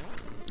keep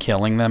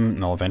killing them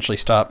and they'll eventually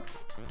stop.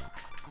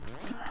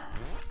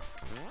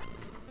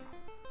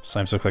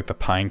 Slimes look like the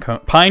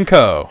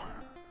Pineco.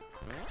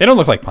 They don't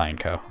look like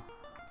Pineco.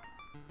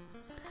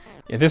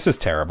 Yeah, this is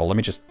terrible. Let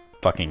me just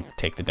fucking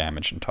take the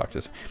damage and talk to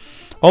this.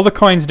 All the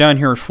coins down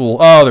here are fool.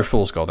 Oh, they're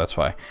fool's gold. That's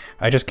why.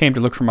 I just came to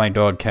look for my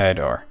dog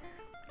Kadar.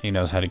 He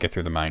knows how to get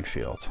through the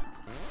minefield.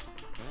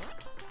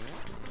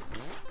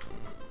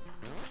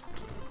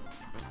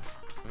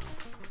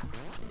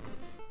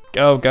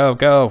 Go, go,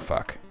 go.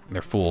 Fuck.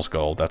 They're fool's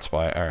gold. That's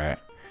why. Alright.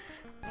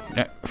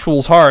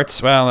 Fool's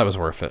hearts. Well, that was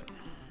worth it.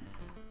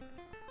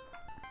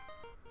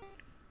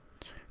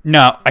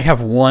 No, I have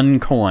 1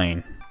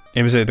 coin.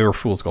 They were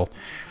fool's gold.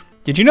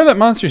 Did you know that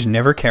monsters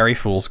never carry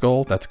fool's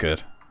gold? That's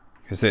good.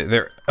 Because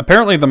they're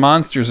apparently the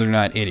monsters are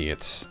not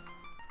idiots.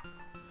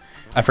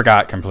 I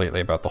forgot completely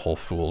about the whole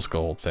fool's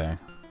gold thing.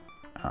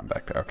 I'm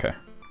back there, okay.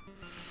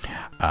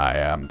 I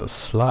am the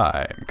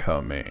slime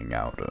coming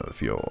out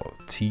of your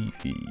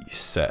TV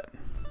set.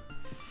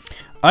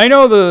 I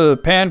know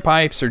the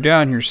panpipes are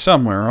down here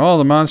somewhere. All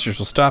the monsters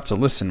will stop to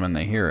listen when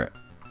they hear it.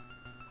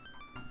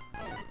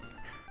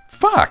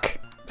 Fuck!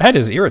 That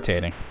is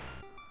irritating.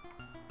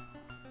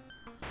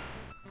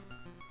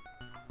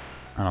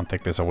 I don't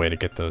think there's a way to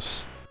get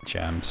those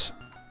gems.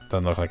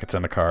 Doesn't look like it's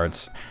in the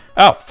cards.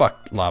 Oh,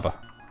 fuck. Lava.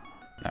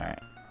 Alright.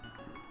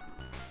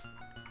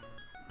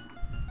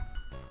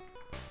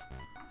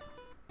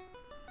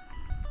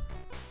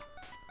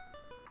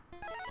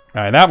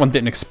 Alright, that one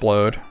didn't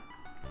explode.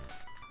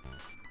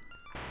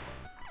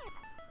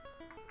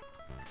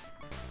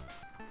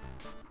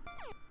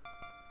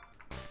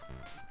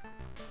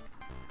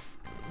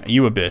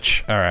 You a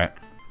bitch. Alright.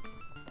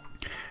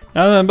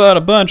 Nothing but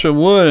a bunch of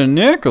wood and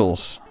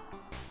nickels.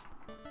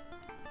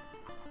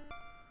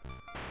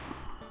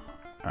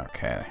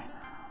 Okay.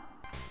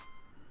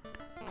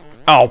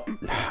 Oh,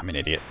 I'm an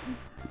idiot.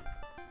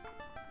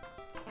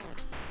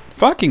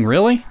 Fucking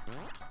really?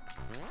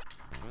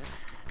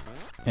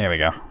 There we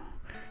go.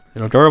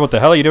 Little girl, what the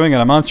hell are you doing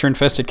in a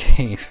monster-infested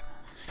cave?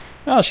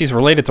 Oh, she's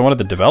related to one of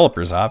the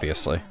developers,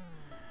 obviously.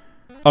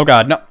 Oh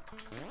god, no.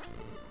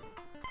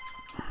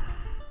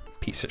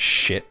 Piece of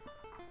shit.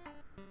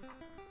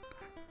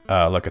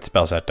 Look, it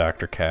spells out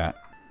Dr. Cat.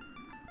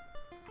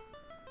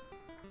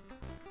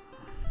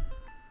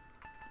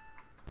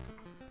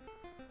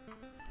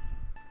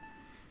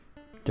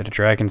 Did a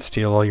dragon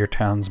steal all your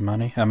town's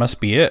money? That must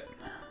be it.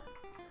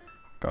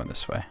 Going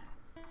this way.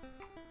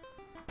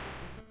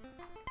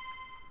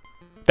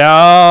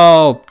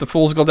 Oh, the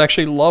Fool's Gold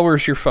actually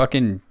lowers your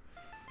fucking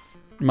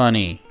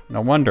money.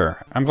 No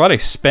wonder. I'm glad I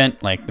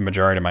spent, like, the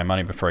majority of my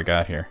money before I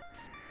got here.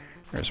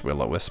 There's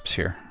will-o-wisps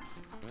here.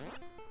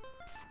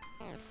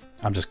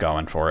 I'm just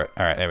going for it.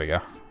 Alright, there we go.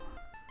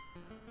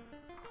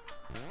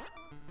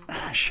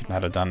 I should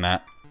not have done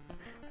that.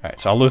 Alright,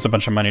 so I'll lose a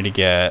bunch of money to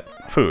get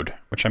food,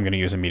 which I'm going to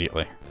use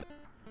immediately.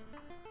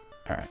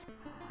 Alright.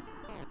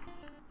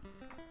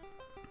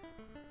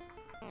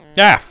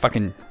 Ah,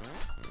 fucking...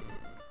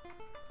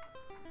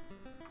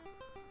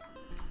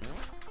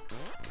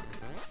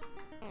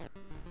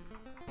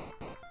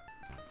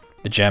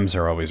 The gems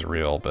are always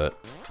real, but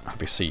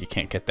obviously you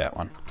can't get that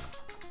one.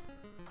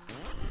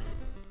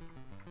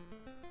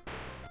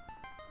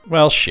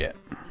 Well, shit.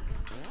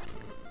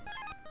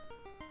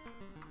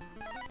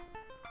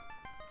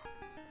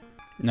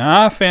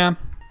 Nah, fam.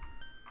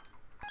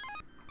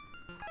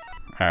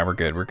 Alright, we're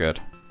good, we're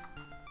good.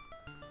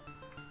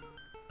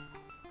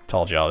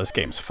 Told y'all, this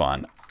game's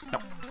fun. No.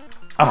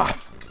 Ah.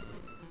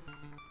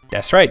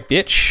 That's right,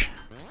 bitch.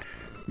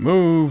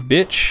 Move,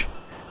 bitch.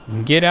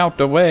 Get out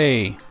the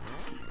way.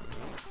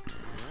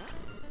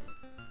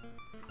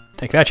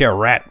 Take that, you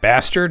rat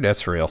bastard.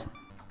 That's real.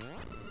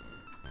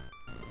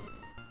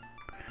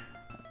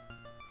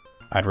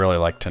 I'd really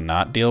like to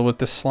not deal with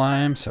this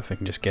slime, so if we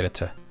can just get it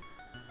to...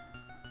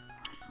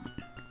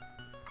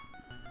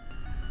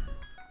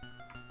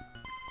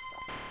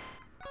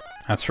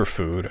 That's for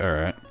food,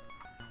 alright.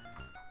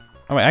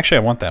 Oh, wait, actually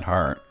I want that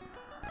heart.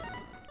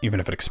 Even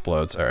if it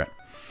explodes, alright.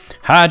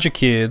 Hide your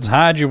kids,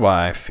 hide your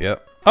wife,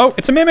 yep. Oh,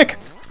 it's a mimic!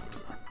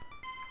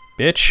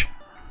 Bitch.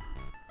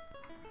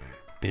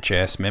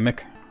 Bitch-ass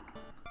mimic.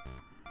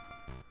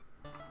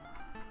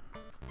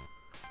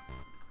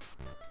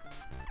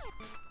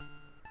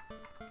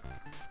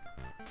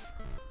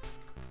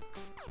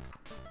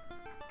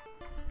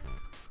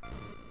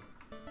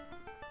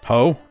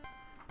 Ho.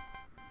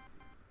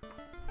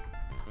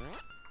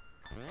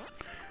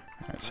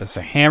 It says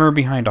a hammer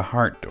behind a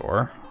heart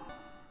door.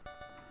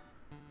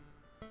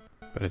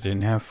 But it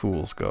didn't have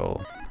fool's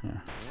gold.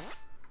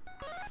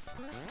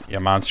 Yeah,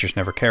 monsters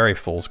never carry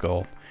fool's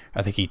gold.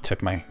 I think he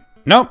took my...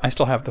 Nope, I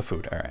still have the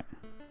food. Alright.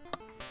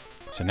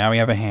 So now we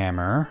have a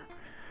hammer.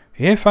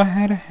 If I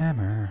had a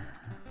hammer...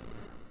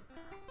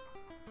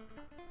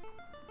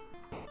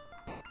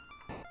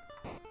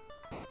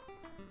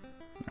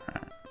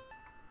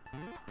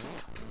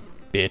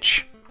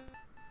 Bitch.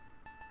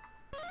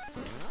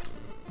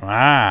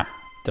 Ah!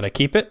 Did I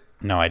keep it?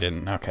 No, I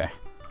didn't. Okay.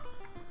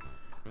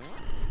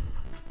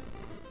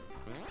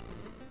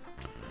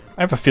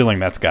 I have a feeling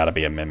that's gotta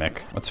be a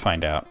mimic. Let's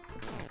find out.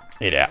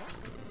 Yeah.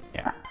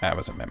 Yeah, that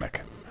was a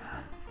mimic.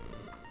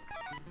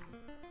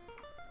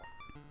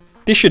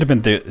 This should have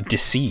been the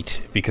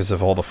deceit because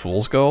of all the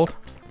fool's gold.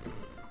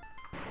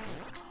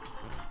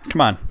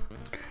 Come on.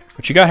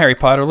 What you got, Harry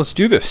Potter? Let's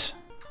do this.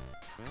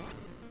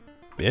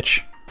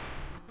 Bitch.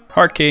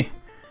 Heart key.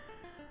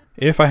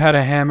 If I had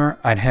a hammer,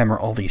 I'd hammer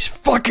all these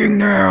fucking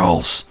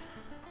nails!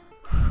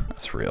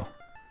 That's real.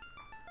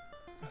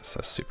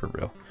 That's super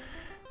real.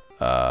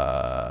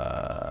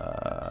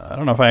 I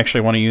don't know if I actually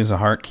want to use a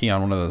heart key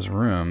on one of those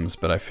rooms,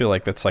 but I feel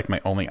like that's like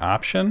my only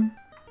option.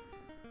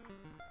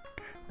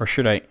 Or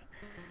should I...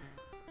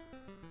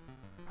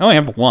 I only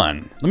have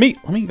one. Let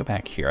me go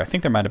back here. I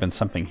think there might have been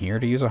something here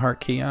to use a heart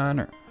key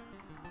on, or...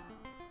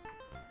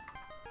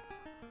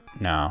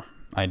 No,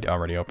 I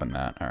already opened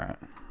that. Alright.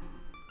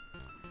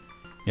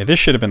 Yeah, this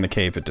should have been the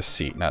Cave of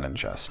Deceit, not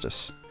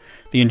Injustice.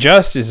 The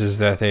injustice is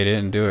that they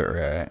didn't do it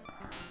right.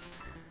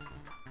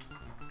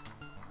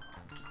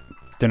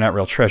 They're not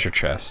real treasure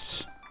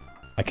chests.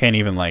 I can't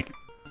even, like...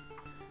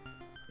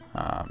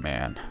 Oh,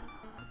 man.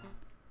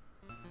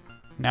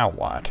 Now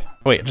what?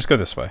 Wait, just go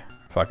this way.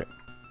 Fuck it.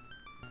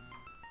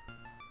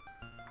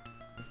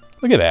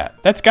 Look at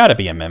that. That's gotta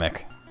be a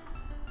mimic.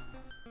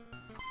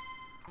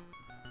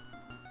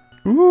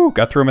 Ooh,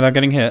 got through him without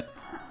getting hit.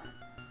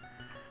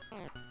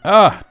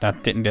 Ah, oh,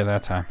 didn't do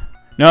that time.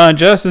 No,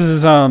 Injustice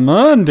is on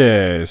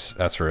Mondays.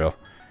 That's real.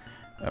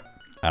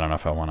 I don't know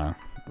if I want to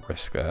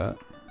risk that.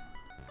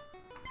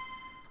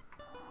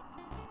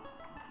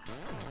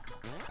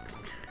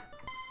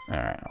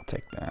 Alright, I'll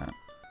take that.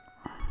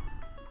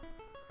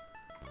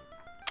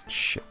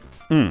 Shit.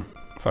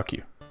 Fuck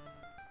you.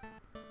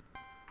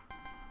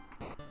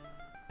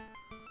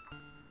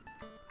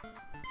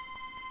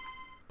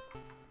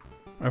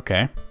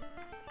 Okay.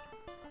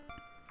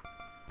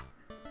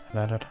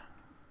 Da-da-da.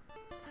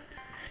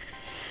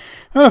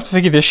 I'm gonna have to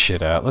figure this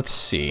shit out. Let's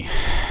see.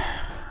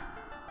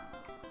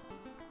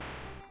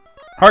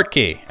 Heart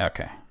key.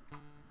 Okay.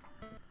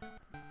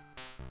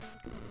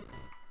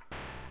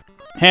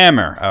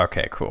 Hammer.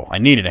 Okay, cool. I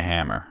needed a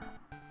hammer.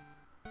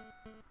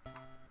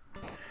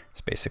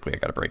 So basically I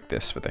gotta break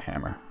this with a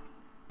hammer.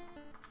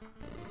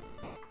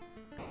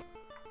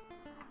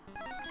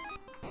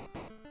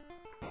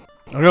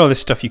 Look at all this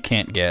stuff you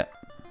can't get.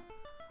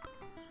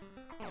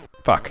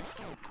 Fuck.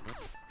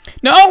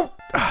 No!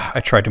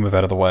 I tried to move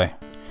out of the way.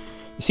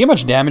 You see how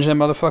much damage that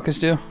motherfuckers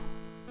do?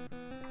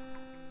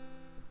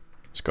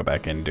 Let's go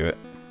back in and do it.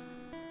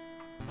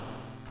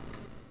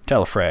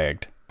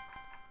 Telefragged.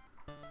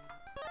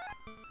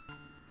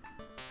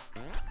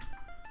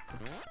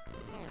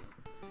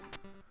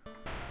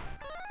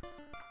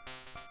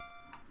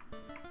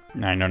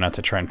 Now I know not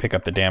to try and pick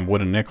up the damn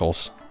wooden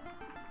nickels.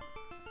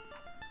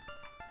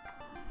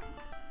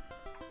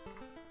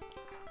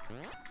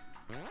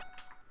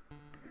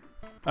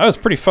 I was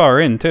pretty far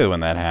in, too,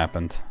 when that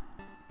happened.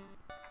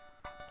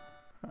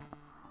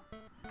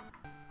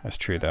 That's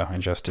true, though.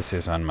 Injustice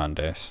is on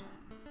Mondays.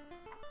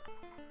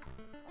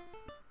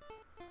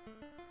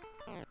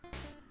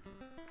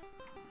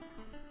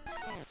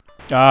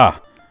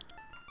 Ah!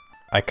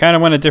 I kind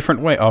of went a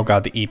different way. Oh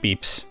god, the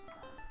e-beeps.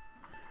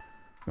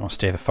 You want to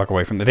stay the fuck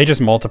away from them. They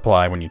just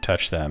multiply when you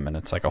touch them, and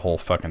it's like a whole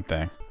fucking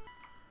thing.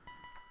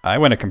 I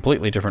went a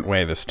completely different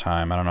way this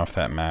time. I don't know if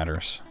that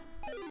matters.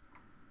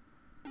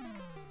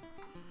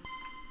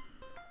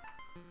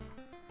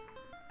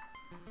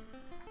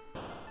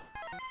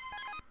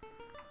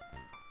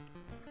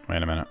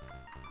 Wait a minute.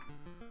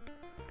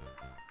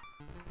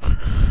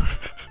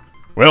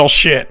 Well,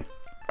 shit.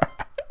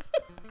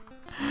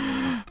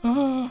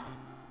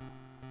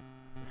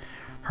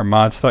 Her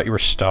mods thought you were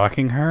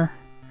stalking her?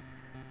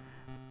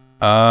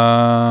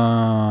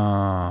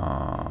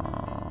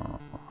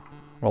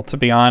 Well, to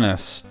be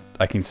honest,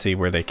 I can see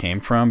where they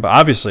came from, but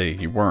obviously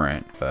you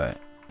weren't, but...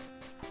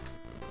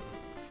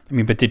 I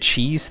mean, but did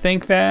Cheese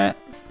think that?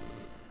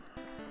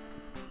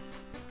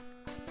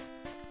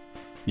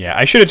 Yeah,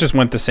 I should have just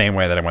went the same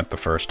way that I went the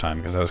first time,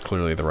 because that was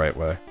clearly the right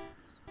way.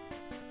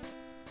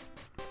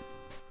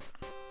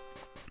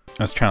 I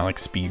was trying to, like,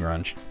 speed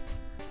run.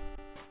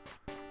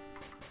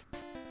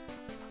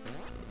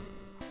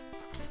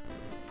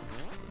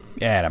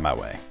 Get out of my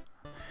way.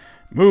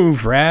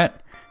 Move,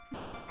 rat!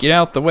 Get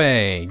out the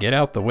way! Get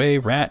out the way,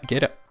 rat!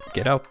 Get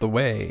out the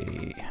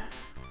way!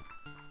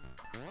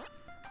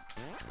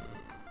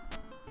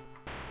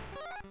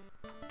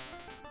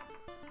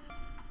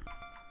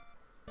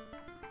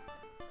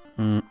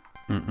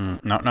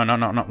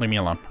 No, leave me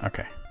alone.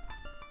 Okay.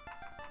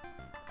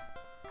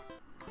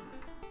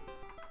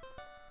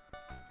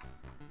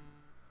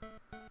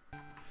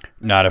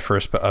 Not at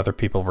first, but other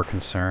people were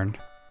concerned.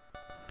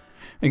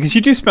 Because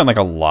you do spend like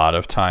a lot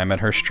of time at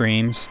her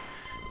streams.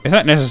 It's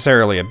not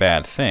necessarily a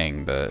bad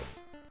thing, but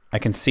I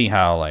can see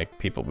how like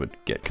people would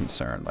get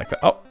concerned. Like,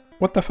 oh,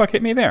 what the fuck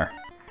hit me there?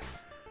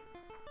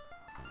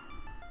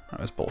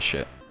 That was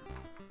bullshit.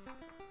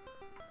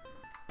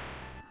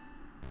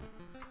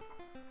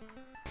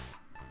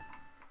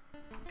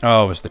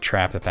 Oh, it was the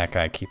trap that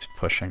guy keeps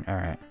pushing.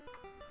 Alright.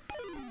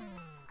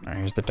 Alright,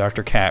 here's the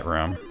Dr. Cat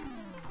room.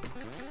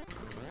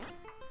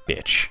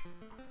 Bitch.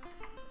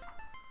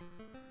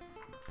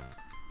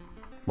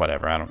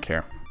 Whatever, I don't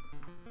care.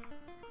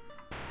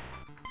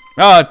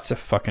 Oh, it's a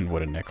fucking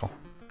wooden nickel.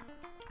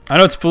 I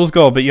know it's fool's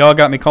gold, but y'all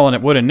got me calling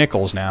it wooden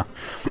nickels now.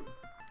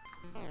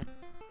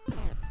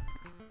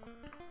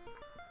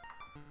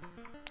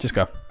 Just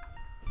go.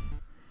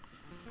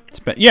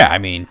 Yeah, I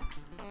mean...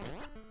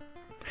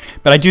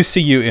 But I do see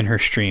you in her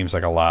streams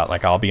like a lot.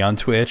 Like I'll be on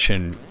Twitch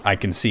and I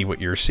can see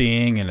what you're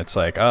seeing, and it's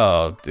like,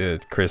 oh,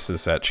 Chris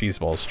is at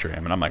Cheeseball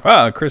stream, and I'm like,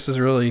 wow, Chris is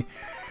really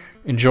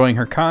enjoying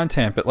her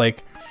content. But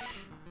like,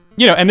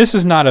 you know, and this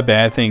is not a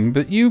bad thing,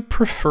 but you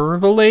prefer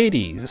the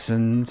ladies,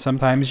 and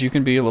sometimes you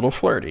can be a little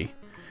flirty.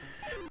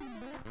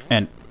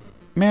 And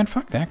man,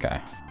 fuck that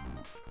guy.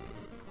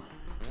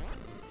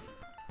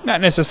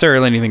 Not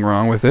necessarily anything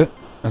wrong with it.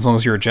 As long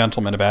as you're a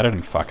gentleman about it,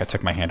 and fuck, I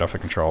took my hand off the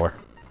controller.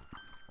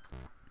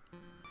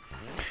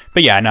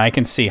 But yeah, no, I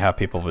can see how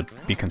people would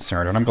be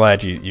concerned, and I'm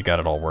glad you got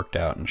it all worked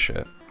out and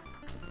shit.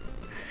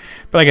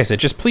 But like I said,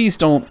 just please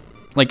don't,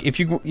 like, if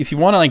you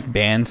want to, like,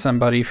 ban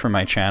somebody from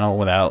my channel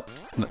without,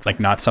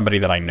 like, not somebody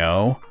that I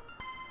know,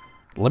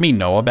 let me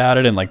know about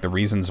it and, like, the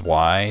reasons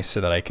why,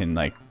 so that I can,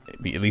 like,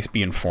 at least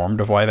be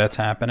informed of why that's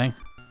happening.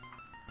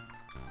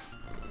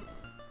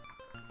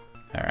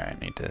 Alright,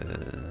 need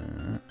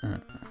to...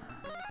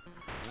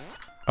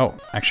 Oh,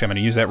 actually, I'm going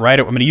to use that right...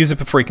 I'm going to use it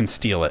before you can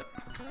steal it.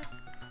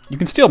 You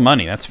can steal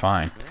money, that's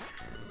fine.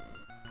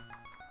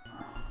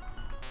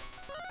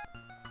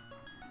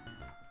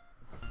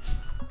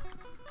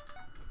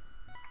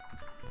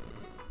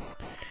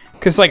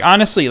 Because, like,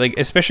 honestly, like,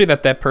 especially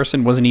that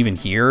person wasn't even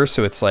here,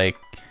 so it's like,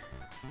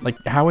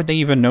 how would they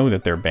even know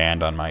that they're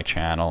banned on my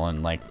channel?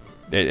 And, like,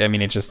 I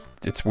mean, it's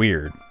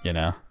weird, you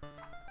know?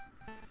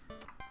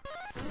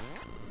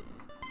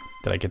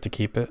 Did I get to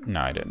keep it? No,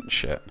 I didn't.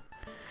 Shit.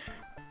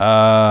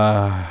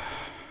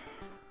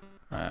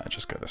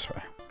 Just go this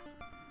way.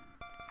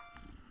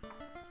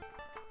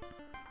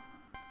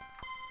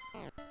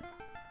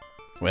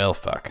 Well,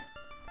 fuck.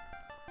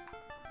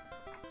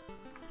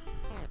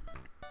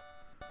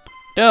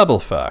 Double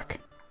fuck.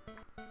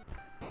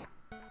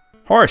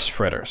 Horse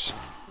fritters.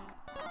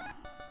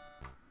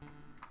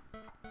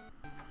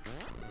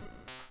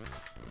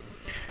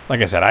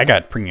 Like I said, I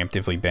got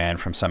preemptively banned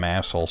from some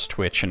asshole's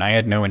Twitch, and I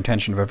had no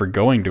intention of ever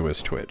going to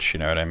his Twitch, you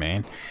know what I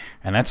mean?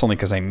 And that's only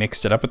because I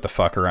mixed it up with the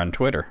fucker on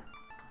Twitter.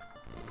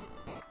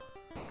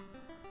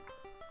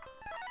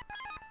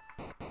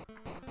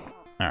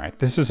 Alright,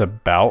 this is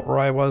about where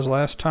I was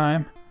last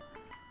time.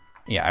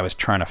 Yeah, I was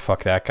trying to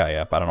fuck that guy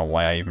up. I don't know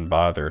why I even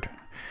bothered.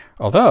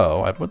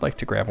 Although, I would like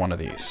to grab one of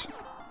these.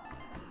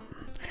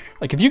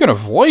 Like, if you can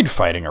avoid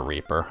fighting a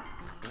Reaper.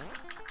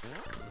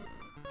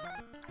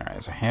 Alright,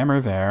 there's a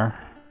hammer there.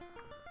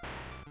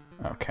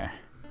 Okay.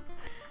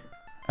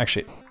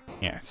 Actually,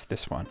 yeah, it's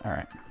this one.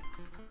 Alright.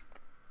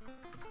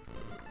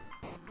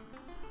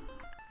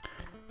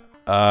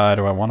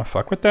 Do I want to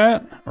fuck with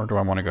that? Or do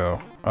I want to go...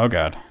 Oh,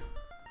 God.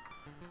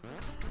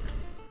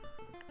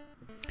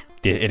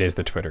 It is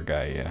the Twitter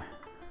guy, yeah.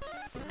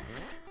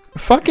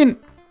 Fucking...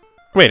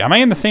 Wait, am I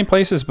in the same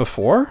place as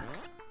before?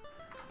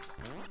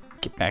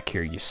 Get back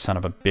here, you son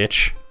of a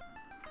bitch.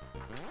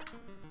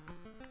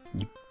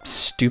 You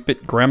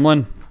stupid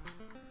gremlin.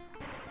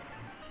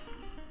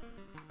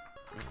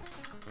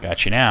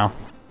 Got you now.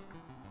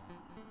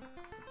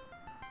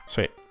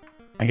 So wait,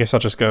 I guess I'll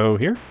just go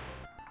here?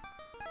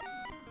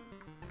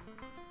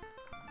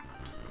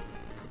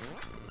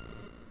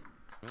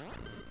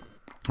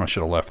 I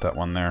should have left that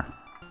one there.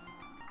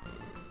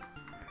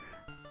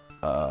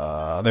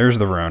 There's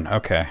the rune.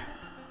 Okay.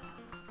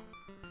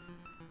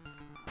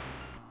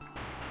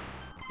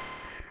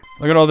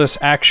 Look at all this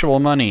actual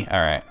money. All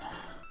right.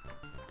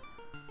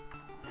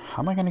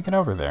 How am I gonna get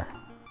over there?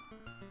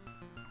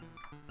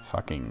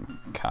 Fucking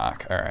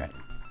cock. All right.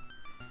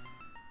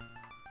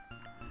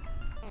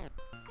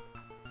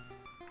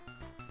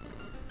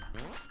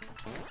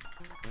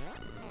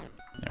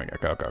 There we go.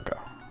 Go, go, go.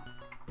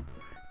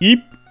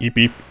 Eep, eep,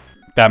 eep.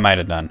 That might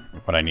have done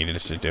what I needed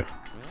it to do.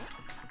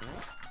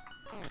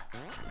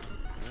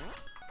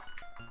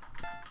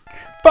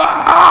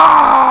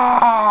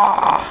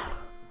 Ah!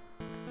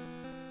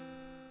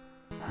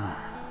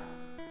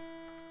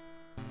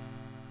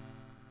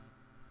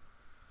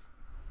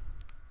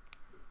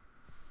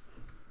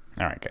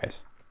 Alright,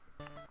 guys.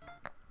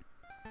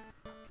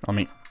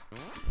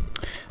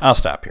 I'll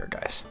stop here,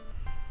 guys.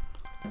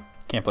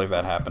 Can't believe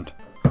that happened.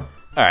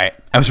 Alright,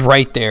 I was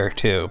right there,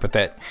 too, but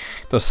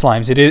those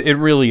slimes, it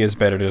really is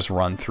better to just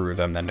run through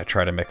them than to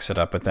try to mix it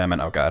up with them,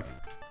 and oh god.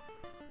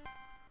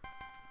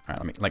 Alright,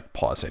 let me, like,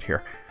 pause it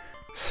here.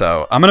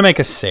 So, I'm gonna make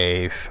a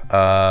save,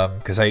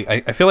 because I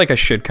feel like I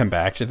should come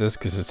back to this,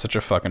 because it's such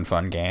a fucking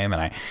fun game,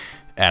 and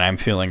I'm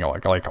feeling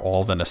like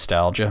all the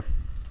nostalgia.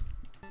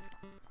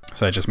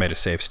 So I just made a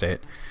save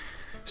state.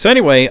 So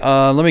anyway,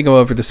 let me go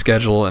over the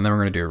schedule, and then we're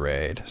gonna do a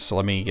raid. So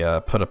let me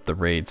put up the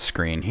raid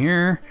screen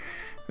here.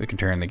 We can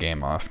turn the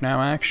game off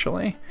now,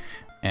 actually.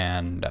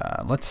 And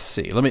let's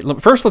see.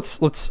 First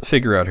let's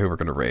figure out who we're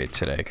gonna raid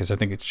today, because I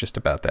think it's just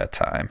about that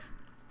time.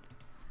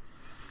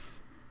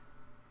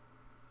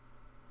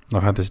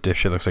 Love how this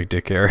dipshit looks like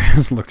Dick Harry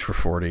has looked for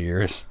 40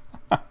 years.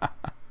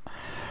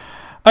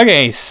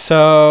 Okay,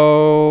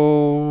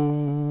 so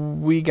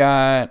we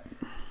got...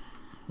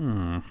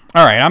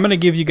 Alright, I'm going to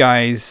give you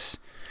guys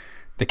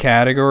the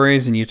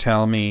categories, and you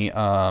tell me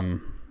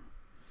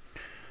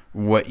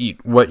what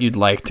you'd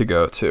like to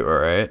go to,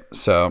 alright?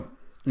 So,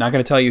 not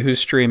going to tell you who's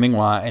streaming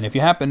what, and if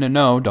you happen to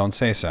know, don't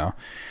say so.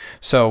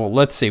 So,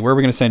 let's see, where are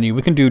we going to send you?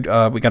 We can do,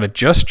 we got a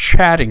Just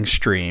Chatting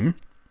stream.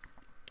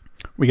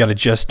 We got a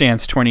Just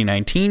Dance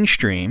 2019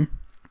 stream.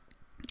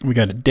 We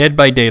got a Dead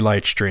by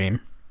Daylight stream.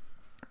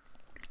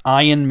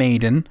 Iron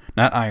Maiden.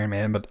 Not Iron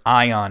Maiden, but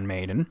Ion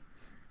Maiden.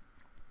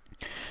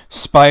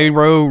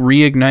 Spyro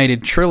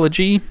Reignited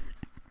Trilogy.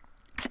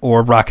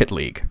 Or Rocket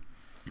League.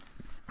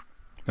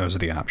 Those are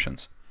the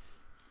options.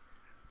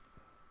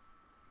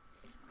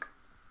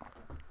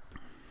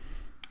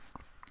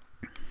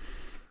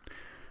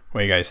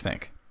 What do you guys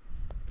think?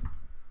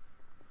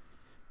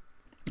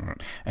 All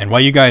right. And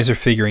while you guys are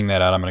figuring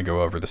that out, I'm going to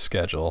go over the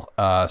schedule.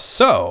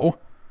 So,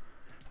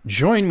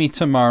 join me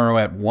tomorrow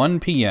at 1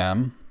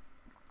 p.m.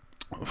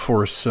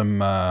 for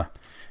some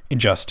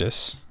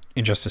Injustice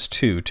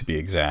 2 to be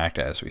exact,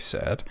 as we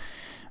said.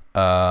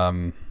 Hold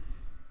on,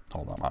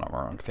 I'm on the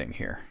wrong thing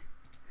here.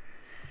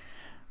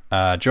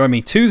 Join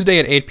me Tuesday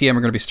at 8 p.m.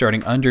 We're going to be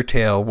starting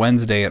Undertale.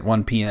 Wednesday at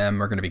 1 p.m.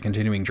 We're going to be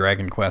continuing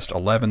Dragon Quest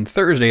 11.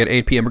 Thursday at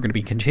 8 p.m. We're going to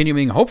be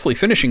continuing, hopefully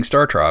finishing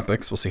Star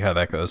Tropics. We'll see how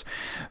that goes.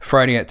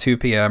 Friday at 2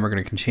 p.m. We're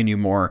going to continue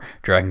more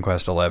Dragon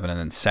Quest 11. And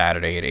then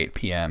Saturday at 8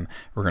 p.m.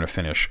 we're going to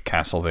finish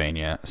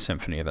Castlevania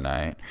Symphony of the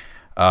Night.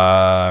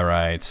 All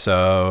right,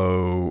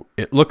 so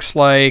it looks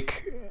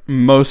like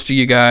most of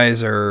you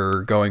guys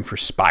are going for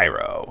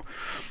Spyro,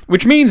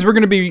 which means we're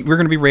going to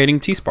be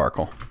rating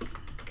T-Sparkle.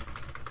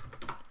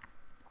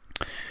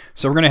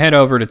 So we're going to head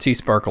over to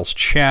T-Sparkle's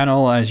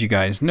channel. As you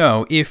guys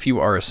know, if you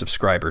are a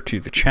subscriber to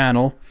the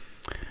channel,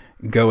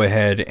 go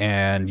ahead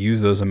and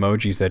use those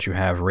emojis that you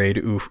have. Raid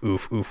oof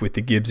oof oof with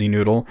the Gibbsy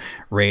noodle.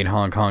 Raid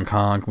honk honk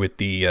honk with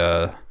the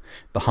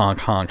honk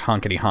honk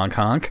honkity honk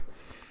honk.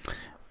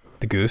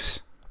 The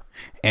goose.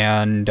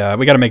 And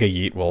we got to make a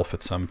yeet wolf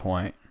at some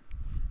point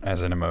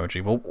as an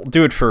emoji. We'll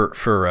do it for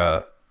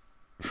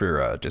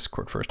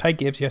Discord first. Hi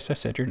Gibbs, yes I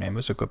said your name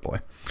was a good boy.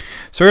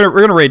 So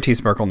we're gonna raid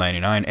T-Sparkle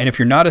 99, and if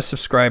you're not a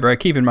subscriber,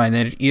 keep in mind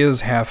that it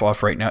is half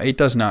off right now. It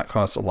does not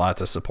cost a lot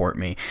to support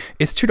me.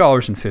 It's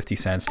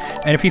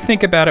 $2.50, and if you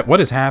think about it,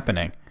 what is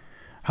happening?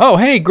 Oh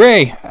hey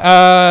Gray,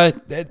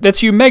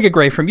 that's you, Mega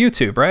Gray from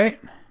YouTube, right?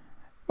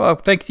 Well,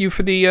 thank you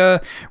for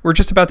the. We're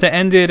just about to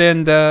end it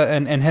and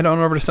head on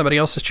over to somebody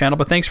else's channel,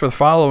 but thanks for the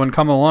follow and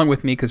come along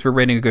with me because we're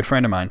raiding a good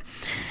friend of mine.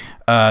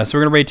 So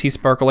we're gonna raid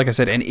T-Sparkle, like I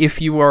said, and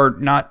if you are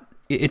not.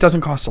 It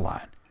doesn't cost a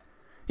lot.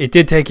 It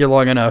did take you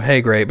long enough. Hey,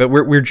 great, but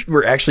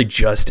we're actually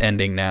just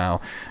ending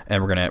now,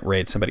 and we're gonna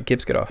raid somebody.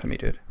 Gibbs, get off of me,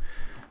 dude.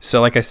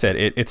 So, like I said,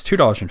 it's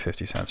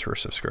 $2.50 for a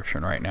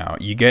subscription right now.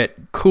 You get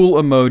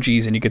cool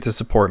emojis, and you get to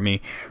support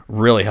me.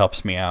 Really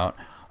helps me out.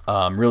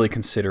 Really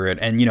consider it.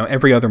 And you know,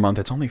 every other month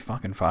it's only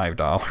fucking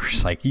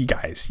 $5. Like you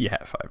guys, yeah,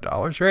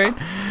 $5,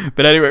 right?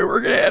 But anyway,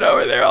 we're gonna head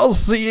over there. I'll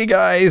see you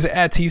guys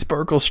at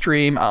T-Sparkle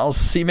stream.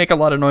 Make a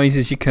lot of noise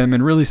as you come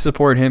and really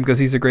support him because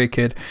he's a great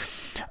kid.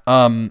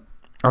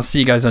 I'll see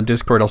you guys on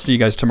Discord. I'll see you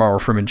guys tomorrow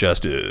from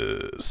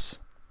Injustice.